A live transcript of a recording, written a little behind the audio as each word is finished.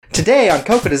Today on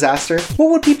Cocoa Disaster, what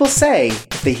would people say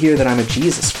if they hear that I'm a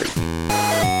Jesus freak?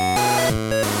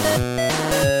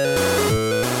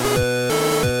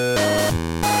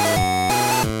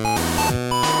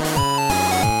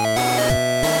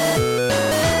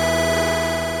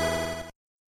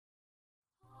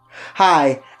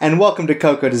 Hi, and welcome to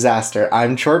Cocoa Disaster.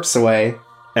 I'm Chorpsaway.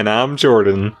 And I'm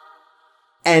Jordan.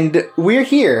 And we're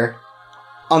here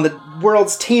on the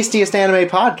world's tastiest anime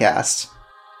podcast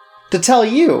to tell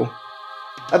you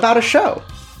about a show.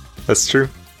 That's true.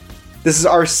 This is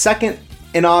our second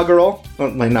inaugural,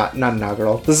 well, not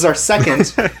inaugural, this is our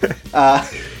second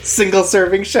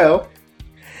single-serving show.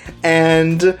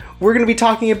 And we're going to be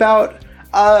talking about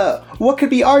what could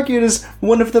be argued as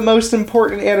one of the most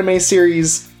important anime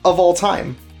series of all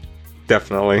time.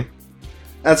 Definitely.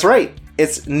 That's right.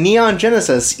 It's Neon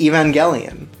Genesis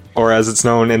Evangelion. Or as it's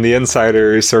known in the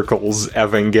insider circles,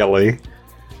 Evangeli.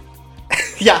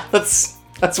 Yeah, that's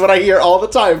what I hear all the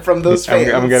time from those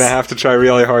fans. I'm going to have to try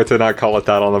really hard to not call it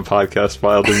that on the podcast, but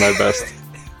I'll do my best.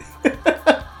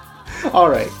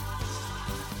 Alright.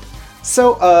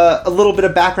 So, a little bit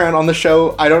of background on the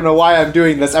show. I don't know why I'm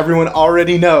doing this. Everyone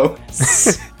already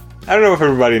knows. I don't know if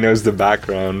everybody knows the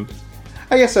background.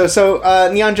 I guess so. So,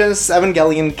 Neon Genesis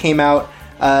Evangelion came out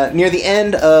near the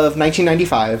end of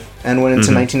 1995 and went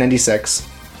into 1996.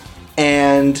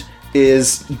 And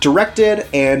is directed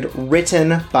and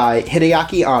written by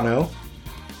Hideaki Anno.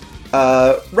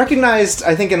 Recognized,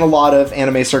 I think, in a lot of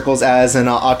anime circles as an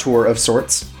auteur of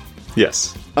sorts.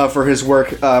 Yes. For his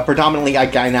work predominantly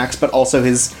at Gainax, but also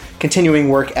his continuing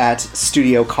work at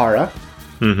Studio Khara.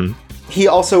 Mm-hmm. He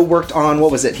also worked on,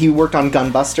 what was it? He worked on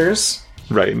Gunbusters.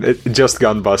 Right, just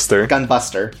Gunbuster.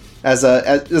 Gunbuster. As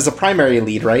a primary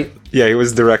lead, right? Yeah, he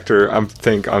was director, I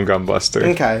think, on Gunbuster.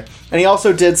 Okay. And he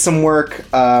also did some work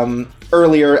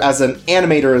earlier as an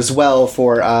animator as well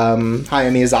for Hayao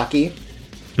Miyazaki.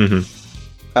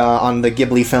 On the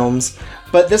Ghibli films.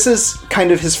 But this is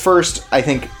kind of his first, I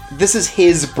think, this is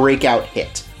his breakout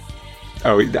hit.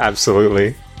 Oh,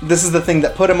 absolutely. This is the thing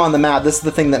that put him on the map. This is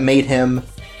the thing that made him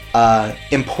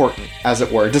important, as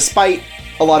it were. Despite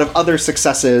a lot of other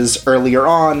successes earlier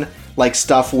on, like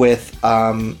stuff with,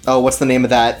 what's the name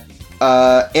of that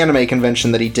anime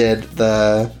convention that he did?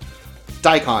 The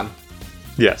Daikon.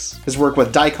 Yes. His work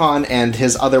with Daikon and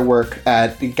his other work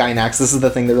at Gainax, this is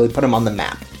the thing that really put him on the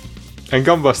map. And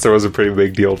Gunbuster was a pretty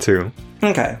big deal, too.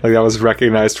 Okay. Like, that was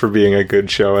recognized for being a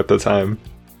good show at the time.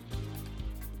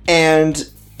 And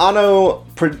Anno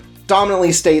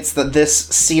predominantly states that this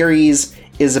series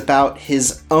is about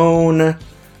his own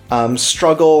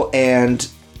struggle and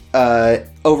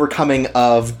overcoming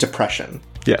of depression.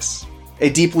 Yes. A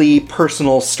deeply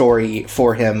personal story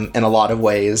for him in a lot of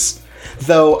ways.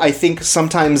 Though I think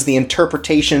sometimes the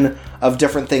interpretation of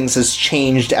different things has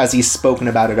changed as he's spoken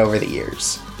about it over the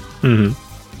years. Mm-hmm.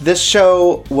 This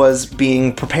show was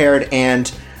being prepared,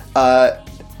 and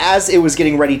as it was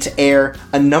getting ready to air,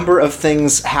 a number of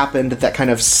things happened that kind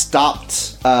of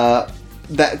stopped,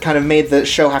 that kind of made the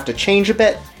show have to change a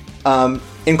bit,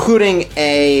 including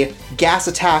a gas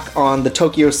attack on the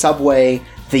Tokyo subway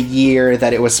the year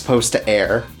that it was supposed to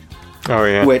air. Oh,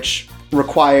 yeah. Which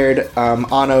required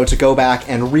Anno to go back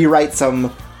and rewrite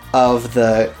some of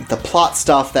the plot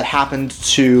stuff that happened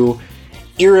to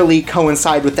eerily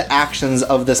coincide with the actions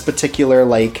of this particular,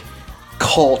 like,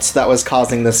 cult that was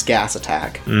causing this gas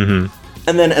attack. Mm-hmm.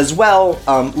 And then as well,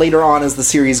 later on as the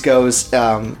series goes,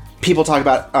 people talk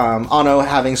about Anno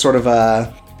having sort of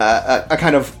a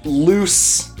kind of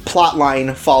loose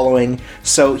plotline following,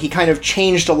 so he kind of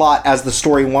changed a lot as the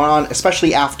story went on,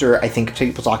 especially after, I think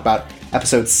people talk about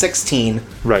episode 16,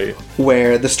 right,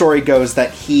 where the story goes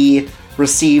that he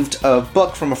received a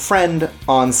book from a friend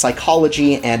on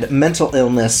psychology and mental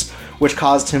illness, which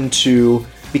caused him to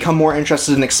become more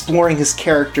interested in exploring his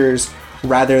characters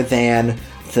rather than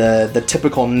the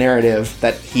typical narrative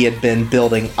that he had been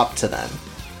building up to then.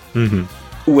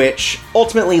 Mm-hmm. Which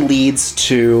ultimately leads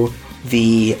to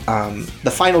the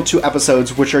final two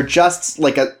episodes, which are just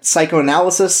like a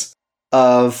psychoanalysis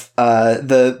of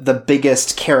the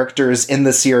biggest characters in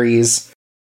the series,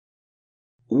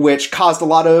 which caused a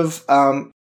lot of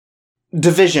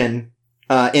division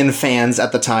in fans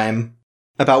at the time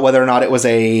about whether or not it was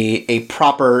a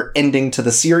proper ending to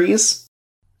the series.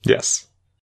 Yes.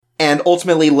 And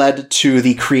ultimately led to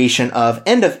the creation of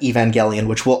End of Evangelion,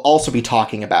 which we'll also be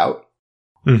talking about.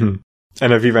 Mm-hmm.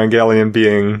 End of Evangelion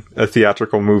being a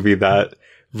theatrical movie that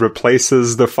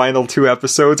replaces the final two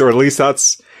episodes, or at least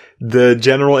that's the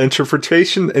general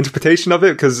interpretation of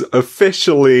it, because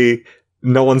officially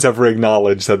no one's ever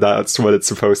acknowledged that that's what it's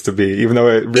supposed to be, even though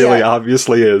it really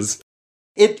obviously is.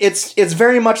 it's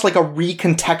very much like a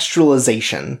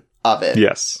recontextualization of it.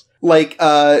 Yes. Like,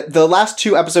 the last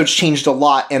 2 episodes changed a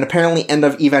lot, and apparently End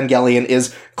of Evangelion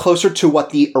is closer to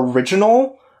what the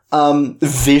original,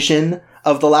 vision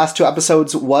of the last 2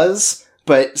 episodes was,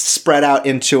 but spread out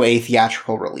into a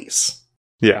theatrical release.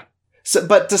 Yeah. So,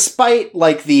 but despite,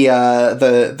 like,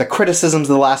 the criticisms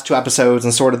of the last 2 episodes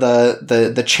and sort of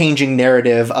the changing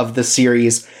narrative of the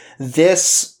series,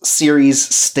 this series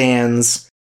stands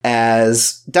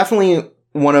as definitely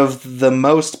one of the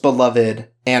most beloved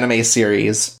anime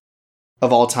series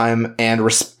of all time and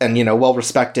well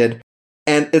respected.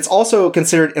 And it's also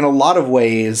considered in a lot of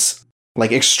ways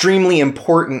like extremely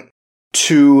important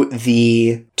to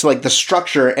the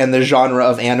structure and the genre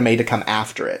of anime to come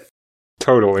after it.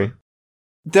 Totally.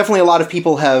 Definitely a lot of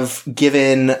people have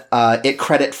given it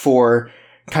credit for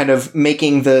kind of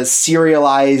making the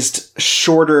serialized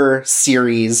shorter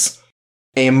series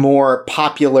a more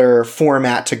popular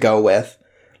format to go with.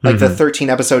 Like the 13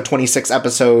 episode, 26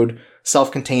 episode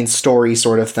self-contained story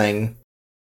sort of thing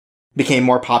became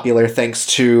more popular thanks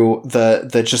to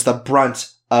the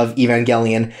brunt of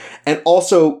Evangelion, and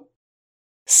also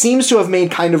seems to have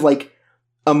made kind of like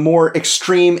a more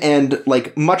extreme and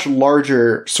like much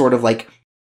larger sort of like,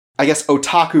 I guess,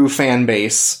 otaku fan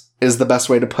base is the best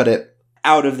way to put it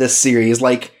out of this series.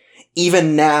 Like,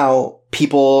 even now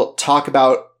people talk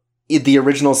about the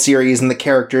original series and the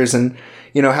characters and,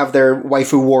 have their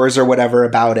waifu wars or whatever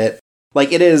about it.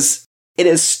 Like, it has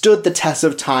stood the test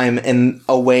of time in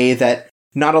a way that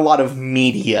not a lot of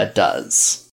media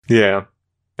does. Yeah.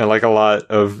 And like a lot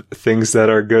of things that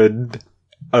are good,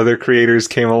 other creators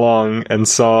came along and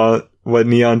saw what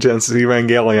Neon Genesis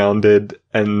Evangelion did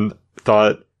and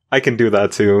thought, I can do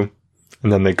that too.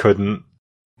 And then they couldn't.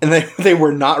 And they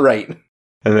were not right.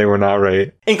 And they were not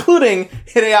right. Including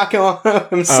Hideaki Anno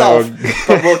himself.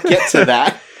 But we'll get to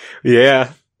that.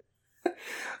 Yeah.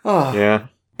 Oh. Yeah.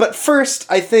 But first,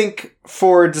 I think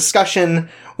for discussion,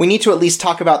 we need to at least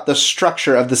talk about the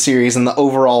structure of the series and the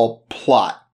overall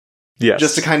plot. Yes.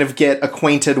 Just to kind of get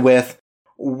acquainted with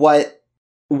what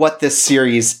this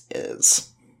series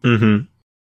is. Mm-hmm.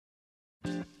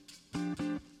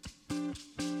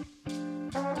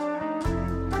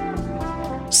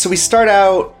 So we start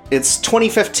out, it's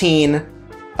 2015,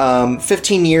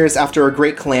 15 years after a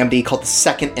great calamity called the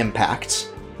Second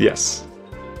Impact. Yes.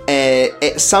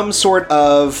 Some sort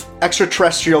of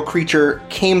extraterrestrial creature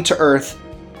came to Earth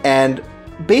and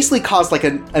basically caused like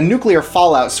a nuclear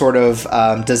fallout sort of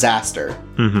disaster.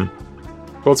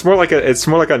 Mm-hmm. Well, it's more like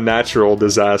a natural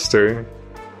disaster.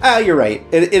 You're right.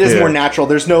 It is more natural.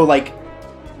 There's no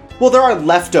there are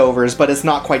leftovers, but it's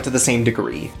not quite to the same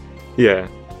degree. Yeah.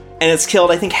 And it's killed,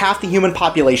 I think, half the human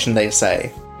population, they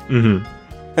say. Mm-hmm.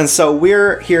 And so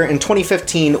we're here in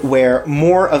 2015 where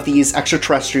more of these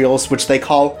extraterrestrials, which they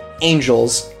call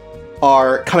angels,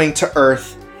 are coming to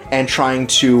Earth and trying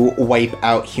to wipe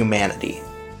out humanity.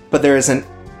 But there is an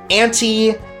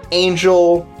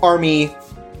anti-angel army,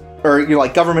 or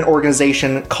government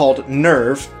organization called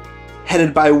NERV,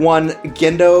 headed by one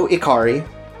Gendo Ikari.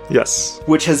 Yes.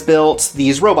 Which has built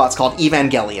these robots called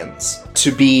Evangelions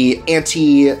to be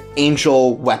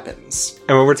anti-angel weapons.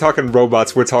 And when we're talking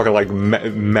robots, we're talking like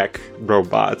mech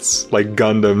robots, like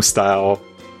Gundam style.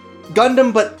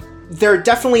 Gundam, but they're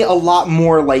definitely a lot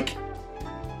more like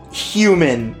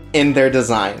human in their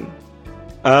design.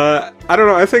 I don't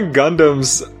know. I think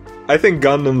Gundams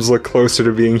look closer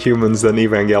to being humans than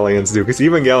Evangelions do, because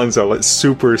Evangelions are like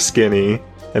super skinny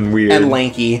and weird and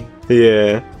lanky.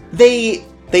 Yeah.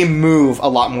 They move a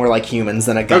lot more like humans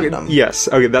than a Gundam. Okay, yes,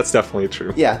 okay, that's definitely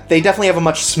true. Yeah, they definitely have a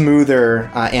much smoother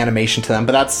animation to them,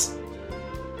 but that's...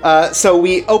 so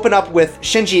we open up with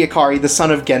Shinji Ikari, the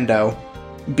son of Gendo,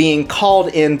 being called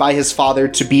in by his father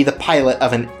to be the pilot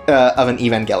of an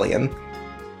Evangelion.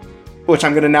 Which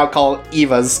I'm going to now call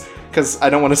Eva's, because I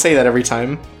don't want to say that every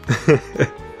time.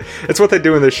 It's what they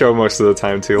do in the show most of the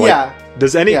time, too. Yeah.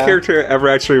 Does any character ever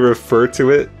actually refer to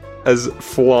it as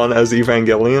full-on as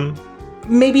Evangelion?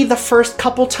 Maybe the first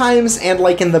couple times, and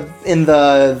in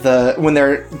the when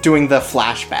they're doing the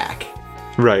flashback.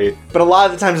 Right. But a lot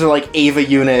of the times they're like Eva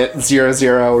Unit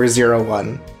 00 or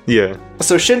 01. Yeah.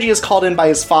 So Shinji is called in by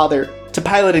his father to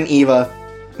pilot an Eva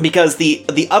because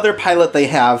the other pilot they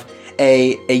have,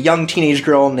 a young teenage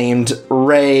girl named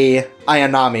Rei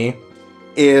Ayanami,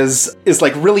 is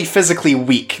like really physically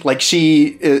weak. Like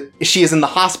she is in the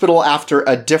hospital after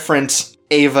a different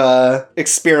Eva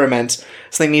experiment,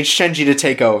 so they need Shinji to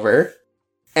take over.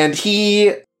 And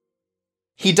he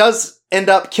does end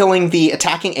up killing the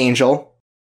attacking angel,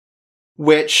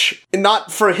 which,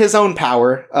 not for his own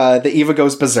power, the Eva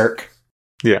goes berserk.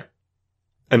 Yeah.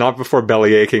 And not before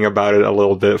belly aching about it a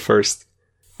little bit first.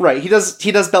 Right, he does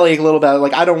bellyache a little bit,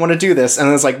 like, I don't want to do this,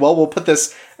 and it's like, well, we'll put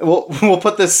this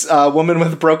woman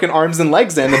with broken arms and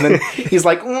legs in, and then he's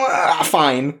like,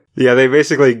 fine. Yeah, they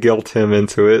basically guilt him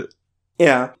into it.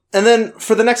 Yeah. And then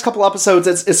for the next couple episodes,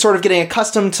 it's sort of getting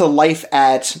accustomed to life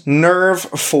at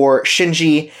NERV for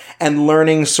Shinji and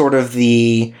learning sort of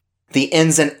the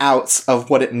ins and outs of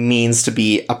what it means to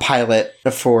be a pilot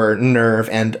for NERV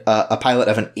and a pilot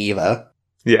of an EVA.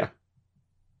 Yeah.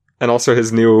 And also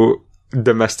his new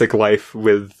domestic life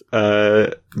with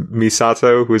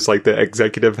Misato, who's like the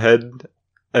executive head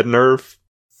at NERV.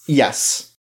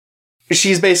 Yes.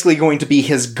 She's basically going to be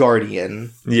his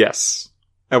guardian. Yes.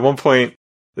 At one point,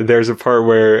 there's a part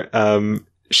where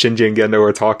Shinji and Gendo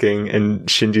are talking, and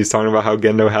Shinji's talking about how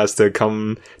Gendo has to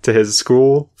come to his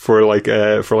school for like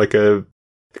a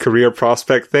career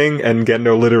prospect thing, and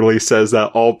Gendo literally says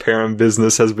that all parent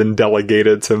business has been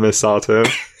delegated to Misato.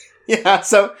 Yeah,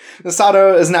 so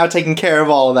Misato is now taking care of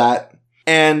all of that.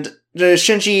 And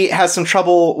Shinji has some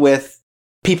trouble with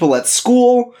people at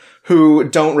school who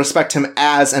don't respect him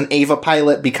as an EVA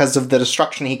pilot because of the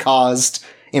destruction he caused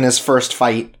in his first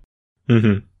fight.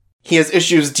 Mm-hmm. He has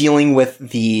issues dealing with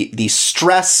the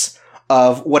stress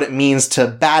of what it means to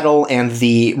battle and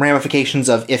the ramifications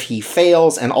of if he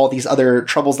fails and all these other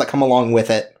troubles that come along with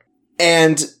it.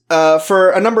 And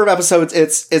for a number of episodes,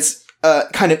 it's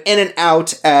kind of in and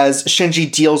out as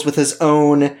Shinji deals with his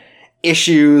own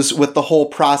issues with the whole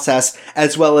process,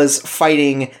 as well as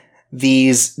fighting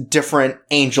these different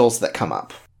angels that come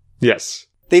up. Yes.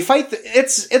 They fight,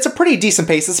 it's a pretty decent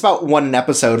pace. It's about one an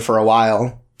episode for a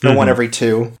while, or one every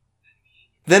two.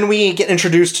 Then we get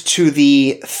introduced to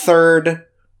the third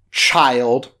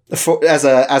child as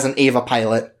an EVA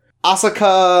pilot.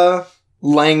 Asuka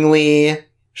Langley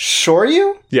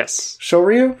Shoryu? Yes.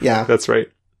 Shoryu? Yeah. That's right.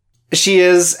 She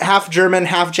is half German,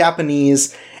 half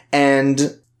Japanese,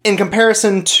 and in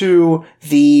comparison to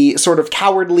the sort of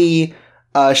cowardly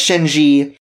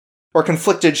Shinji, or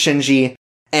conflicted Shinji,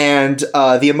 and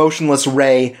the emotionless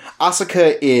Rei,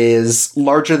 Asuka is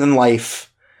larger than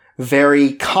life,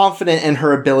 very confident in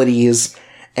her abilities,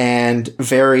 and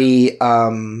very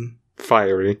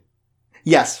fiery.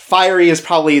 Yes, fiery is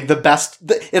probably the best.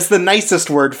 It's the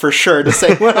nicest word for sure to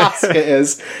say what Asuka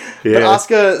is. Yeah. But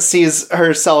Asuka sees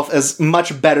herself as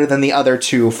much better than the other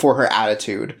two for her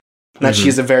attitude. That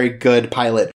she's a very good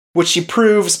pilot, which she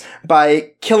proves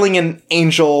by killing an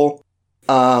angel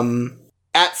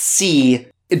at sea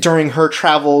during her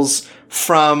travels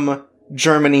from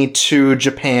Germany to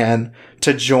Japan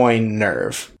to join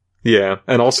NERV. Yeah,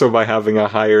 and also by having a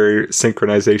higher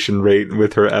synchronization rate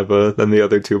with her EVA than the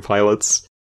other two pilots.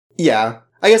 Yeah.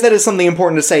 I guess that is something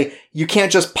important to say. You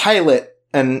can't just pilot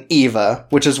an EVA,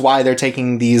 which is why they're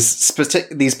taking these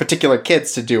particular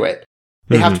kids to do it.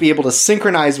 They have to be able to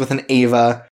synchronize with an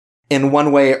EVA in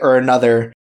one way or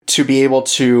another to be able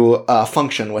to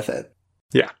function with it.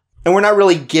 Yeah. And we're not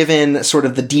really given sort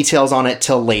of the details on it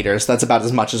till later, so that's about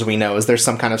as much as we know, is there's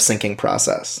some kind of syncing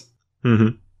process.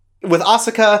 Mm-hmm. With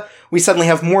Asuka, we suddenly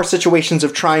have more situations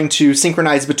of trying to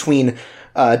synchronize between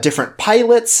different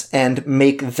pilots and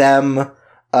make them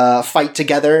fight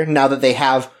together now that they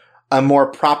have a more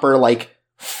proper, like,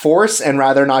 force and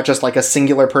rather not just, like, a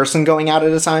singular person going out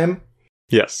at a time.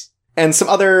 Yes. And some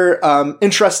other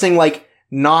interesting, like,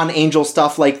 non-angel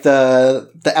stuff, like the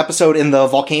episode in the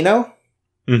volcano,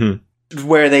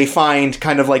 where they find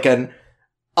kind of like an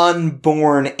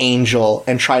unborn angel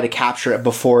and try to capture it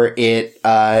before it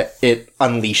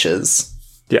unleashes.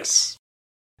 Yes.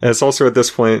 And it's also at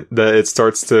this point that it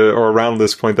starts to, or around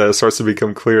this point that it starts to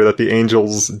become clear that the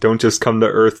angels don't just come to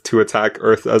Earth to attack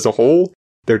Earth as a whole.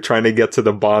 They're trying to get to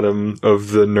the bottom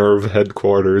of the NERV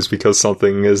headquarters because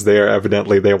something is there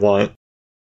evidently they want.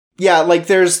 Yeah, like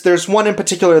there's one in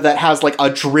particular that has like a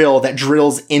drill that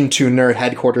drills into NERV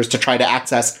headquarters to try to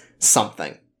access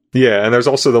something. Yeah, and there's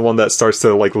also the one that starts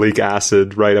to like leak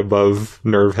acid right above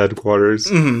NERV headquarters.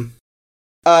 Mm-hmm.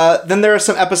 Then there are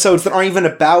some episodes that aren't even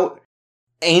about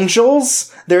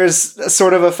angels. There's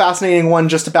sort of a fascinating one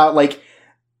just about like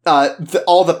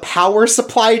all the power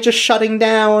supply just shutting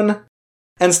down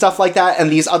and stuff like that, and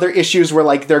these other issues where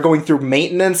like they're going through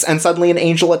maintenance and suddenly an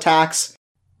angel attacks.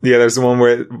 Yeah, there's the one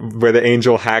where the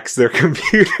angel hacks their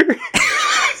computer.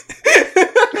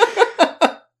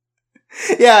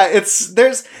 Yeah,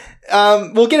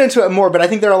 we'll get into it more, but I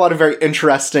think there are a lot of very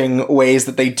interesting ways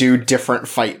that they do different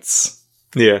fights.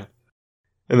 Yeah.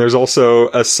 And there's also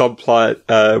a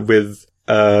subplot with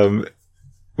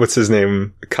what's his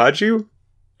name? Kaji?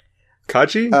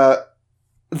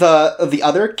 The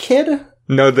other kid?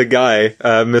 No, the guy,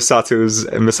 Misato's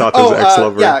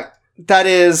ex-lover. Yeah, That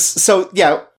is... So,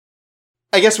 yeah,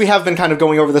 I guess we have been kind of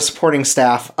going over the supporting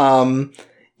staff.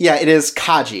 Yeah, it is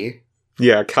Kaji.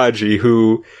 Yeah, Kaji,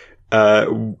 who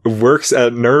works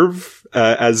at NERV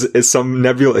as some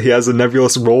he has a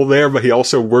nebulous role there, but he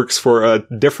also works for a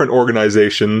different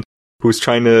organization who's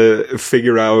trying to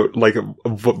figure out like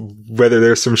whether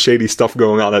there's some shady stuff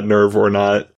going on at NERV or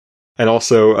not. And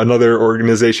also another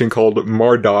organization called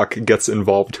Mardoc gets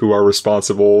involved, who are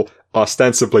responsible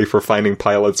ostensibly for finding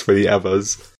pilots for the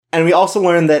Evas. And we also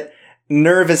learned that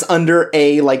NERV is under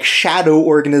a like shadow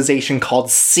organization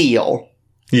called SEAL.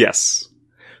 Yes.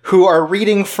 Who are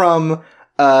reading from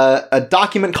a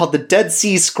document called the Dead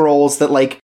Sea Scrolls that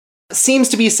like seems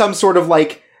to be some sort of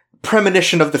like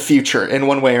premonition of the future in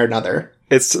one way or another.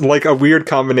 It's like a weird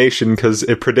combination because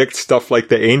it predicts stuff like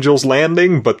the Angels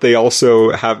landing, but they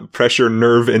also have pressure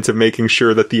NERV into making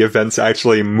sure that the events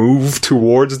actually move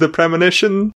towards the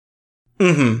premonition.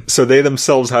 Mm-hmm. So they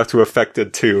themselves have to affect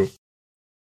it too.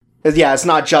 Yeah, it's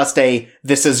not just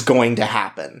this is going to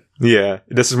happen. Yeah,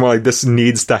 this is more like this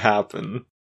needs to happen.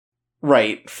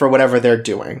 Right, for whatever they're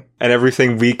doing. And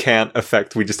everything we can't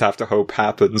affect, we just have to hope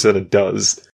happens, and it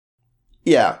does.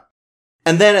 Yeah.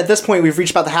 And then at this point, we've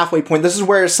reached about the halfway point. This is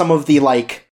where some of the,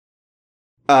 like,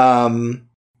 some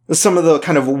of the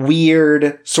kind of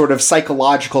weird sort of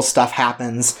psychological stuff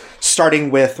happens, starting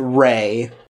with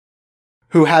Rey,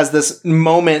 who has this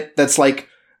moment that's, like,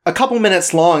 a couple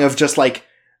minutes long of just, like,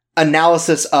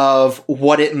 analysis of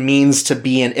what it means to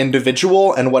be an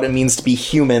individual and what it means to be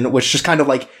human, which just kind of,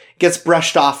 like, gets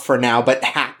brushed off for now, but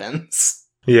happens.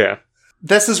 Yeah.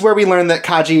 This is where we learn that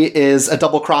Kaji is a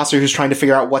double-crosser who's trying to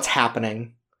figure out what's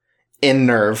happening in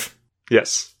NERV.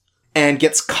 Yes. And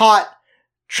gets caught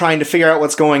trying to figure out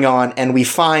what's going on, and we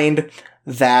find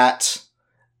that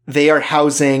they are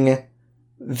housing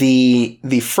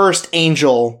the first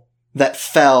angel that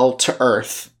fell to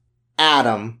Earth,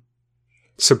 Adam.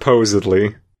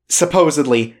 Supposedly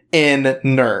in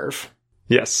NERV.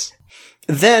 Yes.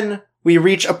 Then we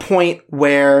reach a point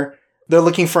where they're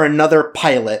looking for another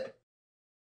pilot,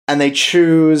 and they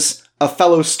choose a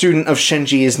fellow student of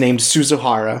Shinji's named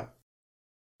Suzuhara,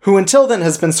 who until then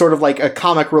has been sort of like a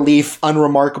comic relief,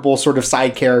 unremarkable sort of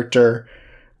side character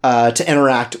to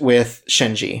interact with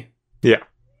Shinji. Yeah.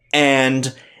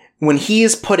 And when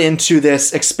he's put into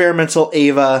this experimental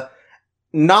Eva,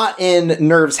 not in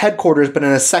NERV's headquarters, but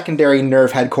in a secondary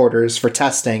NERV headquarters for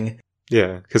testing.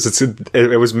 Yeah, because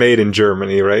it was made in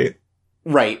Germany, right?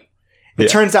 Right. It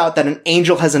turns out that an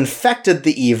angel has infected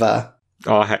the Eva.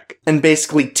 Oh, heck. And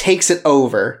basically takes it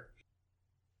over,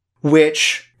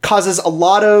 which causes a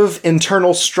lot of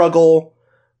internal struggle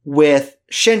with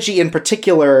Shinji in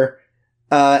particular,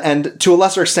 and to a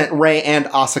lesser extent Rei and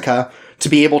Asuka, to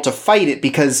be able to fight it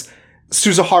because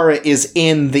Suzuhara is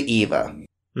in the Eva.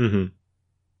 Mm-hmm.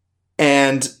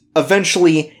 And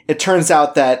eventually it turns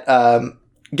out that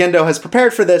Gendo has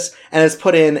prepared for this and has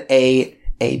put in a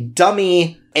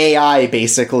dummy AI,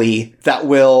 basically, that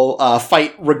will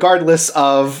fight regardless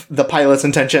of the pilot's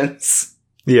intentions.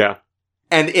 Yeah.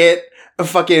 And it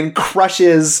fucking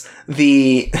crushes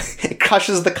the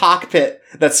cockpit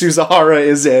that Suzuhara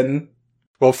is in.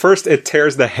 Well, first it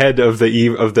tears the head of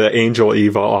the angel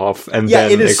Eva off, and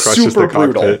then it crushes the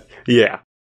cockpit. Brutal. Yeah.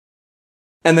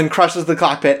 And then crushes the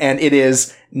cockpit, and it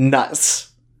is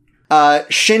nuts.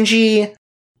 Shinji,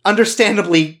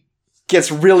 understandably,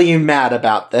 gets really mad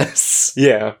about this.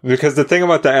 Yeah, because the thing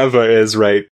about the Eva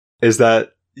is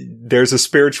that there's a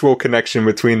spiritual connection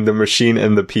between the machine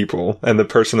and the people, and the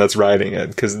person that's riding it,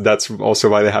 because that's also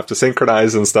why they have to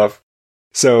synchronize and stuff.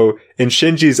 So, in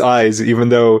Shinji's eyes, even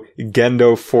though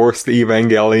Gendo forced the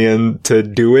Evangelion to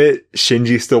do it,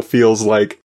 Shinji still feels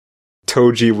like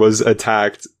Toji was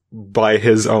attacked by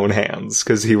his own hands,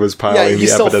 because he was piloting the Eva. Yeah, he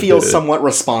still feels somewhat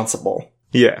responsible.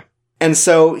 Yeah. And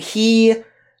so he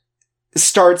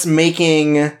starts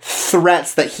making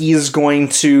threats that he's going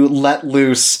to let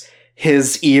loose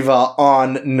his Eva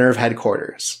on NERV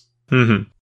headquarters. Mm-hmm.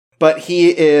 But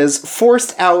he is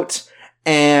forced out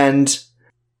and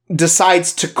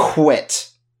decides to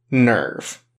quit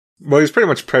NERV. Well, he's pretty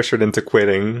much pressured into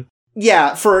quitting.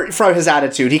 Yeah, from his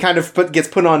attitude. He kind of gets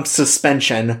put on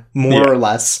suspension, more or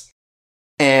less.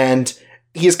 And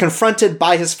he is confronted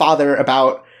by his father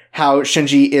about how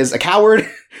Shinji is a coward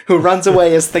who runs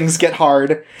away as things get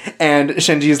hard. And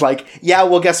Shinji's like, yeah,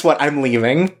 well, guess what? I'm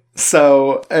leaving.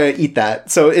 So eat that.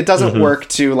 So it doesn't work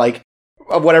to, like,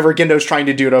 whatever Gendo's trying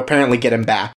to do to apparently get him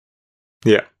back.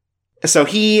 Yeah. So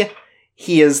he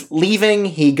is leaving.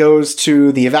 He goes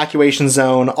to the evacuation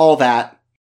zone, all that.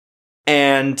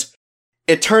 And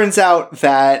it turns out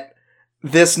that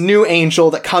this new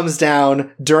angel that comes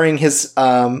down during his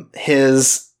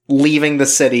leaving the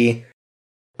city,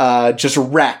 just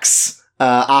wrecks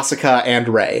Asuka and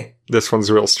Rei. This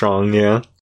one's real strong, yeah.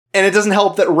 And it doesn't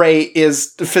help that Rei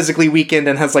is physically weakened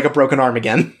and has like a broken arm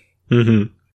again.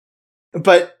 Mm-hmm.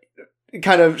 But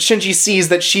kind of Shinji sees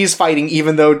that she's fighting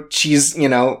even though she's,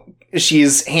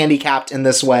 she's handicapped in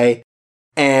this way.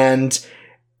 And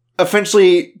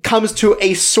eventually comes to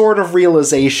a sort of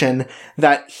realization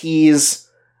that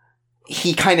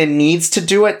he kind of needs to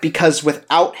do it because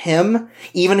without him,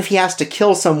 even if he has to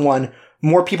kill someone,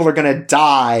 more people are going to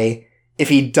die if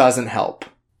he doesn't help.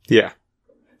 Yeah.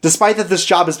 Despite that this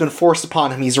job has been forced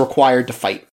upon him, he's required to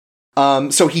fight.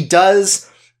 So he does,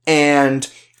 and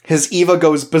his Eva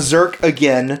goes berserk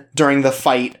again during the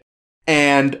fight.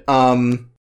 And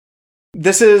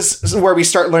this is where we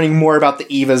start learning more about the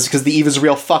Evas, because the Eva's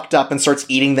real fucked up and starts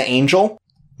eating the angel.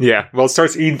 Yeah, well, it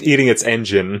starts eating its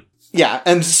engine. Yeah,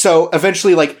 and so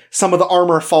eventually, like, some of the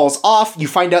armor falls off. You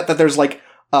find out that there's, like,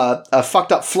 a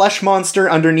fucked up flesh monster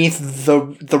underneath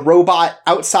the robot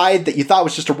outside that you thought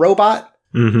was just a robot.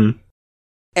 Mm-hmm.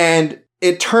 And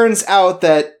it turns out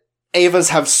that Evas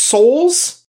have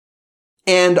souls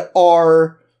and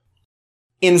are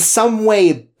in some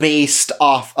way based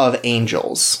off of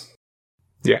angels.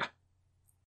 Yeah.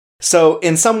 So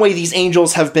in some way, these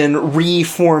angels have been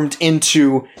reformed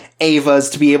into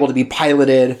Evas to be able to be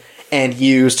piloted and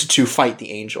used to fight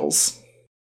the angels.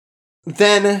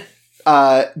 Then,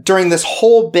 during this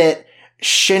whole bit,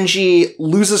 Shinji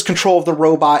loses control of the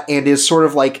robot and is sort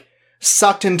of like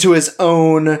sucked into his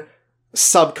own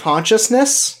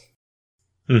subconsciousness.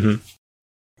 Mm-hmm.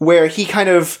 Where he kind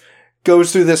of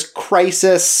goes through this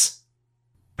crisis,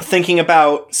 thinking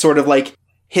about sort of like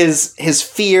his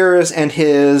fears and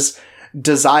his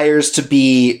desires to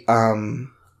be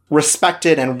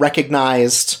respected and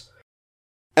recognized,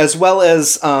 as well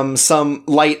as some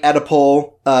light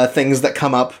Oedipal things that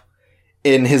come up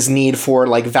in his need for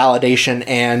like validation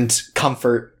and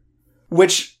comfort,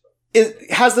 which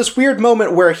has this weird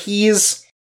moment where he's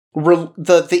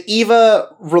the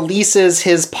Eva releases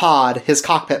his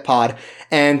cockpit pod,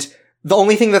 and the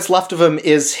only thing that's left of him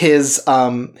is his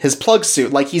plug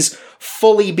suit. Like, he's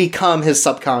fully become his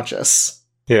subconscious.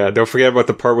 Yeah, don't forget about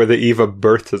the part where the Eva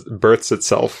births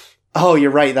itself. Oh,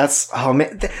 you're right. Oh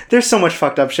man, there's so much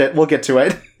fucked up shit. We'll get to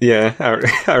it. Yeah,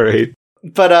 all right.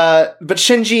 But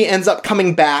Shinji ends up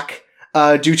coming back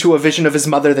due to a vision of his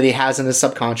mother that he has in his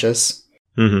subconscious.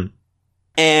 Mm-hmm.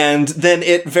 And then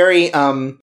it very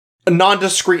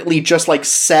non-discreetly just like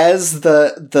says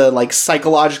the like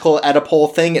psychological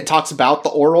Oedipal thing. It talks about the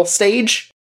oral stage.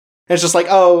 And it's just like,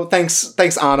 oh,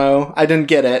 thanks Anno. I didn't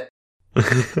get it.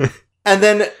 And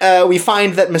then we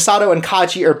find that Misato and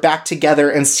Kaji are back together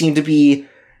and seem to be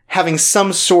having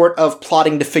some sort of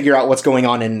plotting to figure out what's going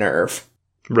on in Nerve.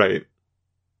 Right.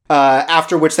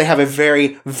 After which they have a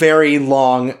very, very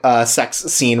long sex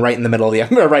scene right in the middle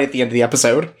of right at the end of the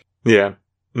episode. Yeah.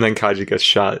 And then Kaji gets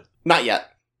shot. Not yet.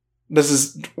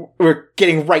 We're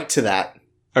getting right to that.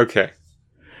 Okay.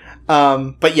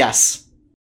 But yes.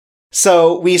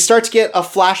 So we start to get a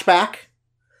flashback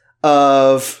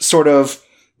of sort of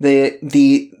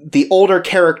the older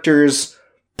characters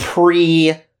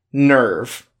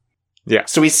pre-Nerve. Yeah.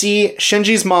 So we see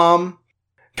Shinji's mom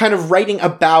kind of writing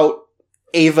about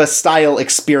Eva-style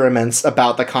experiments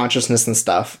about the consciousness and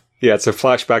stuff. Yeah, it's a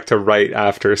flashback to right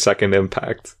after Second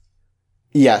Impact.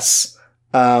 Yes.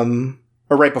 Or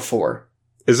right before.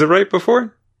 Is it right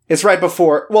before? It's right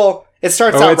before. Well, it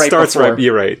starts out right before. Right.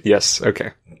 You're right. Yes.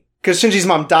 Okay. Because Shinji's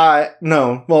mom died.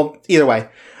 No. Well, either way.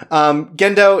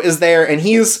 Gendo is there, and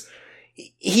he's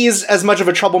as much of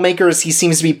a troublemaker as he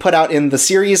seems to be put out in the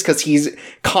series, because he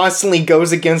constantly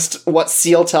goes against what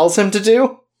Seal tells him to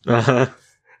do. Uh-huh.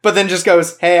 But then just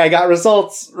goes, hey, I got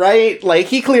results, right? Like,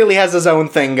 he clearly has his own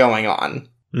thing going on.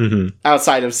 Mm-hmm.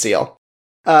 Outside of Seal.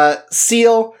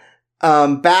 Seal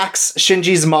backs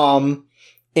Shinji's mom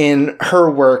in her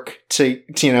work to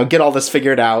get all this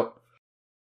figured out.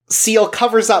 Seal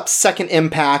covers up Second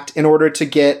Impact in order to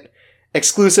get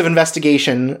exclusive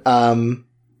investigation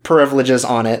privileges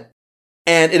on it.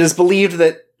 And it is believed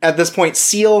that at this point,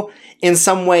 Seal in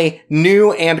some way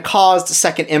knew and caused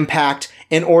Second Impact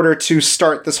in order to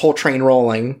start this whole train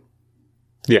rolling.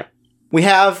 Yeah. We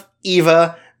have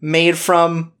Eva made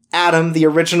from Adam, the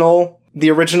original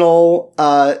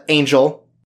angel.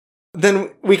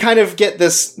 Then we kind of get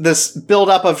this build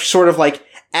up of sort of like,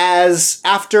 as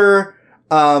after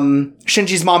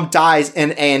Shinji's mom dies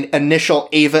in an initial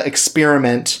Eva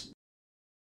experiment,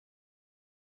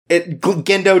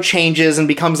 Gendo changes and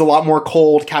becomes a lot more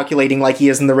cold, calculating like he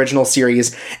is in the original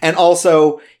series. And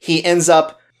also, he ends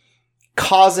up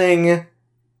causing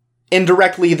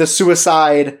indirectly the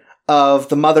suicide of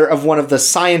the mother of one of the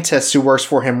scientists who works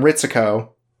for him, Ritsuko.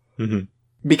 Mm-hmm.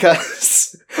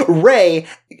 Because Rei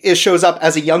shows up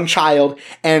as a young child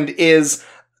and is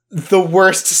the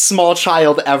worst small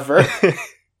child ever.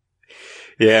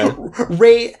 Yeah.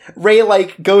 Rei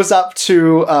like goes up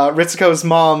to Ritsuko's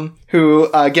mom, who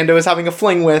Gendo is having a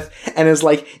fling with, and is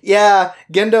like, "Yeah,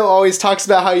 Gendo always talks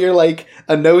about how you're like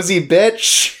a nosy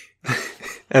bitch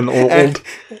and old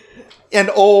and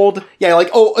old. Yeah, like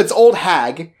it's old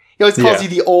hag. He always calls you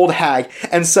the old hag."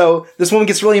 And so this woman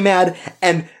gets really mad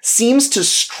and seems to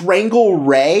strangle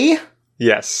Rei.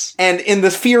 Yes. And in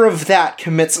the fear of that,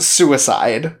 commits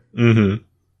suicide. Mm-hmm.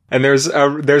 And there's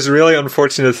a really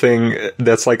unfortunate thing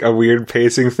that's like a weird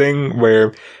pacing thing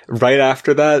where right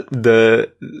after that, the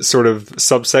sort of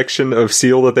subsection of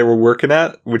SEAL that they were working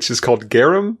at, which is called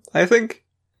Garum, I think.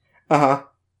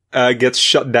 Gets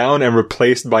shut down and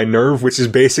replaced by NERV, which is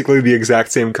basically the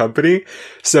exact same company.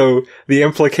 So the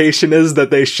implication is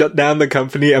that they shut down the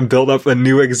company and build up a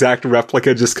new exact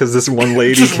replica just because this one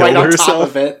lady just killed right herself. On top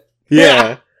of it.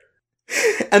 Yeah.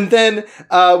 And then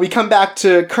we come back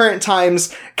to current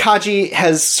times. Kaji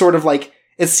has sort of like,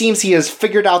 it seems he has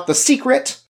figured out the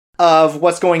secret of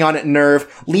what's going on at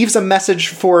NERV, leaves a message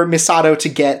for Misato to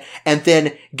get, and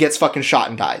then gets fucking shot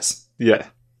and dies. Yeah.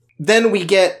 Then we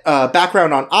get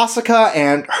background on Asuka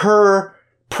and her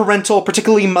parental,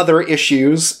 particularly mother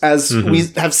issues, as we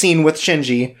have seen with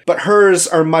Shinji. But hers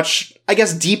are much, I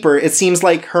guess, deeper. It seems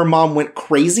like her mom went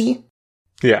crazy.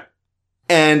 Yeah.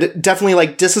 And definitely,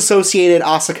 like, disassociated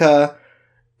Asuka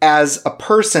as a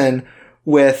person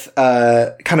with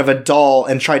kind of a doll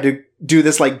and tried to do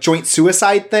this, like, joint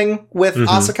suicide thing with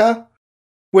Asuka,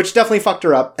 which definitely fucked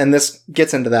her up, and this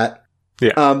gets into that.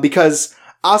 Yeah. Because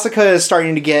Asuka is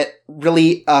starting to get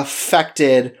really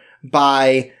affected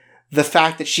by the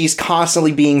fact that she's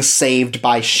constantly being saved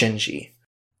by Shinji.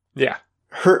 Yeah.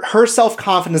 Her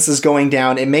self-confidence is going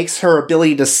down. It makes her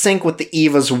ability to sync with the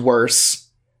Evas worse.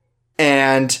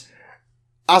 And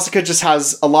Asuka just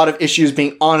has a lot of issues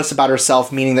being honest about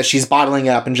herself, meaning that she's bottling it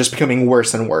up and just becoming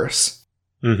worse and worse.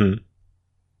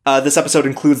 This episode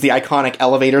includes the iconic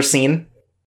elevator scene.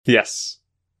 Yes.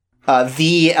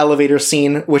 The elevator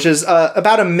scene, which is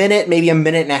about a minute, maybe a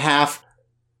minute and a half,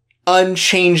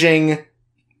 unchanging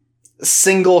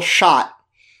single shot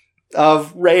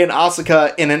of Rei and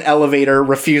Asuka in an elevator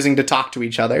refusing to talk to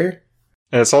each other.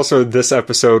 And it's also this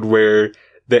episode where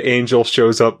the angel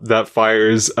shows up that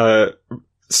fires a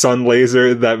sun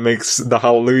laser that makes the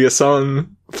Hallelujah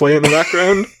song play in the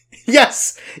background.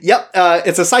 Yes. Yep.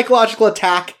 It's a psychological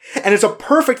attack, and it's a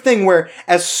perfect thing where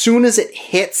as soon as it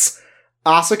hits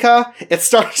Asuka, it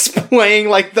starts playing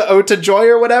like the Ode to Joy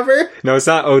or whatever. No, it's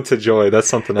not Ode to Joy. That's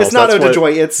something else. It's not Ode to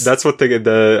Joy. That's what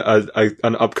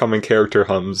an upcoming character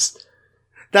hums.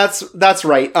 That's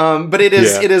right. But it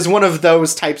is one of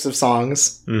those types of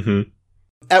songs.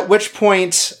 At which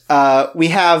point, we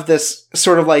have this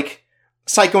sort of like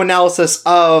psychoanalysis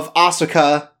of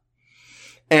Asuka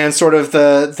and sort of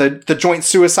the joint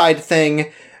suicide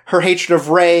thing, her hatred of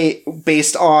Rei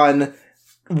based on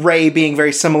Rei being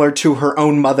very similar to her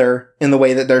own mother in the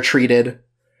way that they're treated.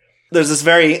 There's this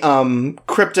very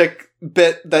cryptic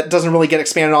bit that doesn't really get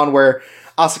expanded on where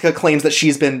Asuka claims that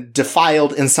she's been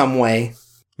defiled in some way.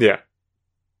 Yeah.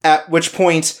 At which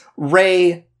point,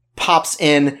 Rei pops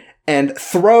in and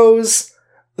throws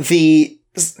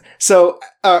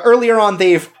earlier on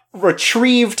they've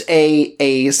retrieved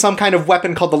some kind of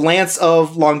weapon called the Lance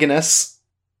of Longinus.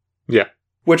 Yeah.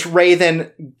 Which Rei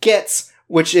then gets,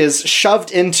 which is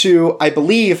shoved into, I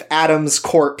believe, Adam's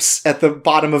corpse at the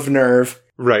bottom of NERV.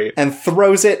 Right. And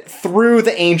throws it through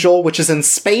the angel, which is in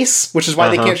space, which is why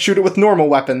they can't shoot it with normal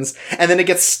weapons. And then it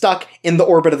gets stuck in the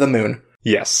orbit of the moon.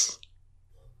 Yes.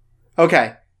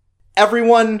 Okay.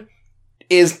 Everyone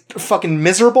is fucking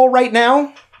miserable right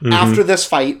now after this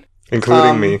fight.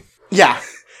 Including me. Yeah.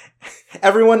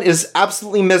 Everyone is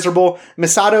absolutely miserable.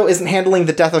 Misato isn't handling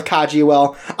the death of Kaji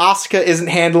well. Asuka isn't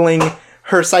handling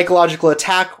her psychological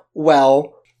attack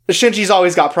well. Shinji's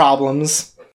always got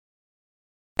problems.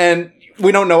 And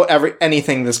we don't know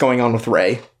anything that's going on with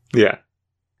Rei. Yeah.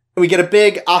 We get a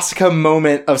big Asuka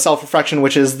moment of self-reflection,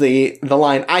 which is the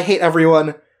line, "I hate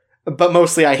everyone, but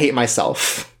mostly I hate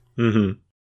myself."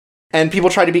 And people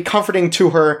try to be comforting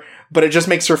to her, but it just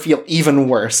makes her feel even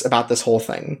worse about this whole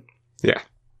thing. Yeah.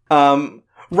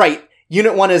 Right.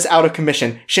 Unit 1 is out of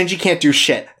commission. Shinji can't do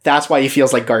shit. That's why he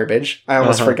feels like garbage. I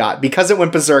almost forgot. Because it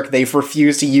went berserk, they've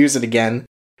refused to use it again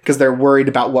because they're worried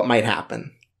about what might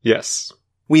happen. Yes.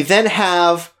 We then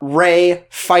have Rei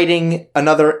fighting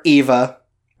another Eva,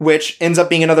 which ends up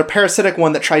being another parasitic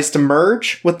one that tries to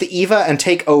merge with the Eva and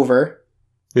take over.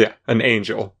 Yeah, an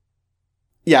angel.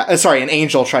 Yeah, sorry, an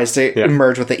angel tries to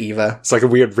merge with the Eva. It's like a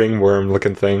weird ringworm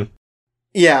looking thing.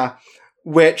 Yeah,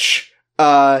 which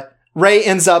Rey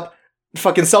ends up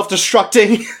fucking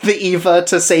self-destructing the Eva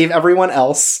to save everyone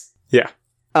else. Yeah.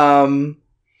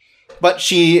 But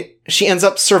she ends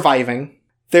up surviving.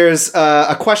 There's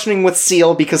a questioning with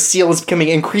Seal because Seal is becoming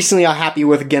increasingly unhappy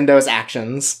with Gendo's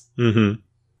actions.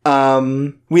 Mm-hmm.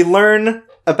 We learn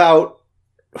about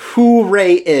who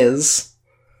Rey is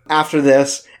after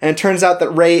this, and it turns out that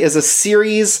Rey is a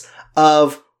series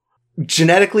of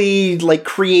genetically, like,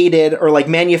 created or, like,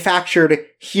 manufactured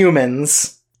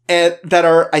humans that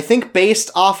are, I think, based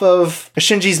off of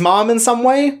Shinji's mom in some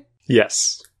way.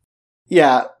 Yes.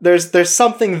 Yeah, there's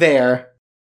something there.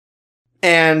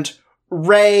 And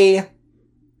Rey,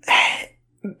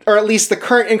 or at least the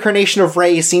current incarnation of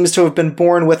Rey, seems to have been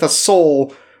born with a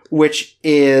soul, which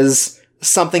is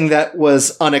something that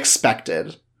was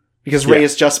unexpected. Because Rey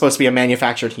is just supposed to be a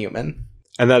manufactured human.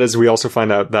 And that is, we also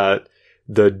find out that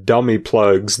the dummy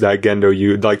plugs that Gendo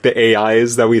used, like the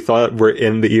AIs that we thought were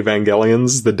in the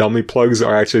Evangelions, the dummy plugs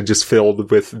are actually just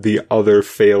filled with the other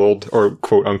failed, or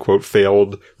quote-unquote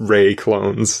failed, Rey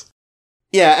clones.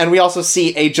 Yeah, and we also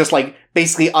see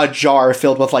basically a jar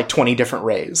filled with, 20 different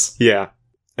Reys. Yeah.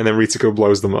 And then Ritsuko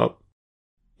blows them up.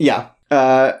 Yeah.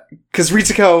 Because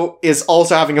Ritsuko is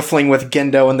also having a fling with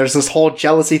Gendo, and there's this whole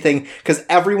jealousy thing, because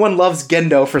everyone loves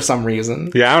Gendo for some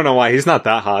reason. Yeah, I don't know why. He's not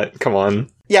that hot. Come on.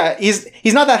 Yeah,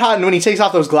 he's not that hot, and when he takes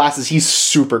off those glasses, he's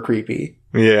super creepy.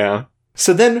 Yeah.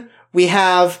 So then we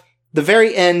have the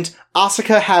very end.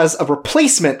 Asuka has a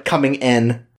replacement coming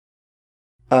in,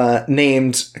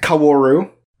 named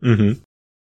Kaworu. Mm-hmm.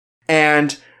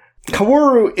 And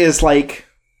Kaworu is,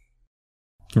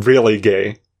 really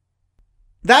gay.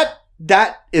 That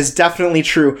is definitely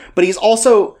true, but he's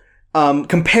also,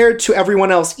 compared to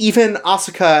everyone else, even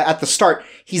Asuka at the start,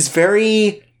 he's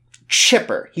very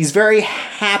chipper. He's very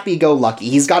happy-go-lucky.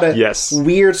 He's got a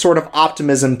weird sort of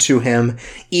optimism to him,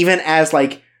 even as,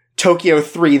 Tokyo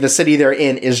 3, the city they're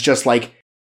in, is just,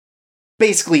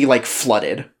 basically,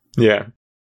 flooded. Yeah.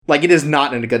 It is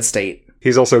not in a good state.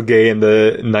 He's also gay in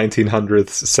the 1900th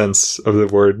sense of the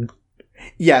word.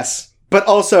 Yes, but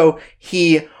also,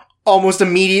 he almost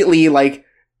immediately,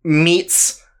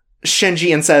 meets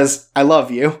Shinji and says, I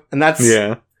love you. And that's...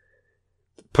 Yeah.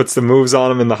 Puts the moves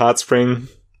on him in the hot spring.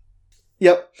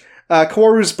 Yep.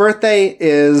 Kaworu's birthday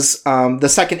is the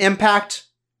second impact.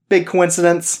 Big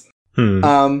coincidence.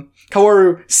 Kaworu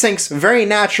syncs very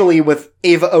naturally with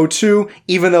Eva 02,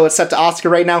 even though it's set to Asuka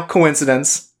right now.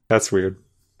 Coincidence. That's weird.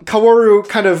 Kaworu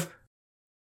kind of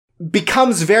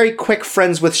becomes very quick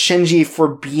friends with Shinji for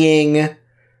being,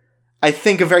 I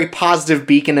think, a very positive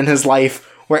beacon in his life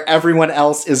where everyone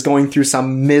else is going through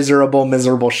some miserable,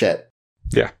 miserable shit.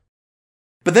 Yeah.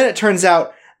 But then it turns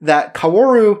out that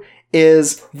Kaworu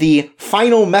is the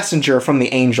final messenger from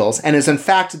the angels and is in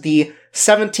fact the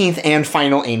 17th and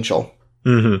final angel.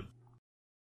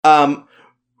 Mm-hmm.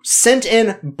 Sent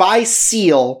in by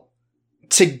Seal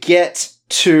to get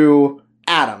to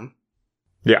Adam.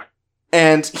 Yeah.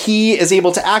 And he is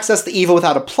able to access the Eva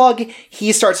without a plug.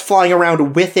 He starts flying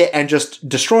around with it and just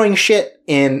destroying shit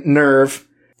in Nerve.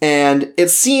 And it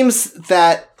seems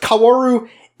that Kaworu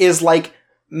is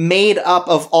made up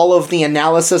of all of the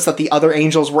analysis that the other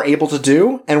angels were able to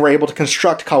do and were able to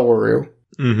construct Kaworu.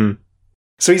 Mm-hmm.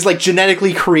 So he's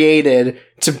genetically created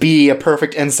to be a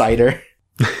perfect insider.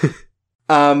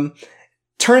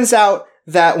 Turns out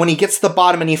that when he gets to the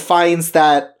bottom and he finds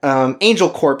that angel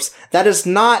corpse, that is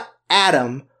not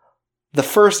Adam, the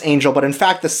first angel, but in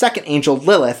fact the second angel,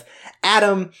 Lilith.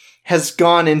 Adam has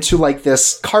gone into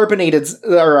this carbonated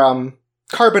or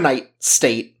carbonite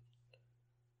state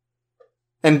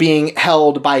and being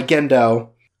held by Gendo.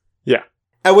 Yeah.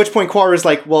 At which point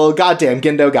Kaworu's well, goddamn,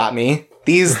 Gendo got me.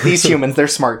 These humans, they're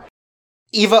smart.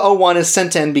 Eva 01 is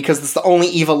sent in because it's the only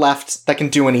Eva left that can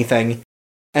do anything.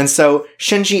 And so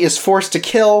Shinji is forced to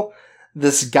kill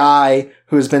this guy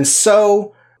who has been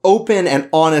so open and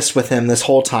honest with him this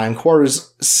whole time. Kaworu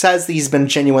says that he's been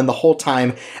genuine the whole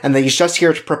time and that he's just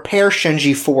here to prepare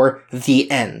Shinji for the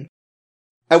end.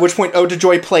 At which point Ode to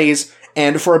Joy plays,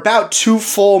 and for about 2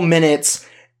 full minutes,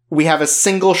 we have a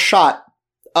single shot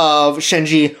of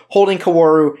Shinji holding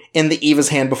Kaworu in the Eva's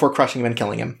hand before crushing him and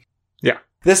killing him. Yeah.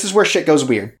 This is where shit goes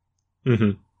weird.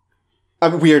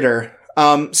 Mm-hmm. Weirder.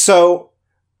 So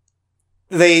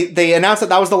they announced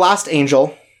that was the last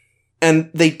angel,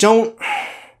 and they don't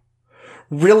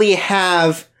really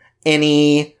have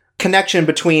any connection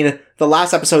between the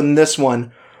last episode and this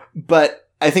one, but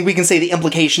I think we can say the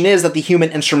implication is that the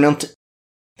Human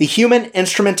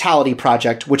Instrumentality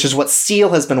Project, which is what Seal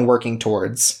has been working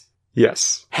towards,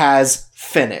 yes, has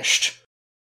finished.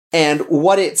 And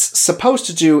what it's supposed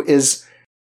to do is,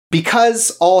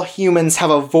 because all humans have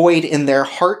a void in their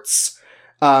hearts,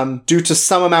 due to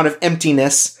some amount of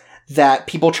emptiness that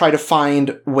people try to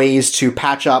find ways to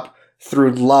patch up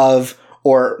through love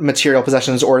or material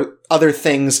possessions or other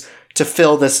things to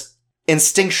fill this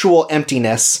instinctual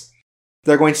emptiness.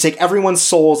 They're going to take everyone's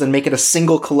souls and make it a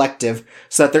single collective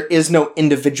so that there is no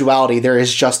individuality. There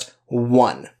is just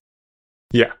one.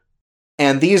 Yeah.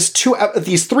 And these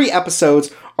 3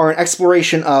 episodes are an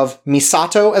exploration of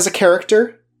Misato as a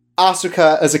character,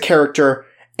 Asuka as a character,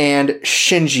 and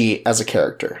Shinji as a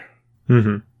character.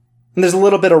 Mm-hmm. And there's a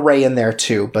little bit of Rei in there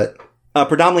too, but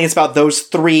predominantly it's about those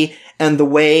 3 and the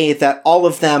way that all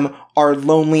of them are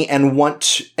lonely and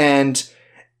and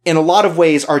in a lot of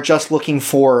ways are just looking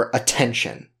for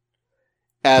attention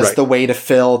as the way to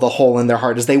fill the hole in their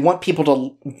heart. Is they want people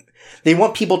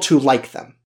to like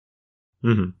them.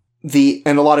 Mm-hmm.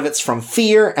 And a lot of it's from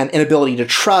fear and inability to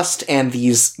trust and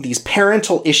these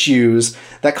parental issues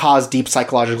that cause deep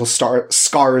psychological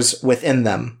scars within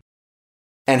them.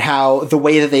 And how the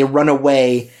way that they run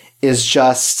away is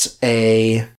just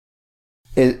is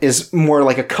more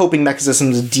like a coping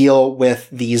mechanism to deal with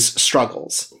these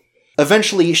struggles.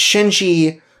 Eventually,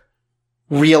 Shinji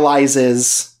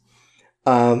realizes,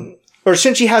 or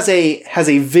Shinji has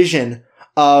a vision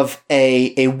of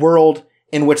a world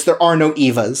in which there are no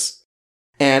Evas,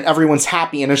 and everyone's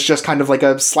happy, and it's just kind of like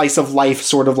a slice of life,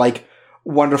 sort of like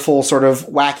wonderful, sort of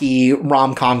wacky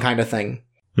rom-com kind of thing.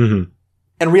 Mm-hmm.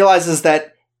 And realizes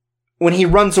that when he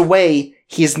runs away,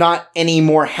 he's not any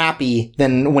more happy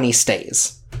than when he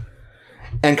stays.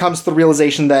 And comes to the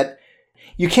realization that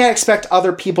you can't expect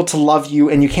other people to love you,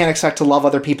 and you can't expect to love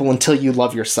other people until you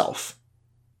love yourself.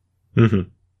 Mm-hmm.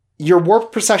 Your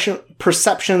warped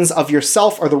perceptions of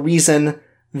yourself are the reason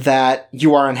that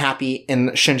you are unhappy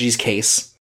in Shinji's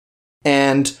case.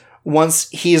 And once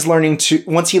he learns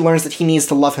that he needs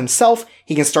to love himself,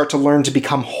 he can start to learn to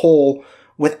become whole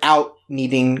without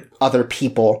needing other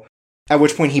people. At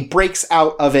which point he breaks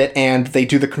out of it, and they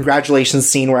do the congratulations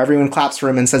scene where everyone claps for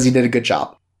him and says he did a good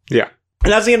job. Yeah.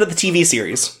 And that's the end of the TV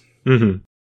series. Mm-hmm.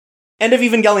 End of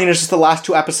Evangelion is just the last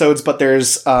 2 episodes, but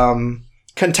there's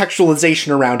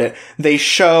contextualization around it. They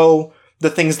show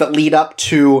the things that lead up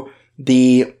to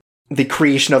the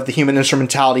creation of the Human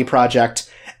Instrumentality Project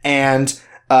and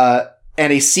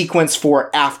a sequence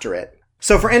for after it.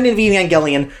 So for End of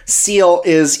Evangelion, Seal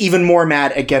is even more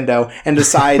mad at Gendo and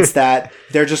decides that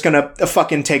they're just gonna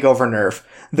fucking take over NERV.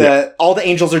 All the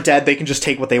angels are dead, they can just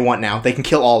take what they want now. They can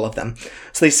kill all of them.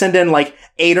 So they send in like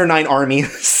 8 or 9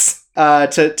 armies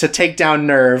to take down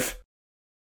NERV.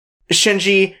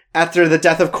 Shinji, after the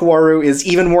death of Kaworu, is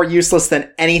even more useless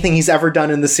than anything he's ever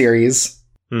done in the series.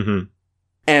 Mm-hmm.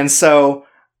 And so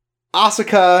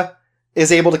Asuka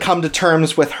is able to come to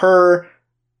terms with her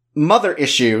mother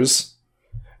issues,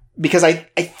 because I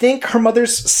think her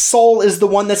mother's soul is the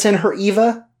one that's in her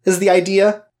Eva, is the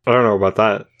idea. I don't know about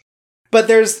that. But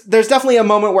there's definitely a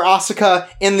moment where Asuka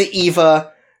in the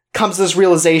Eva comes to this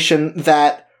realization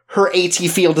that her AT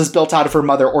field is built out of her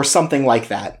mother or something like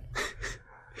that.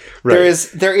 Right.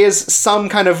 There is some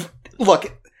kind of...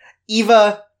 Look,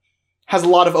 Eva has a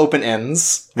lot of open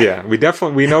ends. Yeah,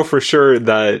 we know for sure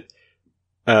that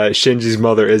Shinji's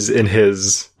mother is in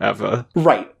his Eva.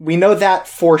 Right. We know that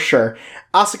for sure.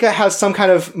 Asuka has some kind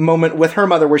of moment with her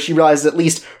mother where she realizes at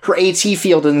least her AT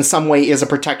field in some way is a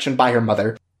protection by her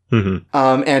mother. Mm-hmm.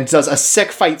 And does a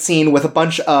sick fight scene with a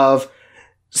bunch of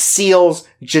Seal's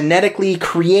genetically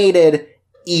created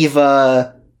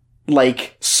Eva,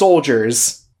 like,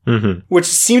 soldiers, mm-hmm. which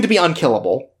seem to be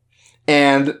unkillable.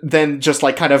 And then just,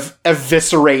 like, kind of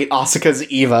eviscerate Asuka's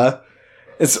Eva.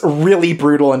 It's really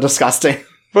brutal and disgusting.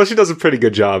 Well, she does a pretty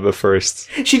good job at first.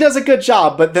 She does a good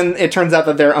job, but then it turns out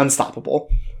that they're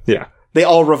unstoppable. Yeah. They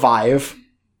all revive.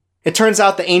 It turns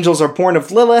out the angels are born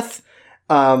of Lilith,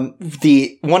 one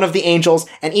of the angels,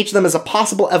 and each of them is a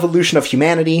possible evolution of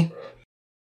humanity.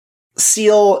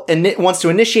 Seal wants to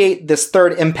initiate this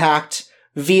 3rd impact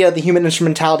via the Human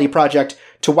Instrumentality Project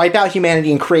to wipe out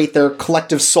humanity and create their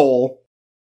collective soul.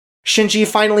 Shinji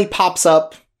finally pops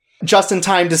up just in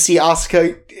time to see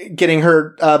Asuka getting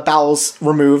her bowels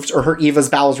removed, or her Eva's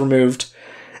bowels removed,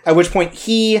 at which point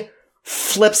he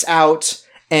flips out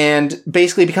and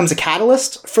basically becomes a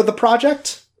catalyst for the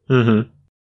project. Mm-hmm.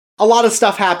 A lot of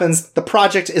stuff happens, the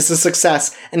project is a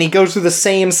success, and he goes through the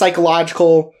same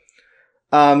psychological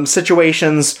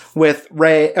situations with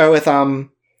Rei,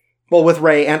 with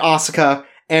Rei and Asuka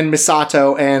and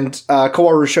Misato, and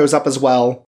Kaworu shows up as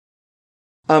well.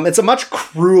 It's a much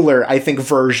crueler, I think,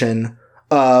 version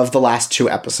of the last 2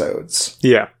 episodes.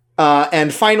 Yeah.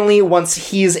 And finally, once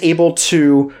he's able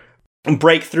to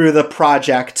break through the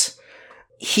project.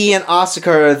 He and Asuka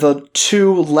are the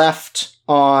two left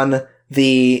on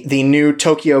the new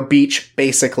Tokyo beach,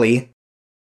 basically,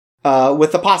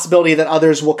 with the possibility that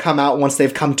others will come out once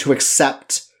they've come to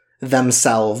accept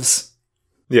themselves.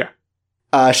 Yeah.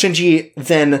 Shinji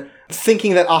then,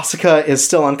 thinking that Asuka is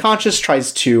still unconscious,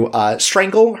 tries to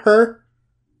strangle her.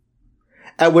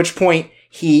 At which point,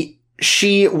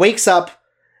 she wakes up,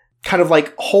 kind of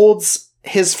like holds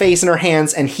his face in her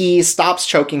hands, and he stops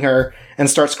choking her and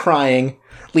starts crying,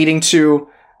 leading to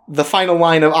the final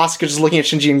line of Asuka just looking at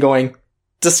Shinji and going,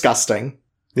 disgusting.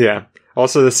 Yeah.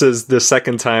 Also, this is the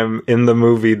second time in the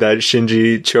movie that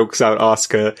Shinji chokes out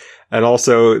Asuka, and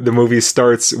also the movie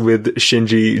starts with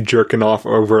Shinji jerking off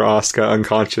over Asuka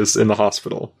unconscious in the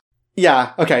hospital.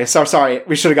 Yeah, okay, so sorry,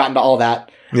 we should have gotten to all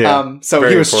that. Yeah, so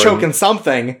he was choking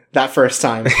something that first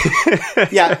time.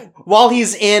 Yeah, while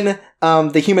he's in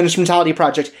the Human Instrumentality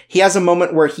Project, he has a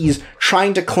moment where he's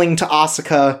trying to cling to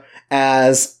Asuka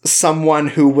as someone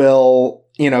who will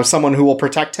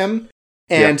protect him.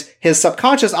 And his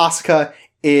subconscious Asuka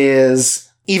is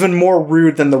even more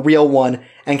rude than the real one,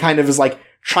 and kind of is like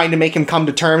trying to make him come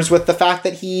to terms with the fact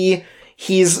that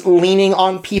he's leaning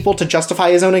on people to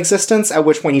justify his own existence, at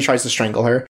which point he tries to strangle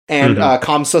her. And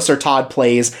Kamsuser Todd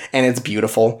plays, and it's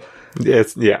beautiful.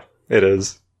 It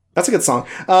is. That's a good song.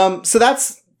 So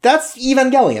that's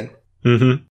Evangelion.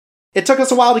 Mm-hmm. It took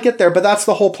us a while to get there, but that's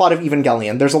the whole plot of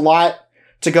Evangelion. There's a lot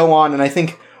to go on, and I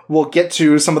think we'll get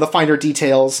to some of the finer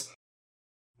details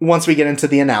once we get into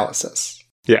the analysis.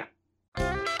 Yeah.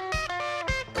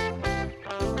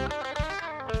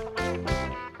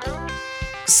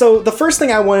 So the first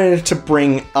thing I wanted to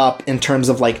bring up in terms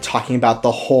of like talking about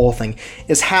the whole thing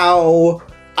is how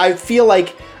I feel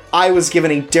like I was given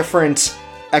a different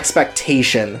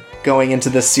expectation going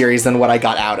into this series than what I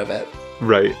got out of it.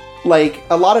 Right. Like,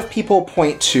 a lot of people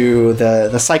point to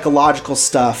the psychological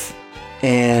stuff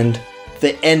and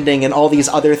the ending and all these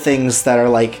other things that are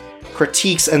like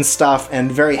critiques and stuff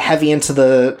and very heavy into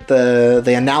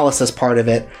the analysis part of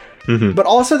it. Mm-hmm. But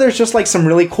also there's just like some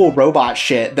really cool robot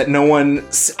shit that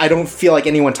I don't feel like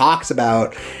anyone talks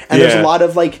about. And there's a lot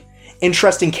of like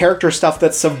interesting character stuff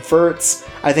that subverts,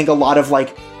 I think, a lot of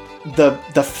like the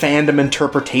fandom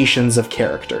interpretations of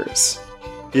characters.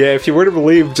 Yeah, if you were to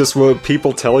believe just what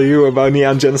people tell you about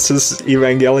Neon Genesis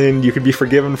Evangelion, you could be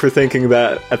forgiven for thinking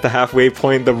that at the halfway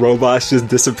point the robots just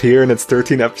disappear and it's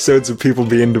 13 episodes of people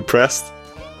being depressed.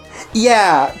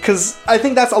 Yeah, because I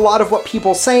think that's a lot of what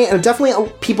people say, and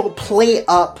definitely people play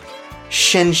up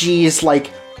Shinji's, like,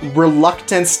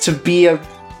 reluctance to be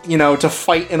to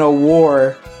fight in a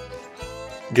war.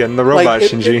 Getting the robot, like,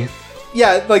 Shinji.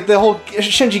 Like, the whole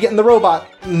Shinji getting the robot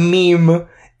meme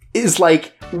is,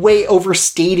 like, way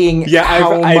overstating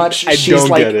how much she's,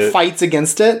 like, fights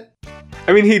against it.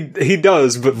 I mean, he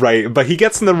does, but he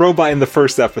gets in the robot in the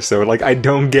first episode. Like, I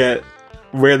don't get...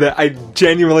 I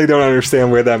genuinely don't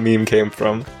understand where that meme came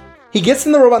from. He gets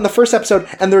in the robot in the first episode,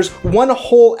 and there's one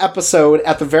whole episode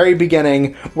at the very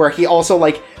beginning where he also,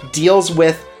 like, deals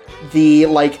with the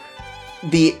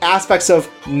aspects of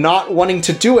not wanting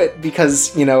to do it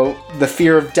because, the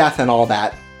fear of death and all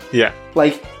that. Yeah.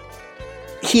 Like,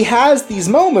 he has these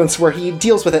moments where he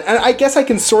deals with it, and I guess I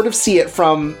can sort of see it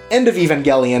from End of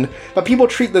Evangelion, but people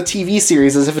treat the TV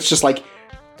series as if it's just, like,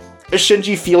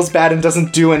 Shinji feels bad and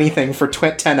doesn't do anything for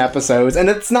 10 episodes, and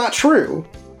it's not true.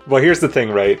 Well, here's the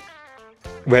thing, right?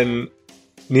 When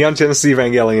Neon Genesis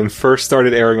Evangelion first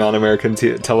started airing on American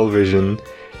television,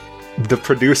 the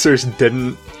producers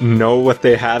didn't know what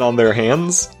they had on their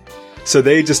hands, so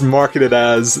they just marketed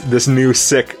as this new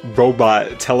sick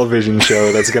robot television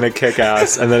show that's gonna kick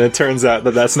ass, and then it turns out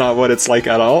that that's not what it's like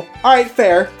at all. Alright,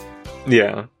 fair.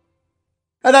 Yeah.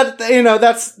 And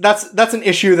that's an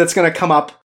issue that's gonna come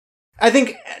up, I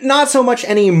think, not so much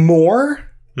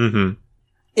anymore in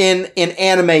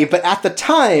anime, but at the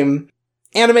time,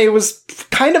 anime was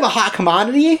kind of a hot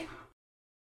commodity.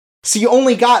 So you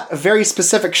only got very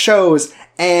specific shows,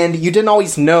 and you didn't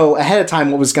always know ahead of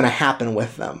time what was going to happen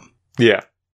with them. Yeah.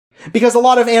 Because a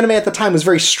lot of anime at the time was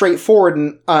very straightforward,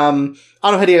 and Ano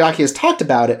Hideaki has talked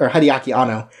about it, or Hideaki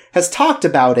Anno has talked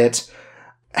about it,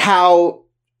 how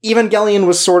Evangelion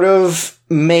was sort of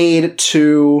made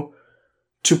to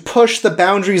push the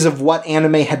boundaries of what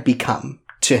anime had become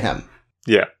to him.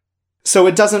 Yeah. So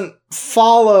it doesn't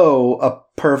follow a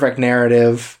perfect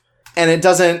narrative, and it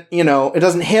doesn't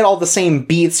hit all the same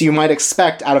beats you might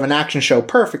expect out of an action show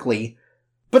perfectly.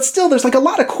 But still, there's like a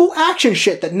lot of cool action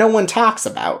shit that no one talks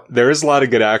about. There is a lot of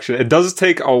good action. It does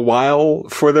take a while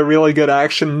for the really good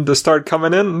action to start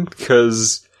coming in,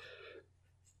 because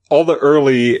all the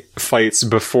early fights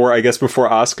before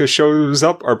Asuka shows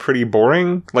up are pretty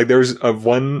boring. Like there's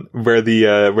one where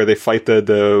where they fight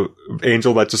the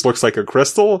angel that just looks like a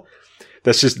crystal.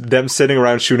 That's just them sitting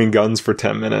around shooting guns for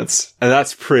 10 minutes. And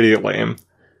that's pretty lame.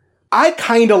 I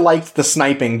kind of liked the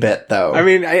sniping bit, though. I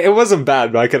mean, it wasn't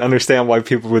bad, but I can understand why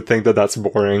people would think that that's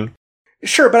boring.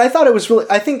 Sure, but I thought it was really...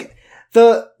 I think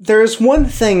there's one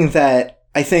thing that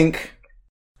I think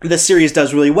the series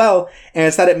does really well, and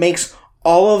it's that it makes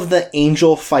all of the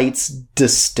angel fights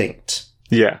distinct.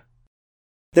 Yeah.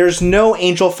 There's no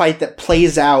angel fight that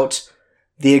plays out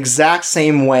the exact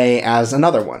same way as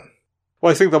another one.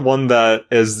 Well, I think the one that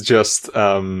is just,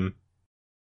 the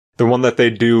one that they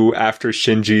do after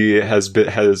Shinji has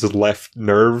left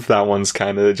NERV, that one's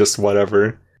kind of just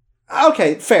whatever.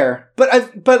 Okay, fair.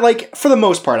 But like, for the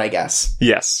most part, I guess.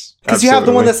 Yes. Because you have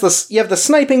the one you have the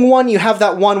sniping one, you have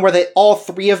that one where all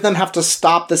three of them have to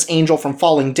stop this angel from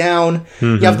falling down.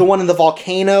 Mm-hmm. You have the one in the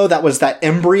volcano that was that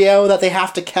embryo that they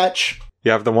have to catch. You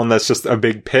have the one that's just a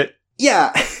big pit.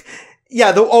 Yeah.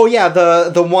 Yeah,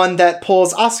 the one that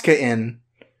pulls Asuka in.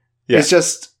 Yeah. It's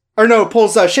just... Or no, it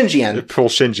pulls Shinji in. It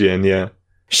pulls Shinji in, yeah.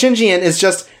 Shinji in is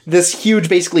just this huge,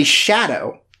 basically,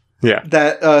 shadow. Yeah.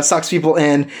 That sucks people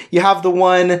in. You have the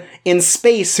one in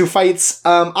space who fights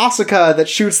Asuka that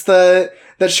shoots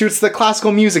the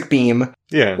classical music beam.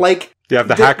 Yeah. Like... You have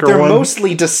the hacker one. They're one.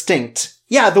 mostly distinct.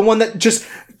 Yeah, the one that just...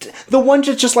 The one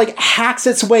just like, hacks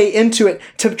its way into it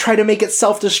to try to make it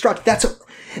self-destruct.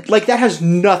 That has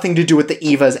nothing to do with the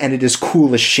Evas, and it is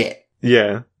cool as shit.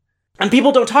 Yeah. And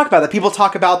people don't talk about that. People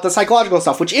talk about the psychological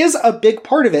stuff, which is a big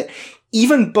part of it,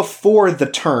 even before the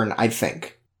turn, I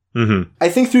think. Mm-hmm. I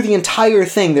think through the entire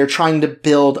thing, they're trying to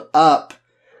build up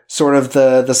sort of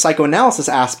the psychoanalysis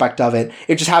aspect of it.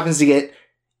 It just happens to get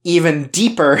even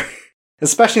deeper,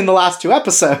 especially in the last 2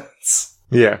 episodes.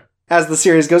 Yeah. As the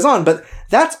series goes on. But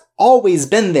that's always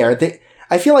been there.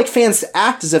 I feel like fans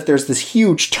act as if there's this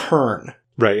huge turn.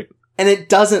 Right. And it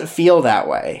doesn't feel that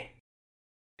way.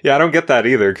 Yeah, I don't get that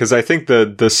either, because I think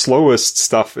the slowest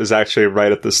stuff is actually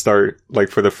right at the start, like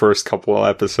for the first couple of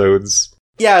episodes.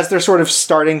 Yeah, as they're sort of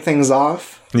starting things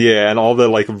off. Yeah, and all the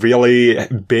like really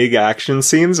big action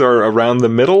scenes are around the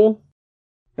middle.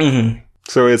 Mm-hmm.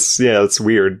 So it's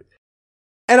weird.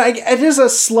 And it is a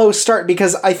slow start,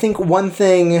 because I think one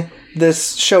thing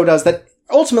this show does that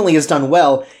ultimately is done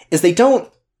well is they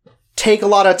don't take a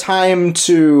lot of time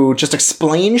to just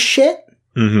explain shit.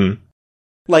 Mm-hmm.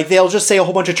 Like, they'll just say a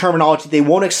whole bunch of terminology. They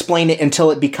won't explain it until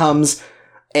it becomes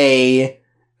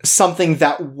something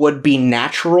that would be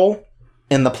natural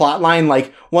in the plot line.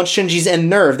 Like, once Shinji's in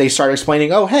NERV, they start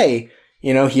explaining, oh, hey,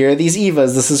 here are these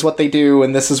Evas. This is what they do,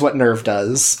 and this is what NERV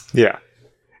does. Yeah.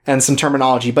 And some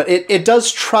terminology. But it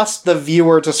does trust the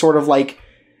viewer to sort of, like,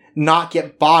 not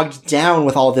get bogged down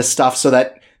with all this stuff so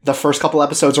that the first couple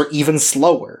episodes are even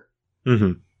slower.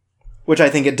 Mm-hmm. Which I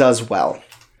think it does well.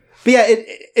 But yeah,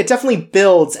 it definitely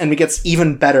builds and it gets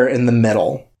even better in the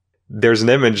middle. There's an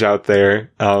image out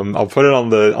there. I'll put it on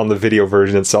the video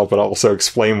version itself, but I'll also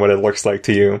explain what it looks like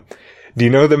to you. Do you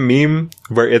know the meme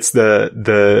where it's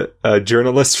the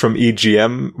journalists from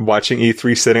EGM watching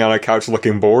E3 sitting on a couch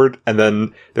looking bored, and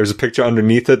then there's a picture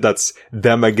underneath it that's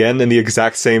them again in the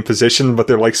exact same position, but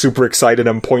they're like super excited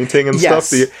and pointing and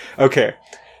stuff? Okay.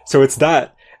 So it's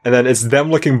that. And then it's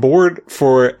them looking bored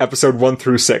for episode 1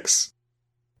 through 6.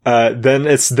 Then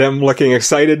it's them looking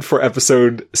excited for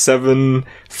episode 7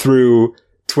 through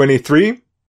 23.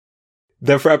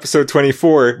 Then for episode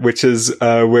 24, which is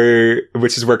where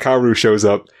Kaoru shows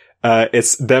up,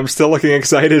 it's them still looking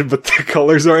excited, but the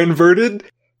colors are inverted.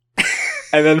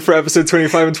 And then for episode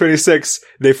 25 and 26,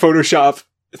 they Photoshop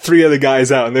 3 of the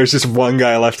guys out, and there's just one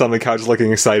guy left on the couch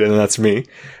looking excited, and that's me.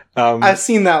 I've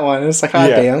seen that one. It's like,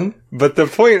 damn. But the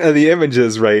point of the image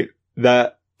is, right,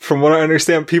 that from what I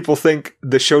understand, people think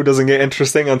the show doesn't get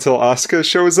interesting until Asuka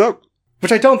shows up.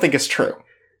 Which I don't think is true.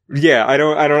 Yeah, I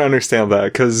don't understand that,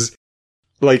 because,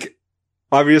 like,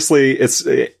 obviously it's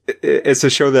a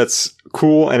show that's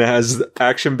cool and it has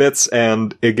action bits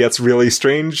and it gets really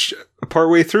strange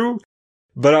partway through.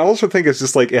 But I also think it's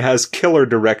just like it has killer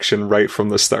direction right from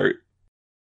the start.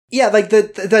 Yeah, like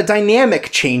the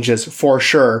dynamic changes for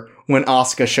sure when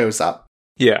Asuka shows up.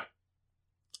 Yeah.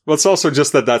 Well, it's also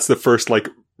just that's the first, like,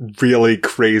 really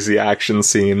crazy action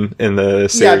scene in the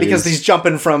series. Yeah, because he's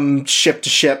jumping from ship to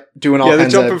ship, doing all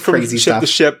kinds of crazy stuff. Ship to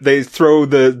ship. They throw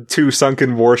the 2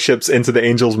 sunken warships into the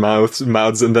angels' mouths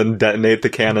and then detonate the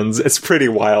cannons. It's pretty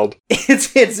wild.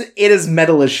 It is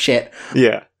metal as shit.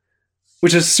 Yeah.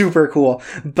 Which is super cool.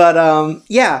 But,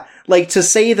 yeah, like, to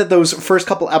say that those first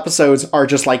couple episodes are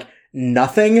just, like,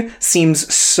 nothing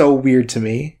seems so weird to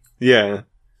me. Yeah.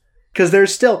 Because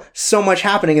there's still so much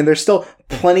happening, and there's still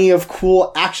plenty of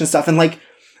cool action stuff, and, like,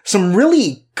 some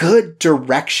really good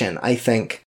direction, I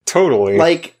think. Totally.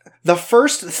 Like, the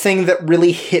first thing that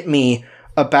really hit me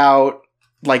about,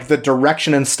 like, the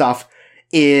direction and stuff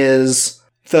is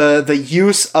the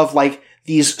use of, like,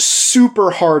 these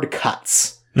super hard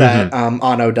cuts that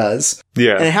Anno does.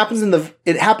 Yeah. And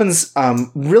it happens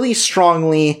really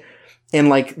strongly in,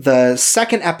 like, the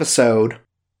second episode,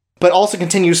 but also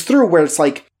continues through where it's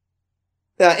like,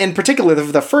 in particular,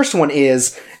 the first one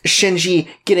is Shinji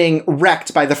getting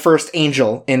wrecked by the first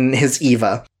angel in his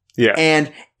Eva. Yeah.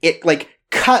 And it, like,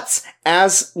 cuts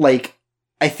as, like,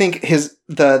 I think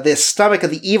the stomach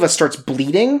of the Eva starts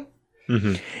bleeding.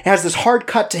 Mm-hmm. It has this hard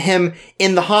cut to him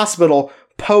in the hospital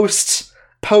post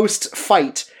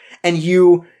fight, and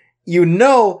you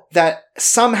know that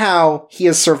somehow he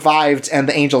has survived and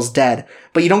the angel's dead,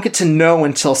 but you don't get to know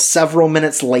until several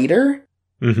minutes later.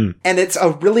 Mm-hmm. And it's a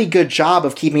really good job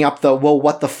of keeping up the, well,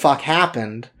 what the fuck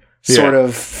happened sort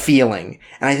of feeling.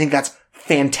 And I think that's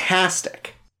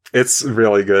fantastic. It's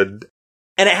really good.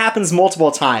 And it happens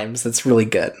multiple times. That's really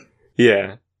good.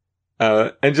 Yeah.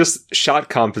 And just shot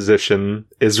composition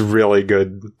is really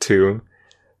good, too.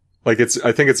 Like,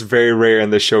 I think it's very rare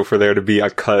in this show for there to be a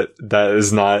cut that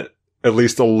is not at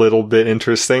least a little bit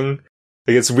interesting.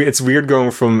 Like, it's weird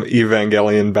going from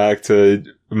Evangelion back to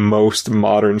most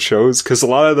modern shows, because a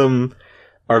lot of them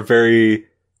have very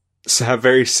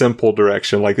simple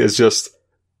direction. Like, it's just,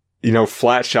 you know,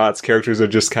 flat shots, characters are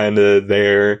just kind of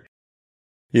there.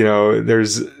 You know,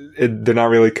 they're not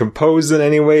really composed in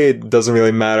any way. It doesn't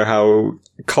really matter how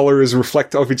colors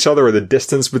reflect off each other, or the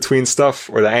distance between stuff,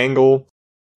 or the angle.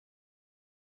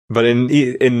 But in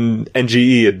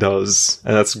NGE it does,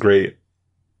 and that's great.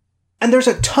 And there's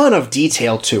a ton of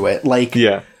detail to it. Like,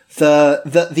 yeah.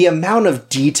 The amount of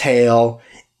detail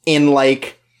in,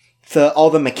 like, all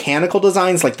the mechanical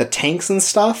designs, like the tanks and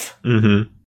stuff.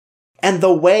 Mm-hmm. And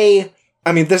the way,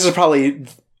 I mean, this is probably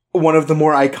one of the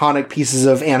more iconic pieces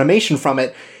of animation from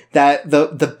it, that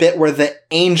the bit where the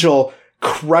angel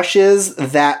crushes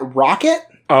that rocket.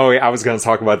 Oh, yeah, I was going to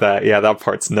talk about that. Yeah, that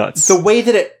part's nuts. The way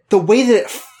that it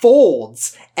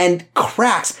folds and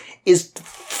cracks is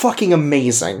fucking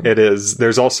amazing. It is.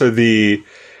 There's also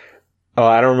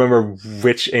I don't remember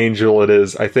which angel it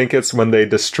is. I think it's when they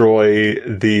destroy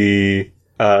the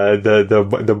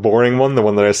boring one, the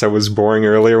one that I said was boring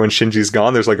earlier when Shinji's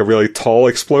gone. There's like a really tall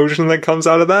explosion that comes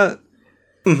out of that.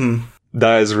 Mm-hmm.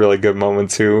 That is a really good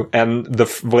moment too. And the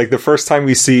first time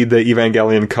we see the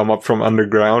Evangelion come up from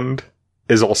underground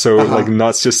is also like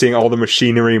nuts, just seeing all the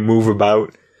machinery move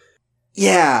about.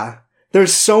 Yeah.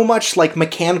 There's so much like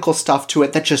mechanical stuff to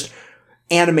it that just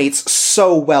animates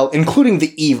so well, including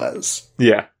the Evas.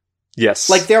 Yeah. Yes.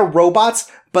 Like, they're robots,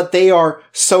 but they are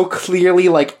so clearly,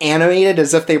 like, animated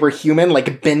as if they were human,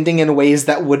 like, bending in ways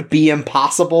that would be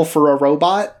impossible for a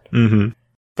robot. Mm-hmm.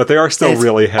 But they are still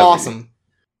really heavy. Awesome.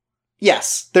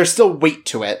 Yes, there's still weight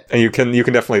to it. And you can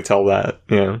definitely tell that,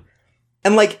 yeah.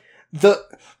 And, like, the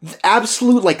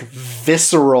absolute, like,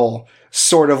 visceral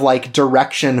sort of, like,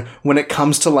 direction when it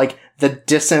comes to, like, the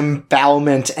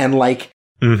disembowelment and, like,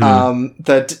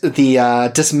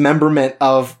 the dismemberment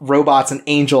of robots and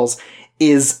angels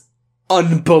is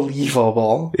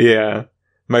unbelievable. Yeah.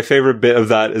 My favorite bit of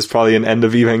that is probably an End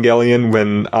of Evangelion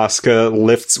when Asuka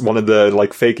lifts one of the,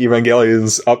 like, fake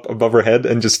Evangelions up above her head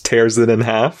and just tears it in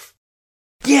half.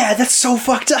 Yeah, that's so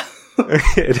fucked up.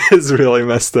 It is really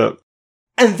messed up.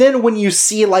 And then when you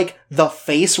see, like, the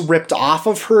face ripped off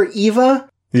of her Eva,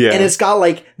 yeah, and it's got,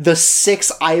 like, the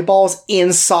 6 eyeballs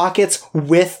in sockets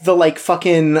with the, like,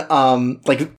 fucking,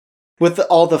 like, with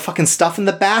all the fucking stuff in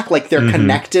the back, like, they're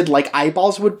connected like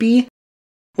eyeballs would be,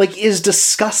 like, is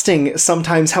disgusting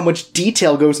sometimes how much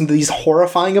detail goes into these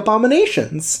horrifying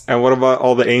abominations. And what about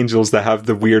all the angels that have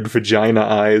the weird vagina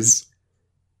eyes?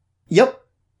 Yep.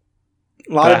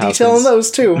 A lot of detail in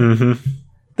those, too. Mm-hmm.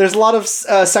 There's a lot of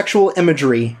sexual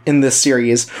imagery in this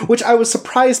series, which I was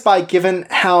surprised by given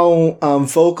how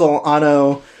vocal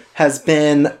Anno has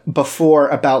been before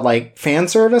about, like, fan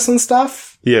service and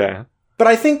stuff. Yeah. But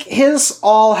I think his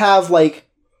all have, like,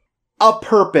 a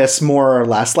purpose, more or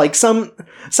less. Like, some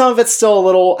of it's still a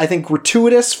little, I think,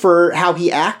 gratuitous for how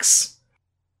he acts.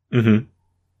 Mm-hmm.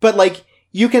 But, like,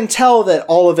 you can tell that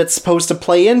all of it's supposed to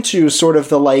play into sort of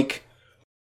the, like,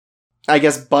 I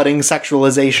guess, budding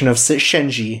sexualization of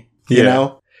Shinji, you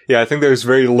know? Yeah, I think there's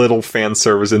very little fan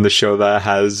service in the show that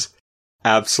has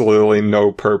absolutely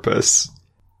no purpose.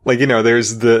 Like, you know,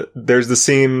 there's the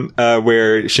scene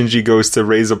where Shinji goes to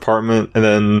Rei's apartment, and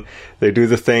then they do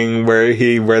the thing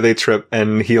where they trip,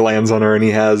 and he lands on her, and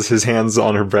he has his hands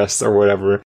on her breast or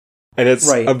whatever. And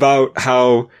it's about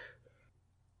how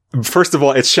first of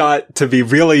all, it's shot to be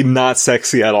really not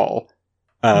sexy at all.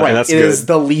 Right, and that's it good. is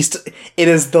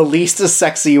the least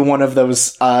sexy one of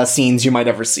those scenes you might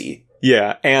ever see.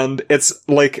 Yeah, and it's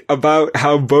like about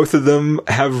how both of them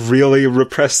have really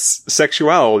repressed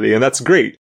sexuality, and that's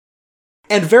great.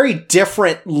 And very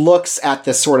different looks at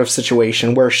this sort of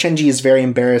situation, where Shinji is very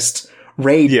embarrassed.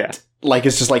 Rei, like,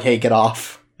 it's just like, hey, get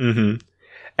off. Mm-hmm.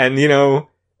 And, you know,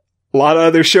 a lot of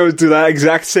other shows do that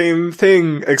exact same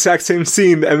thing, exact same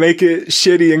scene, and make it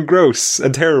shitty and gross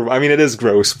and terrible. I mean, it is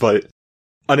gross, but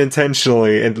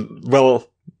unintentionally, and, well,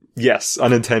 yes,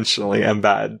 unintentionally and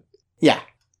bad. Yeah.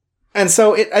 And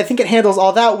so I think it handles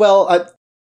all that well.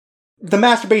 The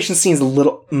masturbation scene's a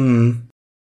little...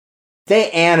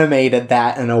 They animated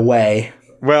that in a way.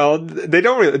 Well, they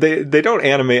don't really, they don't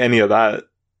animate any of that.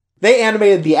 They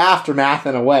animated the aftermath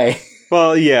in a way.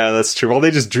 Well, yeah, that's true. Well,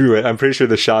 they just drew it. I'm pretty sure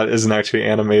the shot isn't actually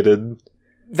animated.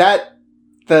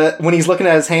 When he's looking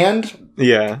at his hand,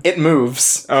 yeah, it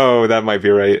moves. Oh, that might be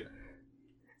right.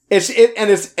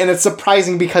 It's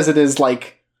surprising because it is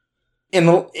like,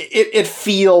 it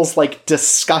feels like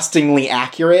disgustingly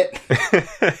accurate.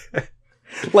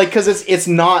 Like, because it's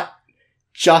not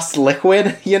just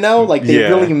liquid, you know? Like, they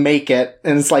really make it,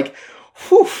 and it's like,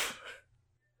 whew.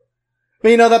 But,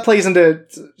 you know, that plays into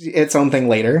its own thing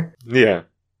later. Yeah.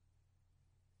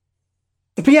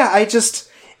 But yeah,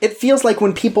 it feels like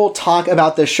when people talk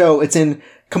about this show, it's in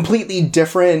completely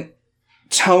different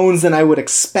tones than I would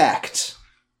expect.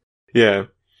 Yeah.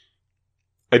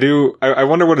 I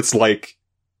wonder what it's like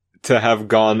to have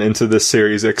gone into this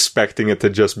series expecting it to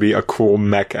just be a cool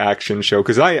mech action show.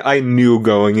 Because I knew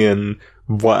going in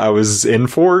what I was in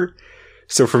for.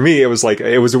 So for me, it was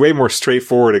a way more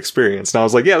straightforward experience. And I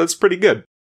was like, yeah, that's pretty good.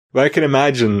 But I can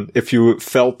imagine if you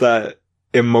felt that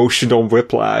emotional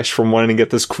whiplash from wanting to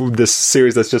get this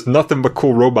series that's just nothing but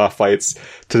cool robot fights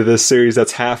to this series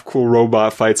that's half cool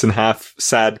robot fights and half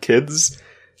sad kids.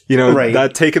 You know,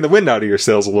 that taking the wind out of your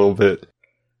sails a little bit.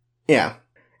 Yeah.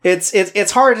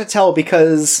 It's hard to tell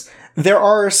because there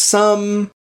are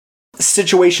some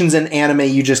situations in anime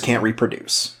you just can't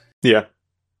reproduce. Yeah.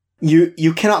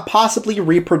 You cannot possibly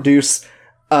reproduce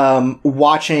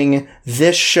watching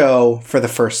this show for the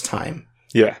first time.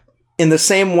 Yeah. In the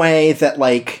same way that,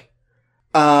 like,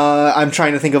 I'm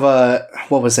trying to think of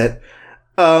what was it?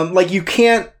 Like, you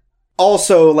can't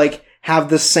also, like, have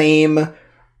the same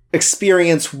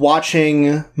experience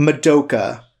watching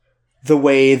Madoka the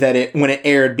way that when it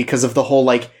aired because of the whole,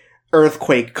 like,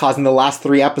 earthquake causing the last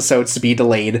 3 episodes to be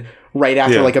delayed right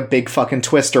after, like, a big fucking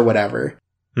twist or whatever.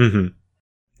 Mm-hmm.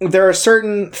 There are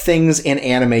certain things in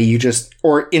anime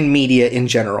or in media in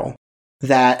general,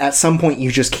 that at some point you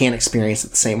just can't experience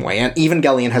it the same way. And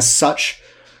Evangelion has such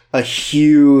a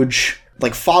huge,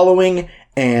 like, following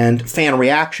and fan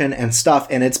reaction and stuff,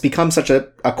 and it's become such a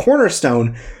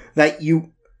cornerstone that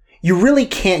you really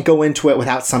can't go into it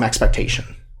without some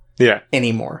expectation. Yeah.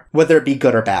 Anymore, whether it be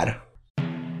good or bad.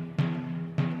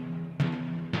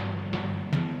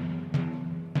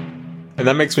 And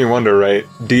that makes me wonder, right?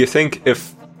 Do you think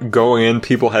if going in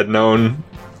people had known,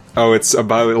 it's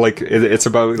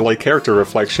about character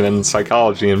reflection and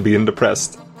psychology and being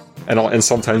depressed, and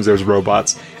sometimes there's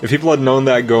robots. If people had known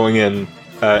that going in,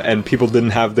 and people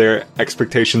didn't have their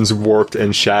expectations warped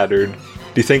and shattered,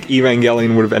 do you think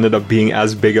Evangelion would have ended up being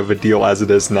as big of a deal as it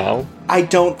is now? I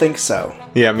don't think so.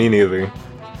 Yeah, me neither.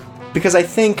 Because I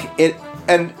think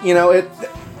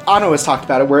Anno has talked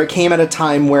about it, where it came at a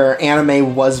time where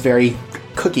anime was very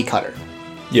cookie cutter.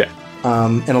 Yeah.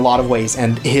 In a lot of ways,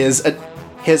 and his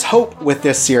hope with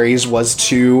this series was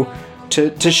to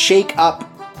shake up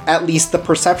at least the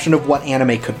perception of what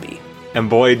anime could be. And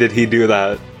boy, did he do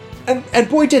that! And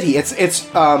boy, did he! It's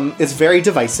very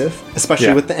divisive,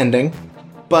 especially with the ending.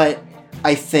 But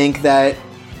I think that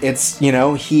it's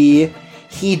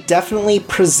he definitely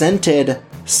presented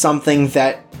something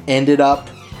that ended up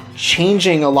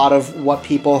changing a lot of what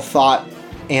people thought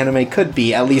anime could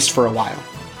be, at least for a while.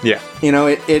 Yeah.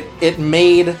 It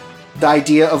made the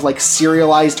idea of, like,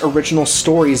 serialized original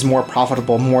stories more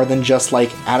profitable, more than just,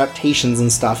 like, adaptations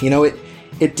and stuff.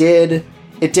 It did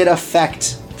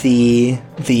affect the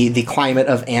climate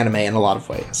of anime in a lot of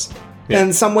ways. Yeah.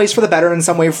 In some ways for the better, in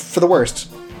some way for the worst.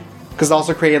 Because it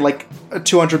also created, like,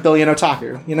 200 billion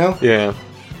otaku, Yeah.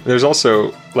 There's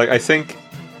also, like, I think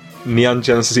Neon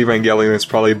Genesis Evangelion is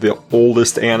probably the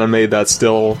oldest anime that's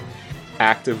still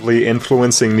actively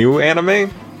influencing new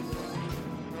anime.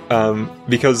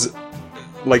 Because,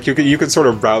 like, you could sort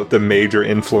of route the major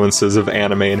influences of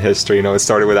anime in history. It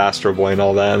started with Astro Boy and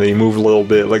all that, and then you move a little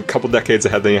bit, like, a couple decades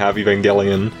ahead, then you have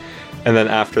Evangelion, and then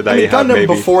after that you have Gundam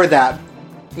before that,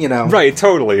 Right,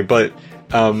 totally, but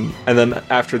And then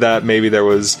after that, maybe there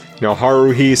was,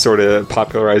 Haruhi sort of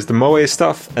popularized the moe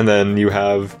stuff, and then you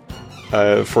have,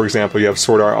 for example, you have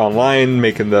Sword Art Online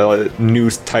making the new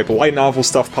type of light novel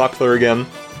stuff popular again.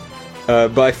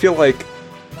 But I feel like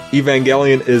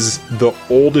Evangelion is the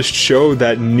oldest show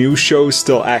that new shows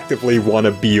still actively want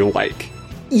to be like.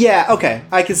 Yeah, okay,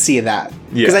 I can see that.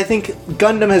 Because I think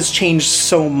Gundam has changed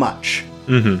so much.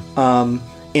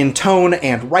 In tone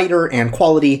and writer and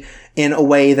quality, in a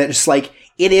way that just like,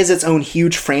 it is its own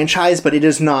huge franchise, but it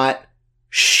is not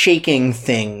shaking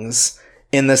things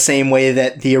in the same way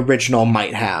that the original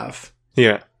might have.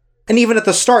 Yeah. And even at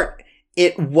the start,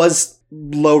 it was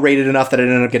low rated enough that it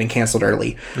ended up getting canceled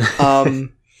early.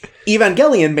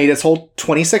 Evangelion made its whole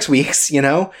 26 weeks,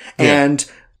 and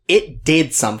it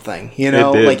did something,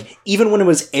 like even when it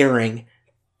was airing,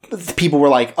 people were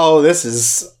like, oh, this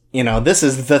is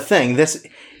the thing. This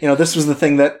was the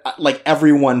thing that like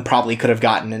everyone probably could have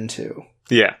gotten into.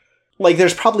 Yeah. Like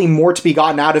there's probably more to be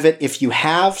gotten out of it if you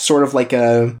have sort of like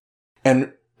a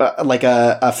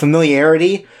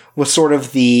familiarity with sort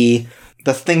of the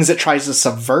things it tries to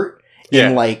subvert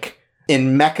in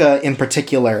mecha in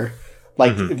particular,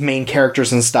 like main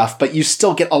characters and stuff, but you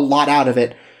still get a lot out of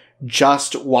it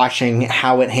just watching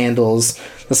how it handles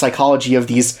the psychology of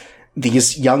these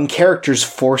young characters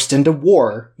forced into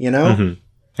war, And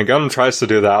Gundam tries to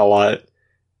do that a lot,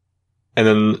 and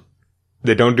then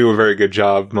they don't do a very good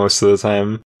job most of the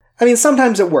time. I mean,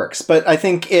 sometimes it works, but I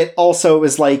think it also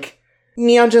is like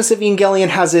Neon Genesis Evangelion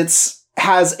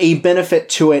has a benefit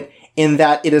to it in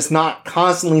that it is not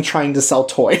constantly trying to sell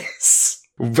toys.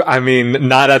 I mean,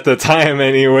 not at the time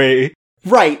anyway.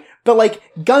 Right, but like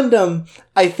Gundam,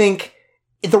 I think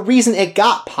the reason it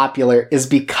got popular is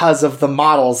because of the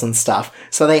models and stuff.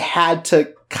 So they had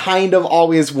to kind of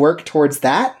always work towards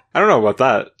that. I don't know about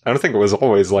that. I don't think it was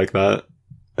always like that.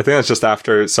 I think that's just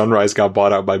after Sunrise got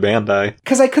bought out by Bandai.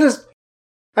 Because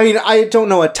I don't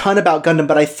know a ton about Gundam,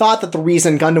 but I thought that the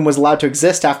reason Gundam was allowed to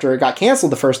exist after it got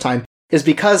canceled the first time is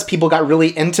because people got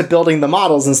really into building the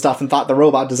models and stuff and thought the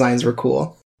robot designs were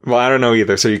cool. Well, I don't know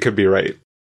either, so you could be right.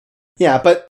 Yeah,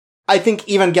 but I think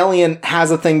Evangelion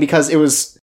has a thing because it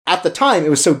was, at the time, it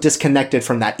was so disconnected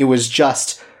from that. It was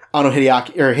just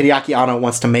Hideaki Anno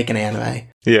wants to make an anime.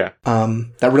 Yeah.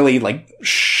 That really, like,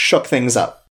 shook things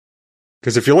up.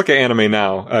 Because if you look at anime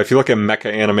now, if you look at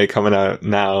mecha anime coming out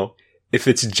now, if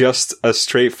it's just a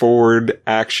straightforward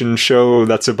action show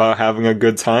that's about having a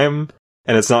good time,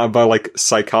 and it's not about, like,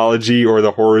 psychology or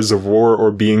the horrors of war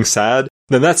or being sad,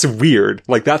 then that's weird.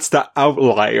 Like, that's the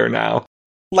outlier now.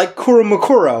 Like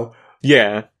Kuromakuro.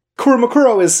 Yeah.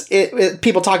 Kuromakuro is,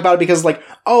 people talk about it because, like,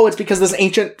 oh, it's because this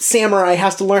ancient samurai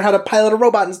has to learn how to pilot a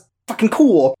robot and it's fucking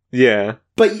cool. Yeah.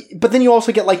 But then you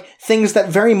also get, like, things that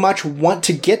very much want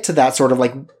to get to that sort of,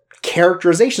 like,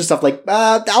 characterization stuff, like,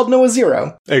 Aldnoah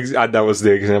Zero. That was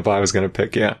the example I was going to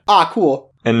pick, yeah. Ah,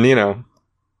 cool. And,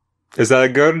 is that a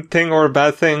good thing or a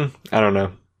bad thing? I don't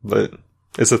know, but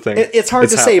it's a thing. It's hard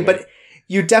to say, but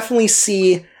you definitely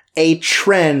see a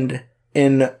trend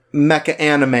in mecha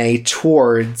anime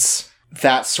towards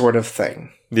that sort of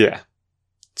thing. Yeah.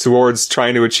 Towards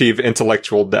trying to achieve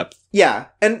intellectual depth. Yeah,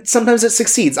 and sometimes it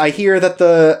succeeds. I hear that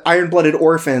the Iron-Blooded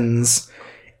Orphans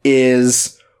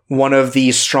is one of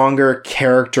the stronger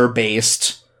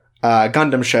character-based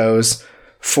Gundam shows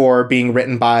for being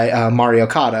written by Mari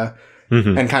Okada,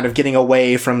 and kind of getting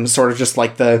away from sort of just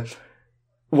like the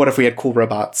what if we had cool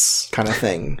robots kind of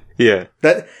thing. Yeah.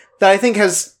 That I think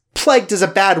has plagued is a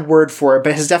bad word for it,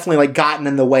 but has definitely like gotten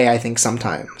in the way, I think,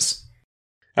 sometimes.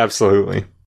 Absolutely.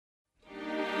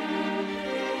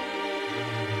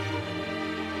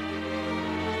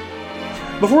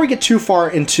 Before we get too far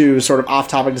into sort of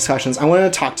off-topic discussions, I want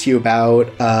to talk to you about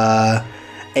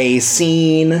a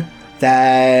scene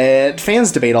that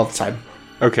fans debate all the time.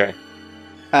 Okay.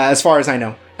 As far as I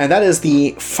know. And that is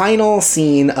the final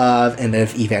scene of End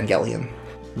of Evangelion.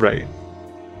 Right.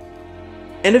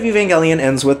 End of Evangelion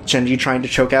ends with Shinji trying to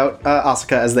choke out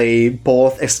Asuka as they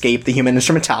both escape the Human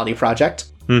Instrumentality Project.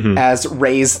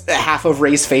 As half of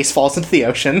Rei's face falls into the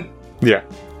ocean. Yeah.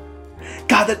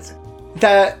 God,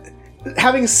 that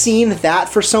having seen that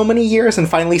for so many years and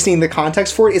finally seeing the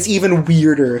context for it is even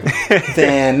weirder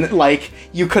than like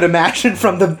you could imagine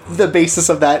from the basis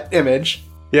of that image.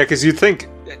 Yeah, because you'd think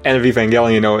End of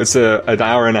Evangelion, it's an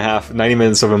hour and a half, 90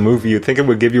 minutes of a movie. You'd think it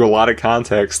would give you a lot of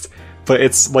context, but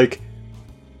it's like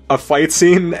a fight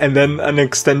scene and then an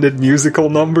extended musical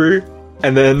number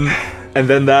and then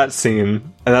that scene,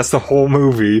 and that's the whole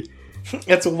movie.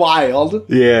 It's wild.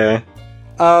 Yeah.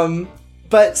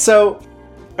 But so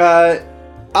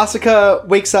Asuka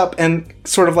wakes up and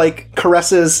sort of like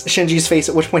caresses Shinji's face,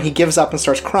 at which point he gives up and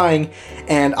starts crying,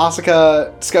 and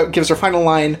Asuka gives her final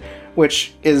line,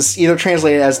 which is either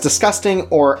translated as disgusting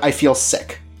or I feel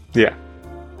sick. Yeah.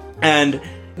 And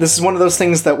this is one of those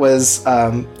things that was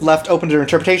left open to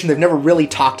interpretation. They've never really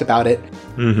talked about it.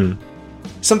 Mm-hmm.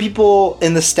 Some people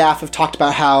in the staff have talked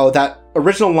about how that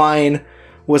original line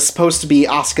was supposed to be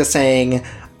Asuka saying,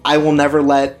 I will never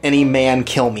let any man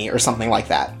kill me, or something like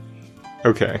that.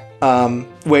 Okay.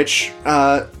 Which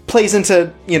plays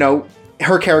into,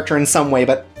 her character in some way,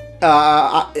 but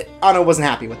Anno wasn't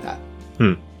happy with that.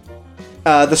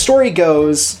 The story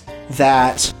goes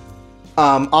that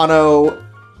Anno,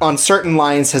 on certain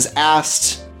lines, has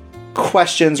asked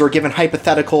questions or given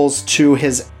hypotheticals to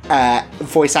his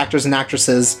voice actors and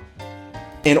actresses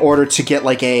in order to get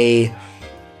like a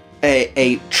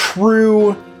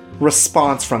true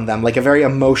response from them, like a very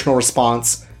emotional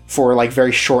response for like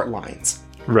very short lines.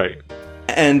 Right.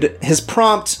 And his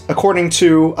prompt, according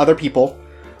to other people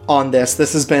on this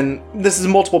is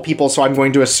multiple people, so I'm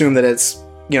going to assume that it's,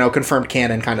 confirmed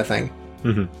canon kind of thing,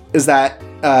 is that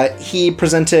he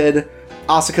presented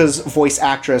Asuka's voice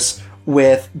actress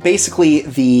with basically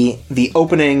the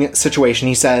opening situation,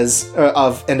 he says,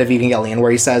 of End of Evangelion,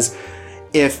 where he says,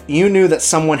 if you knew that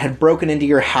someone had broken into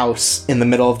your house in the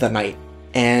middle of the night,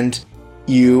 and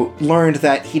you learned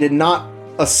that he did not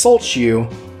assault you,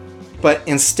 but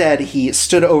instead he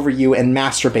stood over you and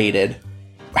masturbated,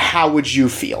 how would you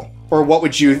feel? Or what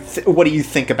would what do you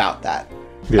think about that?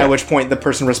 Yeah. At which point the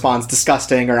person responds,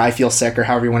 disgusting, or I feel sick, or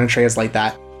however you want to translate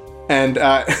that. And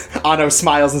Anno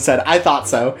smiles and said, I thought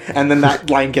so. And then that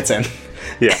line gets in.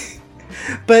 Yeah.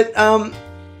 But,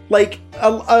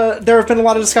 there have been a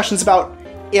lot of discussions about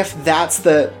if that's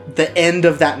the end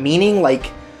of that meaning. Like,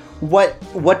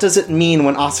 what does it mean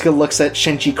when Asuka looks at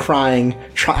Shinji crying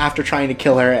after trying to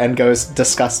kill her and goes,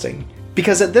 disgusting?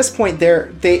 Because at this point,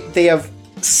 they have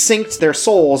synced their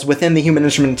souls within the Human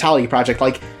Instrumentality Project.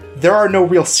 Like, there are no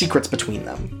real secrets between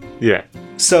them. Yeah.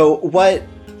 So what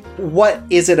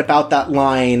is it about that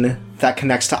line that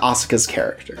connects to Asuka's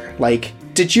character? Like,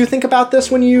 did you think about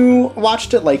this when you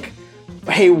watched it? Like,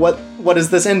 hey, what is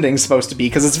this ending supposed to be?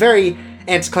 Because it's very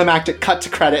anticlimactic cut to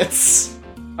credits.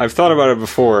 I've thought about it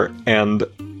before, and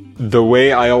the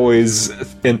way I always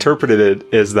interpreted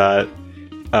it is that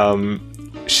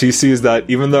she sees that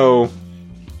even though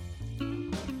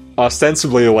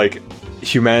ostensibly, like,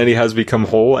 humanity has become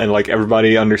whole and, like,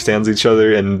 everybody understands each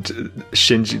other, and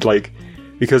Shinji, like,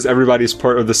 because everybody's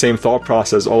part of the same thought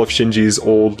process, all of Shinji's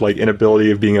old, like,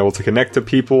 inability of being able to connect to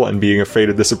people and being afraid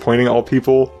of disappointing all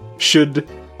people should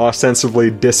ostensibly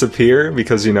disappear,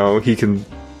 because, he,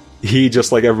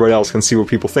 just like everybody else, can see what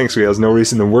people think, so he has no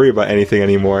reason to worry about anything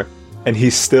anymore. And he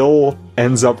still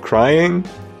ends up crying.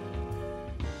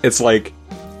 It's like,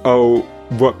 oh,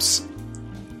 whoops,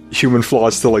 human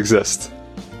flaws still exist.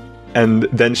 And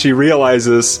then she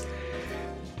realizes,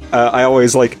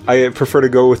 I prefer to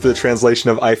go with the translation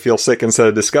of I feel sick instead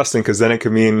of disgusting, because then it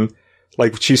could mean,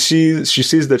 like, she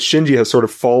sees that Shinji has sort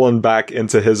of fallen back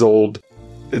into his old,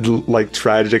 like,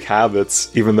 tragic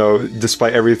habits, even though,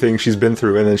 despite everything she's been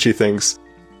through, and then she thinks,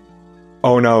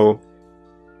 oh no,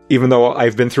 even though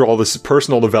I've been through all this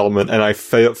personal development and I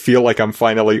feel like I'm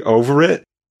finally over it,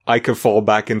 I could fall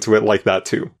back into it like that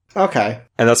too. Okay.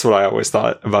 And that's what I always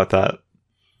thought about that.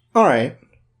 Alright.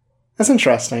 That's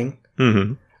interesting.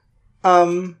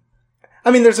 Mm-hmm.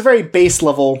 There's a very base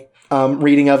level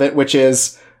reading of it, which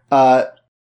is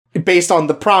based on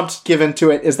the prompt given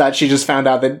to it, is that she just found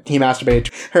out that he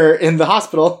masturbated her in the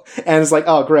hospital and is like,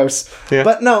 oh, gross. Yeah.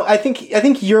 But no, I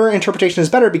think your interpretation is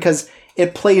better because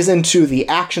it plays into the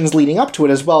actions leading up to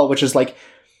it as well, which is like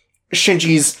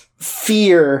Shinji's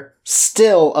fear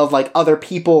still of, like, other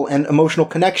people and emotional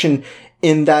connection,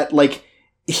 in that, like,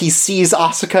 he sees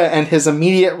Asuka and his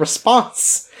immediate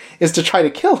response is to try to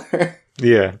kill her.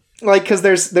 Yeah. Like, because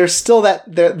there's still that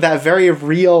very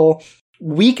real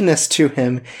weakness to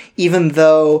him, even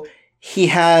though he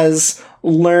has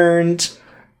learned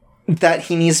that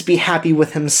he needs to be happy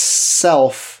with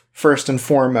himself first and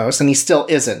foremost, and he still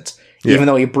isn't, even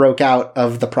though he broke out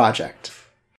of the project.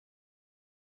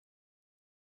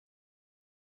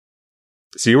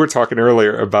 So you were talking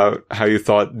earlier about how you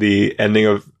thought the ending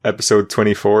of episode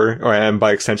 24, and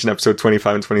by extension episode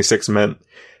 25 and 26, meant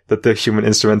that the Human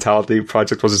Instrumentality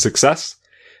Project was a success.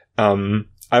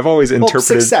 I've always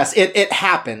interpreted... success. It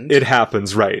happened. It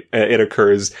happens, right. It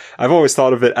occurs. I've always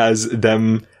thought of it as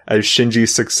Shinji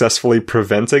successfully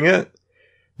preventing it.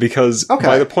 Because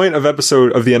by the point of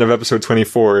the end of episode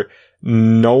 24,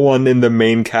 no one in the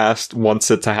main cast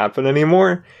wants it to happen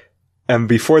anymore. And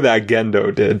before that,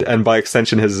 Gendo did, and by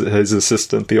extension, his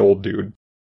assistant, the old dude.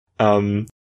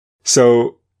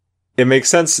 So it makes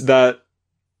sense that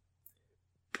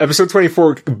episode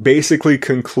 24 basically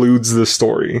concludes the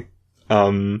story.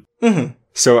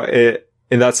 So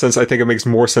in that sense, I think it makes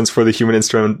more sense for the Human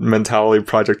Instrumentality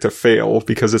project to fail,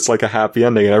 because it's like a happy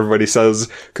ending and everybody says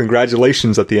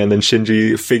congratulations at the end and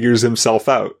Shinji figures himself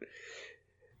out.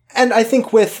 And I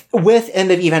think with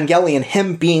End of Evangelion,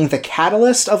 him being the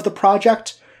catalyst of the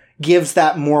project gives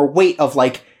that more weight of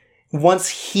like, once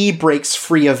he breaks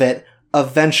free of it,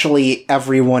 eventually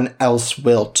everyone else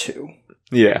will too.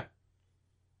 Yeah.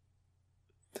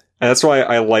 And that's why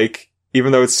I like,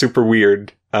 even though it's super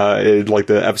weird, like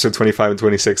the episode 25 and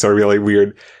 26 are really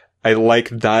weird, I like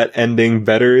that ending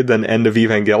better than End of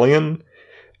Evangelion.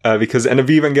 Because End of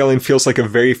Evangelion feels like a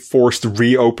very forced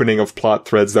reopening of plot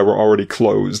threads that were already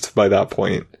closed by that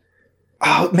point.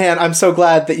 Oh man, I'm so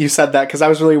glad that you said that, because I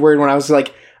was really worried when I was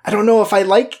like, I don't know if I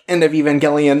like End of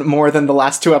Evangelion more than the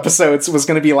last 2 episodes was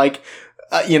going to be like,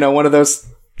 one of those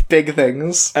big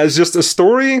things. As just a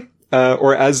story,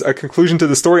 or as a conclusion to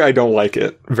the story, I don't like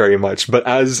it very much. But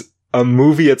as a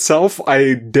movie itself,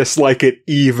 I dislike it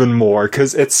even more,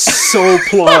 because it's so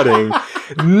plotting.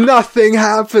 Nothing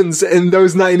happens in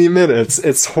those 90 minutes.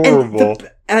 It's horrible.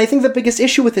 And I think the biggest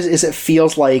issue with this is it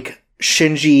feels like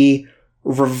Shinji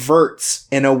reverts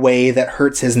in a way that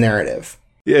hurts his narrative.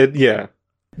 Yeah.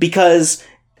 Because,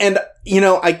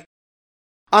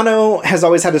 Ano has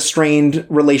always had a strained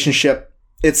relationship,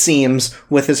 it seems,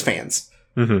 with his fans.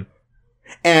 Mm-hmm.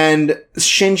 And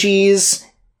Shinji's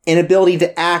inability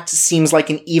to act seems like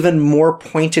an even more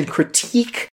pointed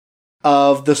critique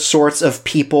of the sorts of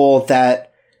people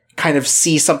that kind of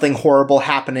see something horrible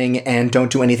happening and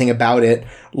don't do anything about it,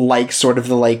 like sort of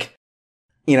the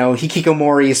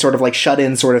hikikomori sort of like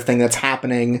shut-in sort of thing that's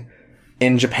happening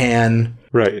in Japan.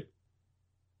 Right.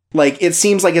 Like, it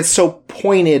seems like it's so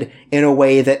pointed in a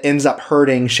way that ends up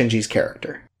hurting Shinji's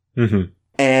character. Mm-hmm.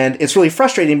 And it's really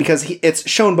frustrating because it's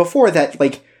shown before that,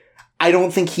 like, I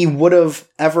don't think he would have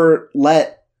ever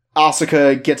let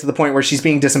Asuka get to the point where she's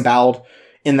being disemboweled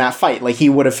in that fight. Like, he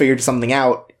would have figured something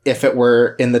out if it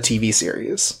were in the TV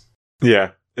series.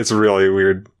 Yeah, it's really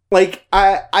weird. Like,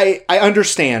 I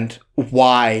understand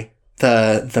why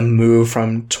the move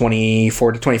from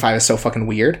 24 to 25 is so fucking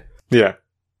weird. Yeah.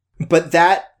 But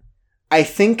that, I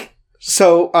think,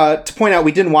 so, to point out,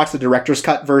 we didn't watch the director's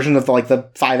cut version of the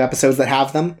 5 episodes that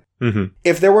have them. Mm-hmm.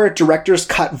 If there were a director's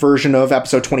cut version of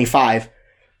episode 25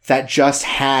 that just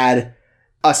had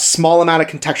a small amount of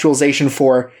contextualization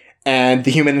for, and the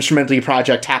Human Instrumentality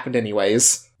project happened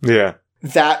anyways. Yeah.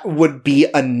 That would be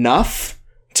enough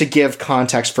to give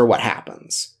context for what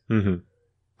happens. Mm-hmm.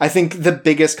 I think the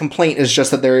biggest complaint is just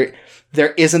that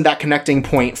there isn't that connecting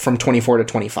point from 24 to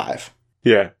 25.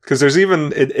 Yeah, because there's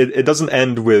even, it doesn't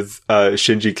end with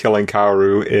Shinji killing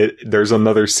Kaoru. There's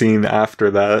another scene after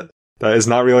that is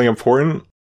not really important,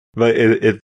 but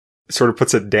it sort of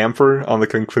puts a damper on the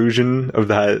conclusion of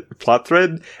that plot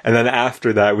thread. And then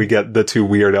after that, we get the 2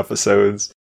 weird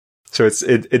episodes. So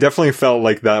it definitely felt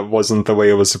like that wasn't the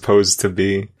way it was supposed to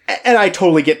be. And I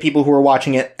totally get people who were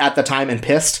watching it at the time and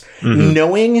pissed. Mm-hmm.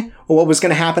 Knowing what was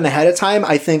going to happen ahead of time,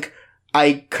 I think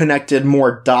I connected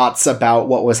more dots about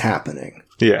what was happening.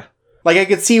 Yeah. Like, I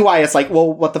could see why it's like,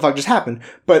 well, what the fuck just happened?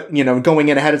 But, going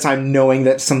in ahead of time, knowing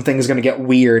that something is going to get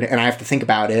weird and I have to think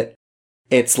about it,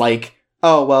 it's like,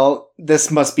 oh, well,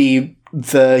 this must be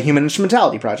the Human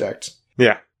Instrumentality project.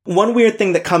 Yeah. One weird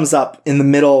thing that comes up in the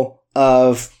middle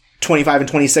of 25 and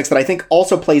 26 that I think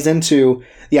also plays into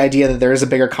the idea that there is a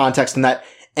bigger context and that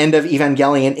End of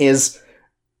Evangelion is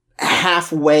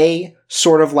halfway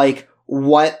sort of like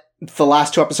what the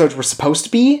last 2 episodes were supposed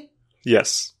to be.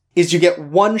 Yes. Is you get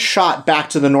one shot back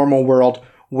to the normal world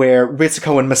where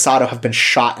Ritsuko and Masato have been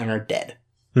shot and are dead.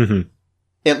 Mm-hmm.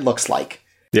 It looks like.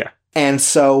 Yeah. And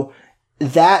so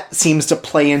that seems to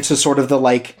play into sort of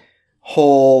the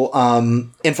whole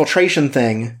infiltration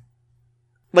thing.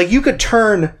 Like, you could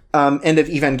turn End of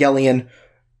Evangelion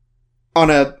on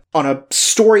a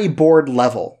storyboard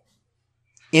level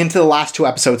into the last 2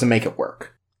 episodes and make it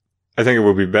work. I think it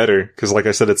would be better, because like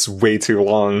I said, it's way too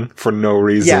long for no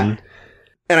reason. Yeah.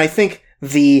 And I think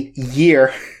the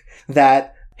year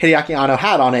that Hideaki Anno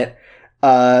had on it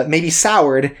maybe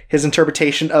soured his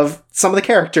interpretation of some of the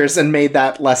characters and made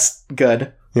that less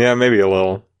good. Yeah, maybe a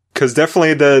little. Because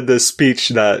definitely the speech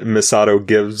that Misato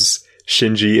gives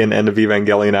Shinji in End of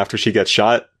Evangelion after she gets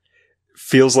shot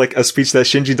feels like a speech that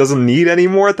Shinji doesn't need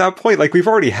anymore at that point. Like, we've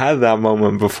already had that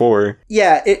moment before.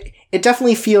 Yeah, it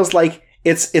definitely feels like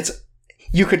it's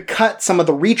you could cut some of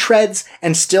the retreads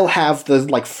and still have the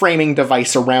like framing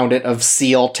device around it of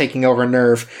Seal taking over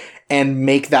Nerve and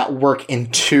make that work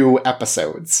in 2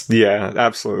 episodes. Yeah,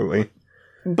 absolutely.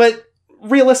 But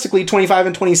realistically, 25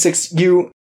 and 26,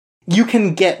 you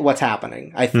can get what's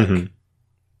happening, I think. Mm-hmm.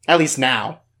 At least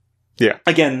now. Yeah.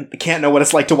 Again, I can't know what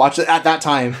it's like to watch it at that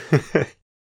time.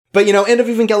 But, you know, End of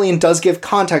Evangelion does give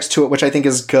context to it, which I think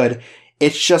is good.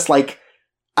 It's just like,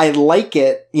 I like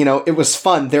it. You know, it was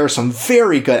fun. There are some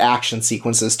very good action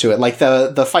sequences to it. Like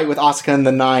the fight with Asuka and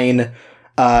the 9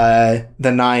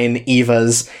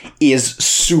 Evas is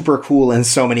super cool in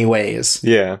so many ways.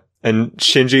 Yeah. And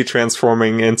Shinji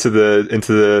transforming into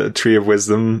the Tree of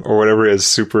Wisdom or whatever is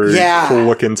super cool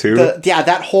looking too.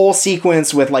 That whole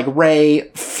sequence with like Rei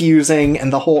fusing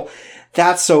and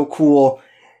that's so cool.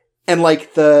 And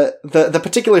like the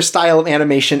particular style of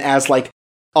animation as like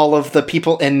all of the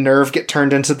people in Nerve get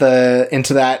turned into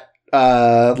that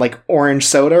like orange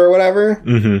soda or whatever.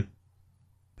 Mm-hmm.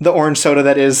 The orange soda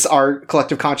that is our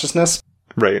collective consciousness.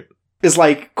 Right. Is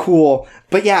like cool.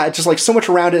 But yeah, just like so much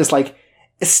around it is like,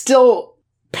 it's still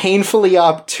painfully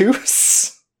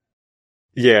obtuse.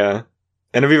 Yeah.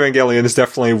 End of Evangelion is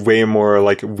definitely way more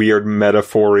like weird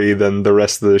metaphor-y than the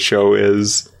rest of the show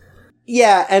is.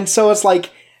 Yeah, and so it's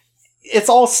like, it's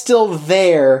all still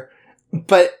there,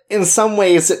 but in some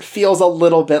ways it feels a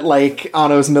little bit like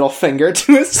Anno's middle finger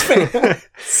to his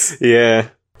fans. Yeah.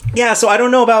 Yeah, so I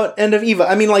don't know about End of Eva.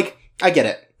 I mean, like, I get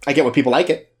it. I get what people like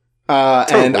it.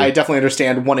 Totally. And I definitely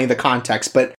understand wanting the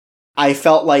context, but I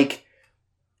felt like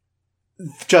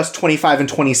just 25 and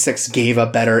 26 gave a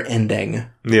better ending.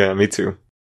 Yeah, me too.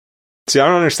 See, I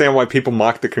don't understand why people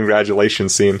mock the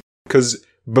congratulations scene. Because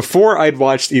before I'd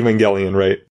watched Evangelion,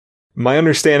 right, my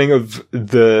understanding of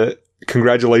the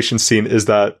congratulations scene is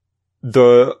that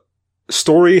the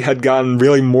story had gotten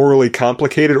really morally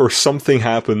complicated or something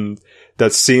happened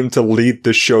that seemed to lead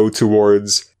the show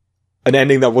towards an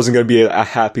ending that wasn't going to be a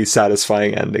happy,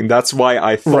 satisfying ending. That's why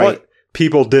I thought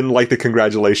people didn't like the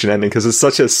congratulation ending, because it's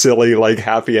such a silly, like,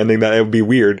 happy ending that it would be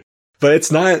weird. But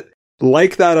it's not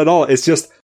like that at all. It's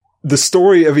just the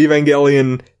story of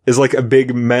Evangelion is like a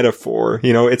big metaphor.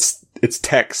 You know, it's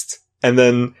text. And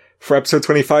then for episode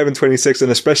 25 and 26,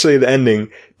 and especially the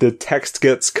ending, the text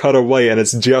gets cut away and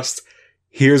it's just,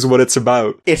 here's what it's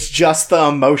about. It's just the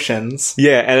emotions.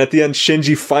 Yeah, and at the end,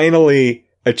 Shinji finally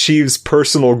achieves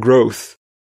personal growth.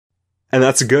 And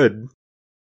that's good.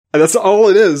 And that's all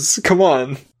it is. Come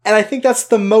on. And I think that's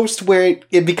the most where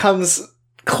it becomes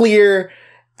clear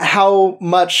how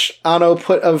much Anno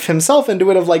put of himself into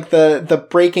it, of like the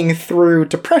breaking through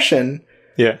depression.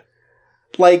 Yeah.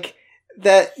 Like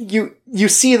that you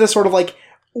see the sort of like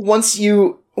once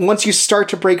you start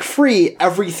to break free,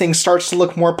 everything starts to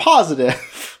look more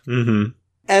positive. Mm-hmm.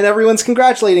 And everyone's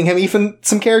congratulating him, even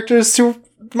some characters who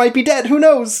might be dead, who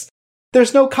knows?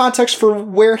 There's no context for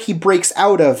where he breaks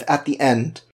out of at the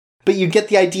end. But you get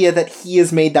the idea that he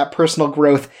has made that personal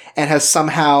growth and has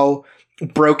somehow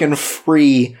broken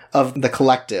free of the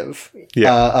collective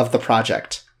of the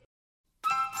project.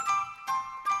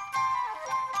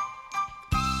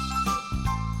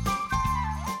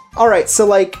 Alright, so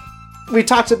like, we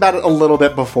talked about it a little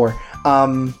bit before.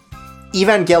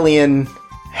 Evangelion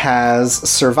has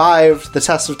survived the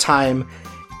test of time,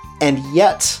 and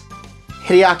yet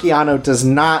Hideaki Anno does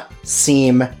not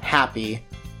seem happy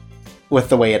with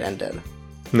the way it ended.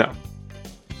 No.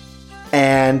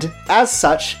 And as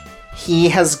such, he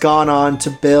has gone on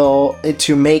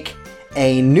to make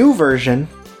a new version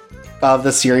of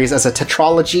the series as a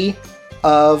tetralogy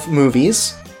of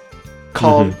movies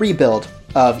called Rebuild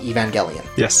of Evangelion.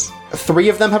 Yes. 3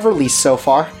 of them have released so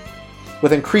far,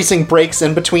 with increasing breaks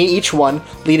in between each one,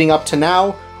 leading up to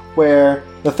now, where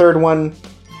the 3rd one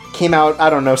came out, I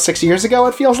don't know, 6 years ago,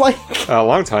 it feels like? A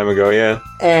long time ago, yeah.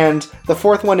 And the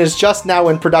 4th one is just now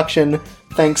in production,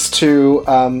 thanks to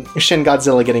Shin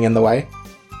Godzilla getting in the way.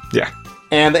 Yeah.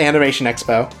 And the Animation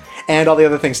Expo. And all the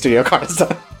other things Studio Car has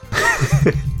done.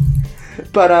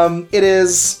 But it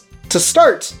is, to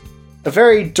start, a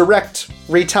very direct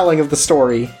retelling of the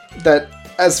story that,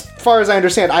 as far as I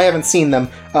understand, I haven't seen them,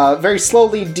 very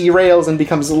slowly derails and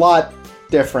becomes a lot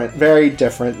different. Very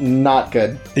different. Not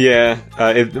good. Yeah.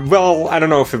 Well, I don't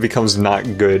know if it becomes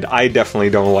not good. I definitely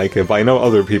don't like it, but I know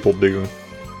other people do.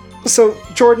 So,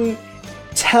 Jordan,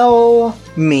 tell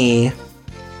me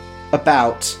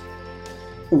about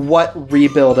what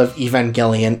Rebuild of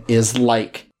Evangelion is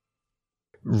like.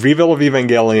 Rebuild of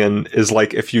Evangelion is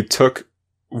like if you took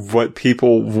what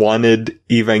people wanted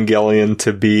Evangelion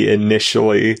to be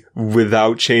initially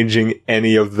without changing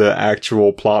any of the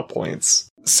actual plot points.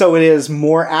 So it is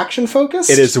more action focused?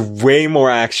 It is way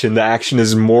more action. The action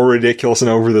is more ridiculous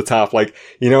and over the top. Like,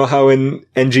 you know how in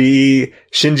NGE,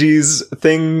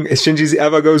 Shinji's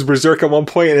Eva goes berserk at one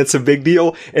point and it's a big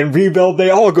deal? In Rebuild, they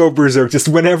all go berserk just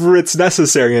whenever it's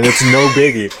necessary and it's no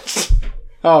biggie.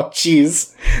 Oh,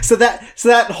 jeez. So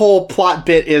that whole plot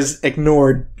bit is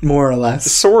ignored, more or less.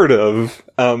 Sort of.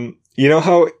 You know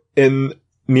how in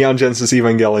Neon Genesis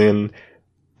Evangelion,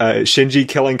 Shinji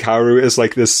killing Kaoru is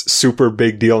like this super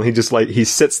big deal, and he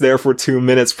sits there for 2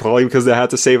 minutes, probably because they had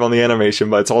to save on the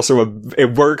animation, but it's also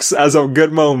it works as a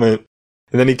good moment.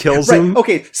 And then he kills him.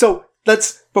 Okay, so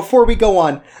before we go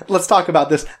on, let's talk about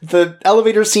this. The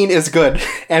elevator scene is good,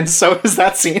 and so is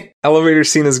that scene. Elevator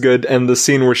scene is good, and the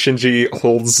scene where Shinji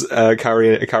holds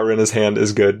Kaoru in his hand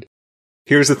is good.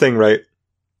 Here's the thing, right?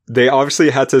 They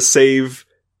obviously had to save.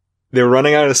 They were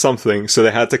running out of something, so they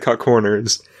had to cut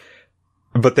corners.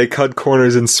 But they cut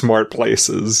corners in smart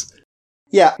places.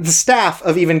 Yeah, the staff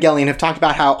of Evangelion have talked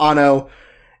about how Anno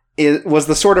was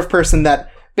the sort of person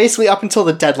that basically up until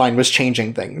the deadline was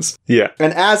changing things. Yeah.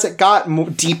 And as it got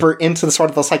deeper into the sort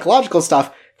of the psychological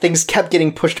stuff, things kept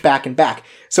getting pushed back and back.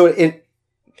 So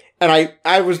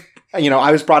I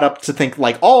was brought up to think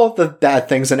like all the bad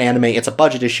things in anime, it's a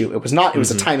budget issue. It was not, it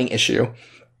was a timing issue.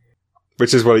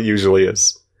 Which is what it usually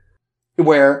is.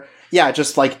 Where, yeah,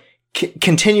 just like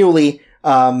continually...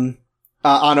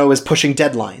 Anno is pushing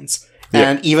deadlines.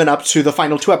 Yeah. And even up to the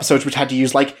final 2 episodes, which had to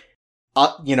use like,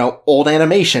 old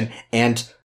animation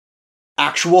and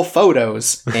actual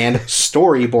photos and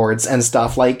storyboards and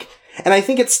stuff like, and I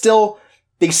think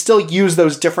they still use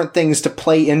those different things to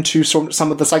play into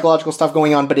some of the psychological stuff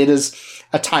going on, but it is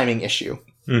a timing issue.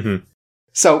 Mm-hmm.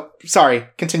 So, sorry,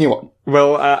 continue on.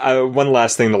 Well, one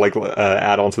last thing to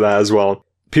add on to that as well.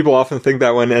 People often think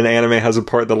that when an anime has a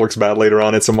part that looks bad later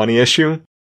on, it's a money issue.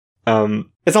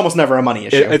 It's almost never a money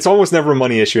issue. It's almost never a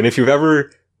money issue. And if you've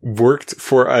ever worked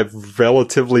for a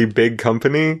relatively big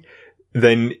company,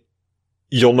 then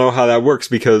you'll know how that works.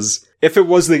 Because if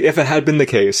it had been the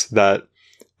case that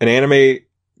an anime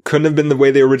couldn't have been the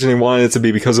way they originally wanted it to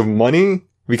be because of money,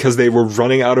 because they were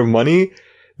running out of money,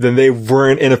 then they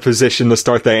weren't in a position to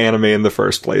start the anime in the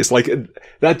first place. Like,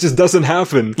 that just doesn't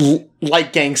happen.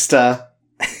 Like Gangsta.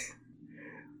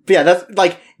 But yeah, that's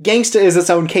like Gangsta is its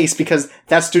own case because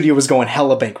that studio was going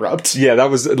hella bankrupt. Yeah,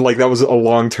 that was a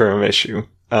long-term issue.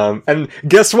 And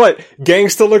guess what?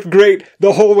 Gangsta looked great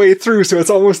the whole way through, so it's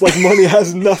almost like money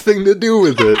has nothing to do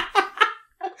with it.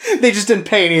 They just didn't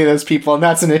pay any of those people, and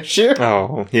that's an issue.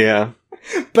 Oh, yeah.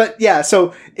 But yeah,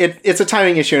 so it's a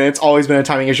timing issue, and it's always been a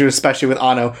timing issue, especially with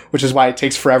Anno, which is why it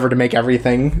takes forever to make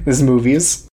everything as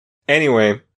movies.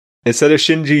 Anyway, instead of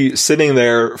Shinji sitting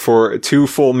there for 2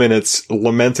 full minutes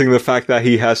lamenting the fact that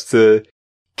he has to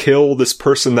kill this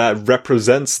person that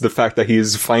represents the fact that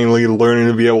he's finally learning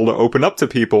to be able to open up to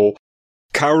people,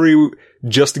 Kaoru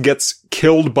just gets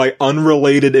killed by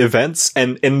unrelated events,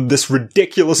 and in this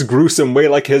ridiculous, gruesome way,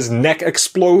 like his neck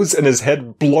explodes and his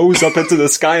head blows up into the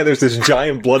sky and there's this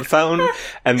giant blood fountain,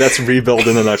 and that's Rebuild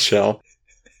in a nutshell.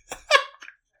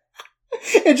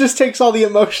 It just takes all the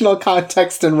emotional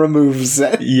context and removes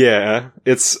it. Yeah,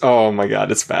 oh my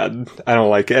god, it's bad. I don't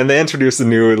like it. And they introduced a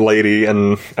new lady,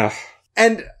 and...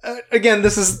 And, again,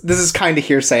 this is kind of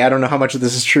hearsay. I don't know how much of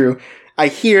this is true. I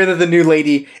hear that the new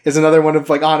lady is another one of,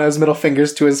 like, Anno's middle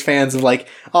fingers to his fans of, like,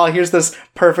 oh, here's this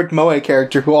perfect moe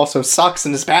character who also sucks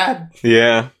and is bad.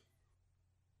 Yeah.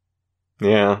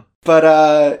 Yeah.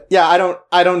 But, yeah,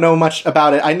 I don't know much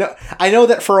about it. I know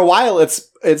that for a while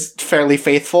it's fairly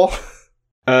faithful.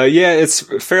 Yeah, it's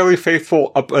fairly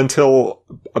faithful up until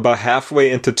about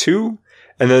halfway into 2.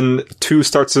 And then 2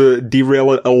 starts to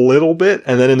derail it a little bit.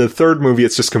 And then in the 3rd movie,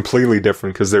 it's just completely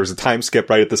different because there's a time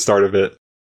skip right at the start of it.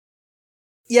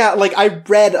 Yeah, like I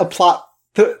read a plot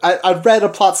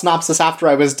synopsis after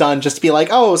I was done just to be like,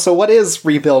 oh, so what is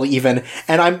Rebuild even?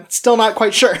 And I'm still not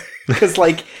quite sure. Because,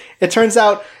 like, it turns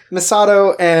out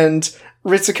Misato and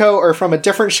Ritsuko are from a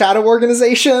different shadow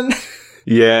organization.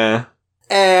 Yeah.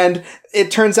 And it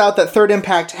turns out that Third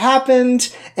Impact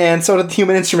happened, and so did the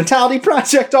Human Instrumentality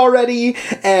Project already,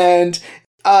 and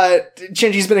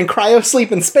Shinji's been in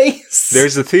cryosleep in space.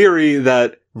 There's a theory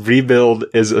that Rebuild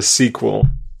is a sequel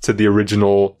to the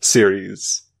original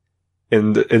series.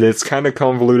 And it's kind of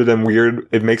convoluted and weird.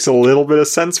 It makes a little bit of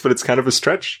sense, but it's kind of a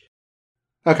stretch.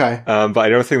 Okay. But I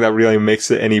don't think that really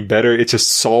makes it any better. It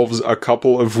just solves a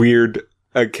couple of weird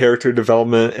character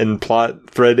development and plot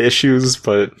thread issues,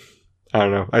 but... I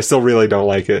don't know. I still really don't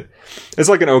like it. It's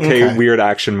like an okay. Weird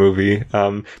action movie.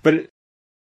 But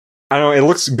I don't know. It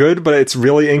looks good, but it's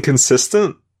really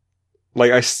inconsistent.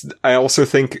 Like, I also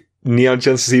think Neon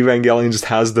Genesis Evangelion just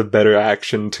has the better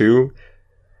action, too.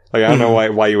 Like, I don't know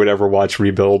why you would ever watch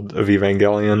Rebuild of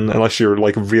Evangelion unless you're,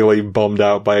 like, really bummed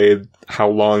out by how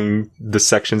long the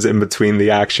sections in between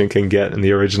the action can get in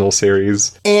the original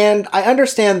series. And I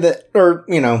understand that, or,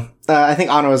 you know, I think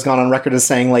Anno has gone on record as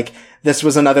saying, like, this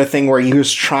was another thing where he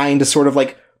was trying to sort of,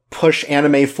 like, push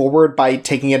anime forward by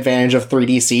taking advantage of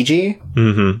 3D CG.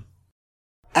 Mm-hmm.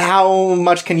 How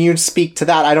much can you speak to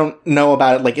that? I don't know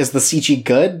about it. Like, is the CG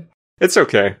good? It's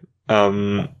okay.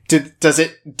 Does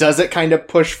it kind of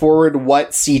push forward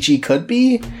what CG could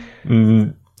be? No,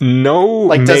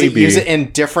 like, does maybe. it use it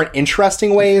in different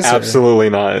interesting ways? Absolutely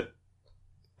not.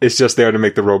 It's just there to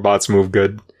make the robots move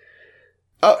good.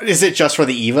 Oh, is it just for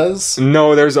the EVAs?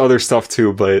 No, there's other stuff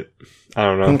too, but I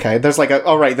don't know. Okay, there's like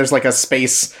there's like a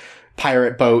space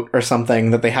pirate boat or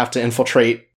something that they have to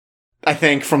infiltrate. I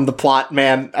think from the plot,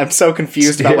 man, I'm so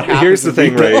confused about what happens. Here's the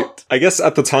thing, Rebuild. right? I guess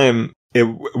at the time, it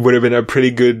would have been a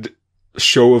pretty good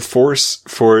show of force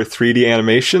for 3D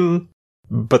animation,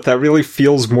 but that really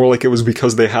feels more like it was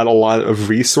because they had a lot of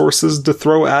resources to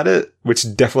throw at it,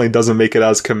 which definitely doesn't make it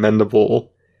as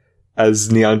commendable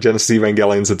as Neon Genesis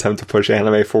Evangelion's attempt to push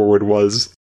anime forward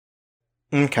was.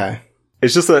 Okay.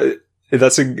 It's just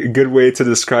that's a good way to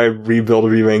describe Rebuild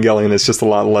of Evangelion. It's just a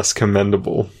lot less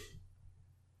commendable.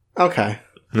 Okay.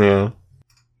 Yeah.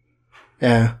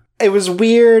 Yeah. It was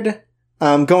weird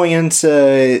going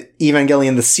into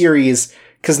Evangelion the series,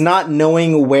 because not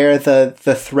knowing where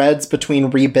the threads between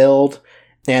Rebuild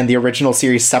and the original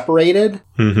series separated,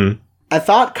 I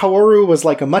thought Kaworu was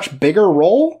like a much bigger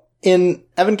role in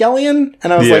Evangelion,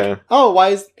 and I was like, oh, why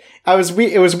is...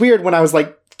 it was weird when I was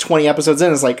like 20 episodes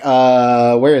in, it's like,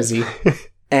 where is he?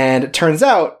 And it turns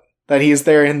out that he's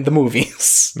there in the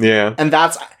movies. Yeah. And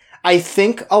that's... I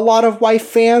think a lot of why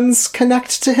fans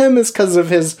connect to him is because of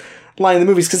his line in the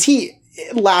movies, because he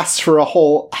lasts for a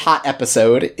whole hot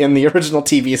episode in the original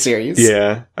TV series.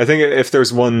 Yeah. I think if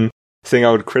there's one thing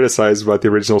I would criticize about the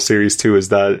original series too is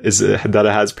that it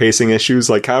has pacing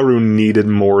issues. Like, Kaoru needed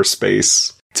more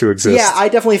space to exist. Yeah, I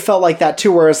definitely felt like that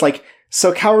too, whereas like,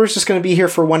 so Kaoru's just going to be here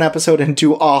for one episode and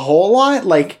do a whole lot?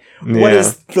 Like, what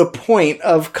is the point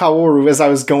of Kaoru as I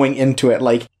was going into it?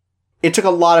 Like, it took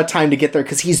a lot of time to get there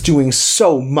because he's doing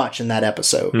so much in that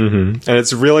episode. And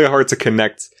it's really hard to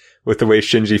connect with the way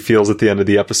Shinji feels at the end of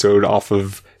the episode off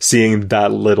of seeing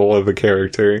that little of a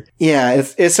character. Yeah,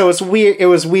 so it's weird. It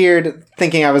was weird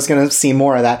thinking I was going to see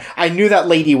more of that. I knew that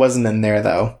lady wasn't in there,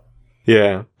 though.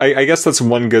 Yeah. I guess that's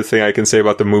one good thing I can say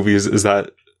about the movies is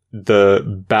that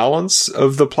the balance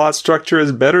of the plot structure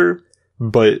is better,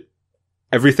 but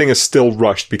everything is still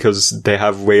rushed because they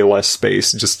have way less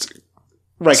space. Just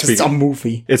right, because it's a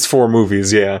movie. It's 4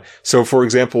 movies, yeah. So, for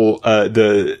example,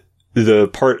 the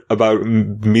part about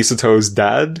Misato's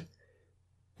dad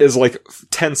is like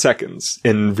 10 seconds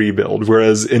in Rebuild,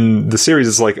 whereas in the series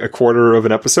it's like a quarter of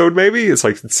an episode, maybe? It's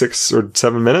like 6 or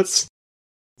 7 minutes.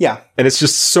 Yeah. And it's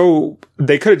just so...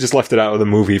 They could have just left it out of the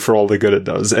movie for all the good it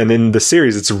does. And in the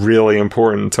series, it's really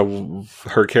important to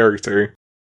her character.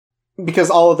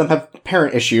 Because all of them have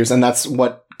parent issues, and that's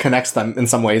what connects them in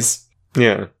some ways.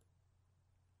 Yeah.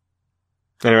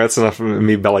 Anyway, that's enough of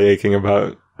me belly aching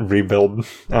about Rebuild.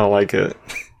 I don't like it.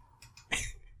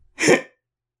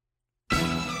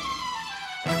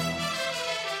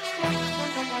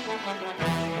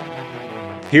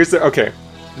 Okay.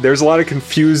 There's a lot of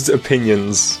confused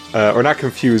opinions, or not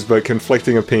confused, but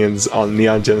conflicting opinions on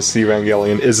Neon Genesis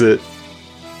Evangelion. Is it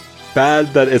bad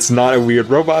that it's not a weird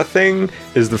robot thing?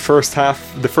 Is the first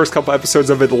couple episodes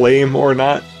of it lame or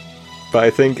not? But I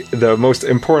think the most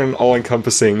important,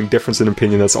 all-encompassing difference in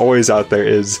opinion that's always out there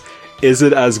is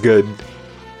it as good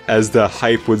as the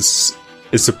hype is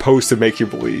supposed to make you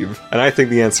believe? And I think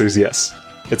the answer is yes.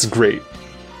 It's great.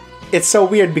 It's so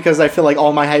weird because I feel like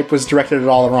all my hype was directed at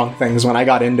all the wrong things when I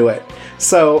got into it.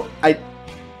 So I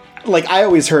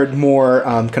always heard more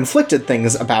conflicted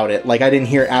things about it. Like, I didn't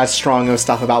hear as strong of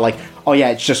stuff about like, oh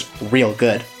yeah, it's just real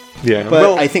good. Yeah.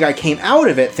 But I think I came out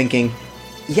of it thinking,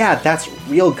 yeah, that's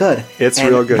real good. It's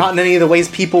real good. Not in any of the ways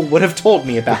people would have told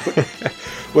me about it.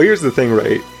 Well, here's the thing,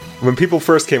 right? When people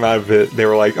first came out of it, they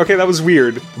were like, okay, that was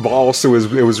weird, but also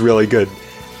it was really good.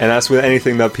 And that's with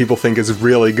anything that people think is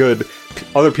really good.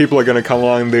 Other people are going to come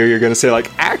along there, you're going to say,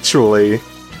 like, actually,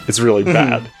 it's really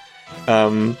bad.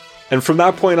 And from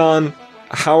that point on,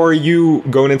 how are you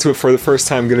going into it for the first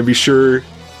time going to be sure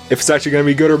if it's actually going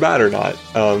to be good or bad or not?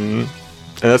 And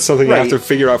that's something you have to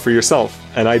figure out for yourself.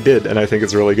 And I did, and I think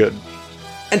it's really good.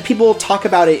 And people talk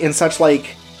about it in such,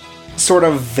 like, sort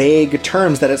of vague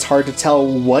terms that it's hard to tell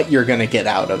what you're going to get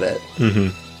out of it.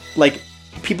 Like,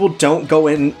 people don't go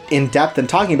in depth in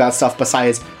talking about stuff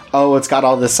besides, oh, it's got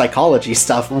all this psychology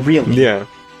stuff, really. Yeah.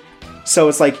 So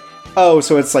it's like, oh,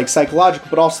 so it's like psychological,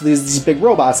 but also these big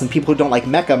robots, and people who don't like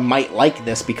mecha might like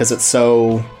this because it's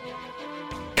so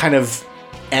kind of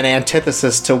an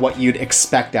antithesis to what you'd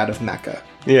expect out of mecha.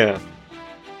 Yeah.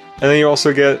 And then you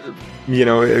also get,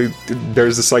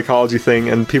 there's the psychology thing,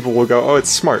 and people will go, oh, it's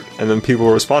smart. And then people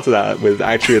will respond to that with,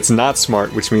 actually, it's not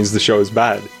smart, which means the show is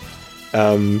bad.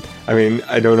 I mean,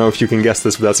 I don't know if you can guess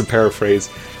this, but that's a paraphrase.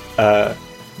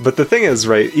 But the thing is,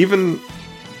 right, even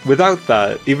without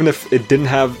that, even if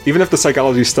the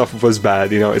psychology stuff was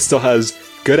bad, it still has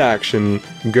good action,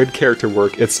 good character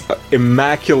work, it's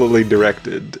immaculately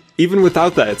directed. Even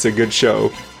without that, it's a good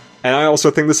show. And I also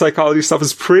think the psychology stuff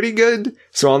is pretty good,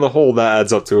 so on the whole, that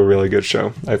adds up to a really good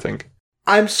show, I think.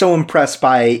 I'm so impressed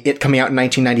by it coming out in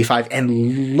 1995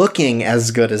 and looking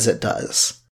as good as it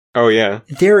does. Oh, yeah.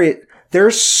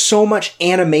 There's so much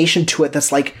animation to it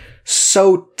that's, like,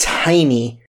 so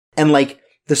tiny. And, like,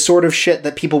 the sort of shit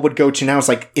that people would go to now is,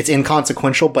 like, it's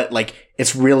inconsequential, but, like,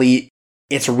 it's really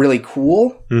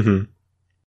cool. Mm-hmm.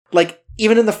 Like,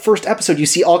 even in the first episode, you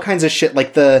see all kinds of shit,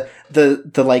 like the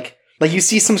like, you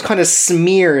see some kind of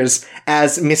smears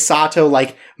as Misato,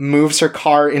 like, moves her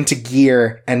car into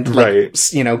gear and, like,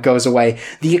 right. Goes away.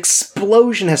 The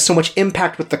explosion has so much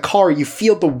impact with the car. You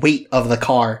feel the weight of the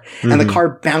car, and the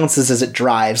car bounces as it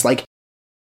drives. Like,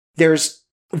 there's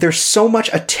so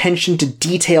much attention to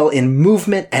detail in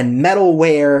movement and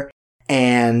metalware,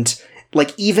 and,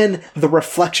 like, even the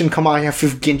reflection coming off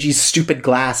of Genji's stupid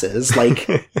glasses, like...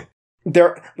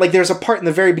 there's a part in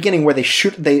the very beginning where they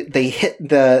drop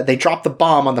the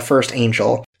bomb on the first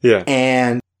angel. Yeah.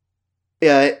 And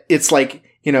it's like,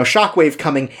 shockwave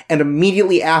coming, and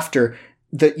immediately after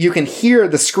you can hear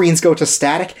the screens go to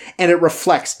static, and it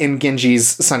reflects in Genji's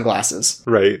sunglasses.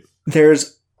 Right.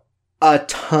 There's a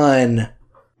ton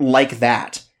like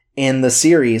that in the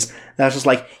series that's just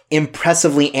like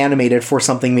impressively animated for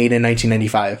something made in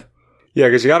 1995. Yeah,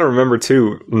 because you gotta remember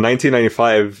too,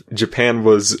 1995, Japan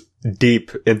was deep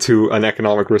into an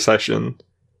economic recession.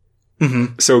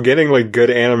 Mm-hmm. So getting, like, good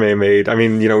anime made, I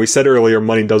mean, we said earlier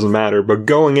money doesn't matter, but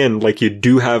going in, like, you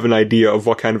do have an idea of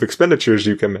what kind of expenditures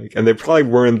you can make, and they probably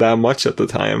weren't that much at the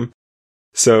time.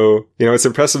 So, it's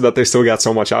impressive that they still got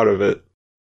so much out of it.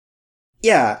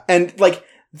 Yeah, and, like,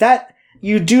 that,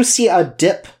 you do see a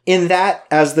dip in that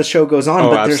as the show goes on,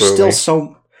 but absolutely.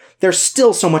 there's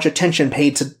still so much attention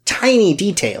paid to tiny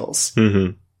details.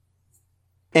 Mm-hmm.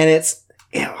 And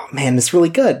it's really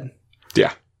good.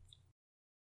 Yeah.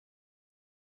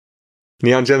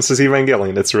 Neon Genesis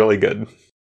Evangelion, it's really good.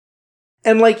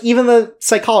 And, like, even the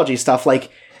psychology stuff,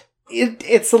 like,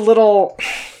 it's a little...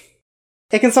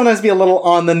 It can sometimes be a little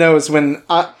on the nose when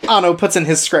Anno puts in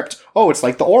his script, oh, it's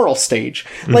like the oral stage.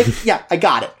 Like, yeah, I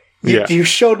got it. You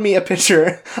showed me a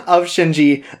picture of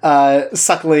Shinji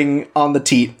suckling on the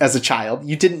teat as a child.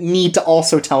 You didn't need to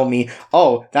also tell me,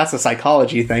 oh, that's a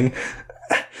psychology thing.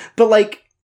 But, like,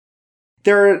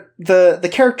 the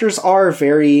characters are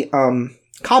very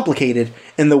complicated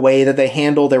in the way that they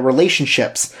handle their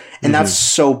relationships. And that's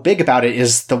so big about it,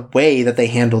 is the way that they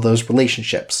handle those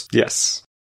relationships. Yes.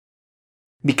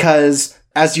 Because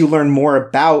as you learn more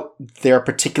about their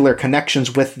particular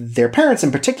connections with their parents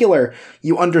in particular,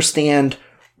 you understand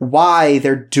why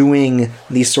they're doing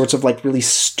these sorts of, like, really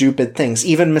stupid things.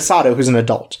 Even Misato, who's an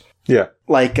adult. Yeah.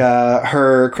 Like,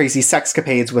 her crazy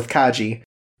sexcapades with Kaji.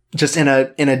 Just in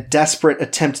a desperate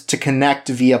attempt to connect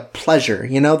via pleasure.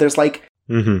 There's, like,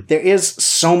 there is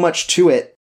so much to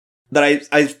it that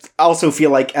I also feel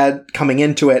like coming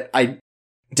into it, I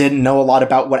didn't know a lot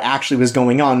about what actually was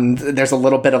going on. There's a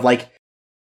little bit of, like,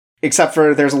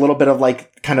 there's a little bit of,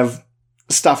 like, kind of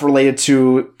stuff related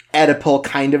to Oedipal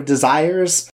kind of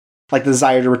desires, like the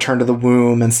desire to return to the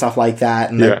womb and stuff like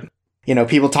that. And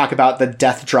people talk about the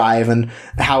death drive and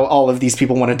how all of these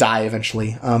people want to die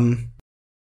eventually.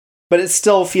 But it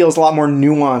still feels a lot more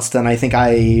nuanced than I think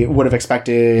I would have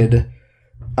expected,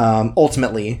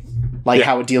 ultimately, like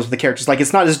how it deals with the characters. Like,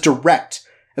 it's not as direct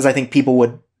as I think people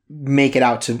would make it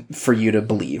out for you to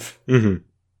believe. Mm-hmm.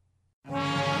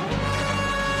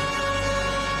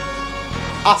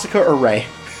 Asuka or Rei?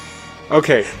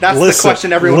 Okay, that's the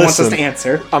question everyone wants us to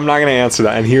answer. I'm not going to answer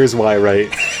that, and here's why, right?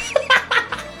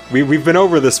 We've been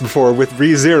over this before with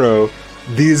ReZero.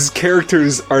 These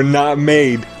characters are not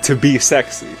made to be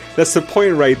sexy. That's the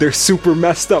point, right? They're super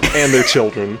messed up, and they're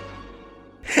children.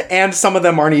 And some of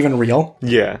them aren't even real.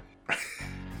 Yeah.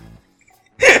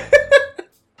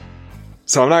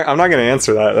 So I'm not going to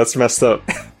answer that. That's messed up.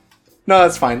 No,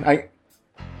 that's fine. I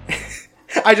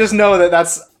just know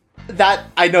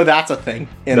I know that's a thing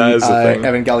in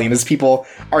Evangelion, is people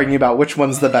arguing about which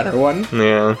one's the better one.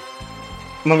 Yeah.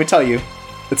 Let me tell you,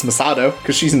 it's Masato,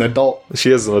 because she's an adult.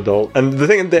 She is an adult. And the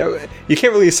thing, you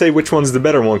can't really say which one's the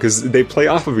better one, because they play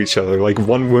off of each other. Like,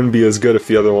 one wouldn't be as good if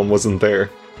the other one wasn't there.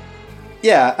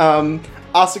 Yeah,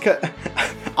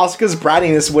 Asuka's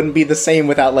brattiness wouldn't be the same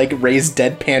without, like, Rei's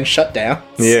deadpan shutdowns.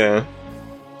 Yeah.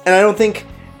 And I don't think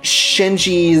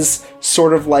Shinji's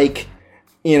sort of, like,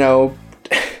 you know,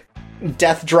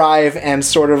 death drive and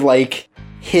sort of, like,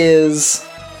 his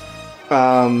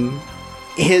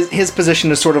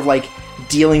position is sort of, like,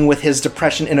 dealing with his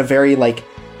depression in a very, like,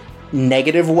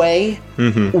 negative way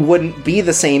wouldn't be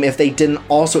the same if they didn't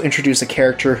also introduce a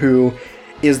character who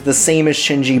is the same as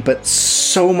Shinji, but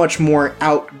so much more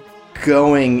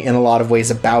outgoing in a lot of ways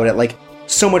about it. Like,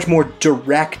 so much more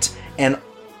direct and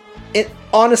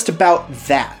honest about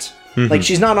that. Like,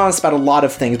 she's not honest about a lot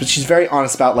of things, but she's very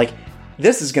honest about, like,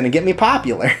 this is going to get me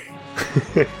popular.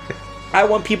 I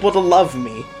want people to love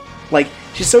me. Like,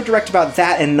 she's so direct about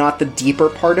that and not the deeper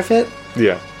part of it.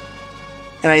 Yeah.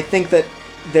 And I think that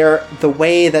the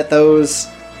way that those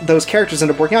characters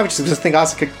end up working out, because I think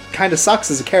Asuka kind of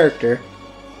sucks as a character,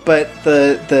 but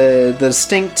the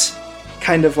distinct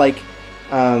kind of, like,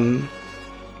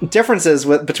 differences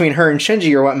between her and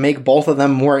Shinji are what make both of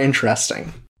them more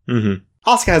interesting.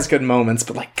 Asuka has good moments,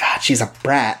 but, like, God, she's a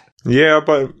brat. Yeah,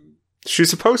 but she's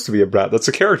supposed to be a brat. That's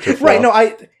a character flaw. Right, no,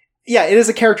 yeah, it is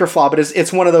a character flaw, but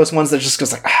it's one of those ones that just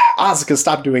goes like, Asuka,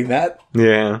 stop doing that.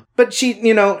 Yeah. But she,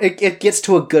 you know, it gets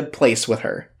to a good place with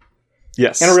her.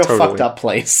 Yes, and a real totally. fucked up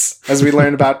place, as we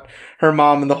learned about her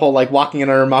mom and the whole, like, walking in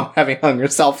on her mom having hung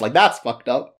herself. Like, that's fucked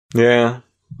up. Yeah.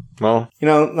 Well, you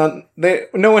know,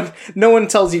 no one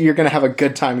tells you you're going to have a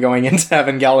good time going into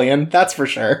Evangelion. That's for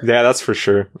sure. Yeah, that's for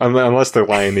sure. Unless they're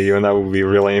lying to you, and that would be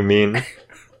really mean.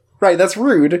 Right, that's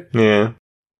rude. Yeah.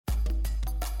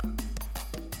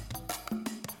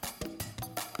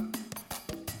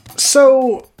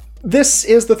 So this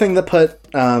is the thing that put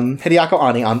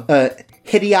Hideaki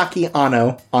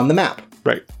Anno on the map.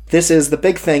 Right. This is the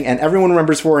big thing, and everyone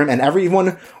remembers for him, and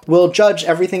everyone will judge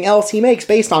everything else he makes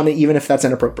based on it, even if that's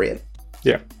inappropriate.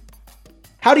 Yeah.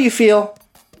 How do you feel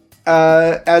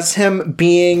as him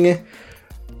being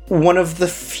one of the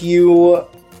few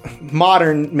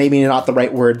modern, maybe not the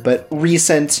right word, but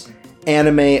recent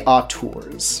anime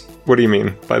auteurs? What do you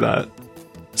mean by that?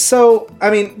 So, I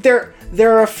mean, there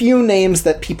are a few names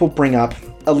that people bring up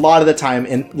a lot of the time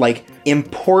in, like,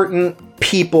 important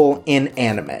people in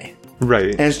anime.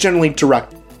 Right. And it's generally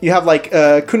direct. You have, like,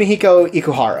 Kunihiko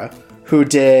Ikuhara, who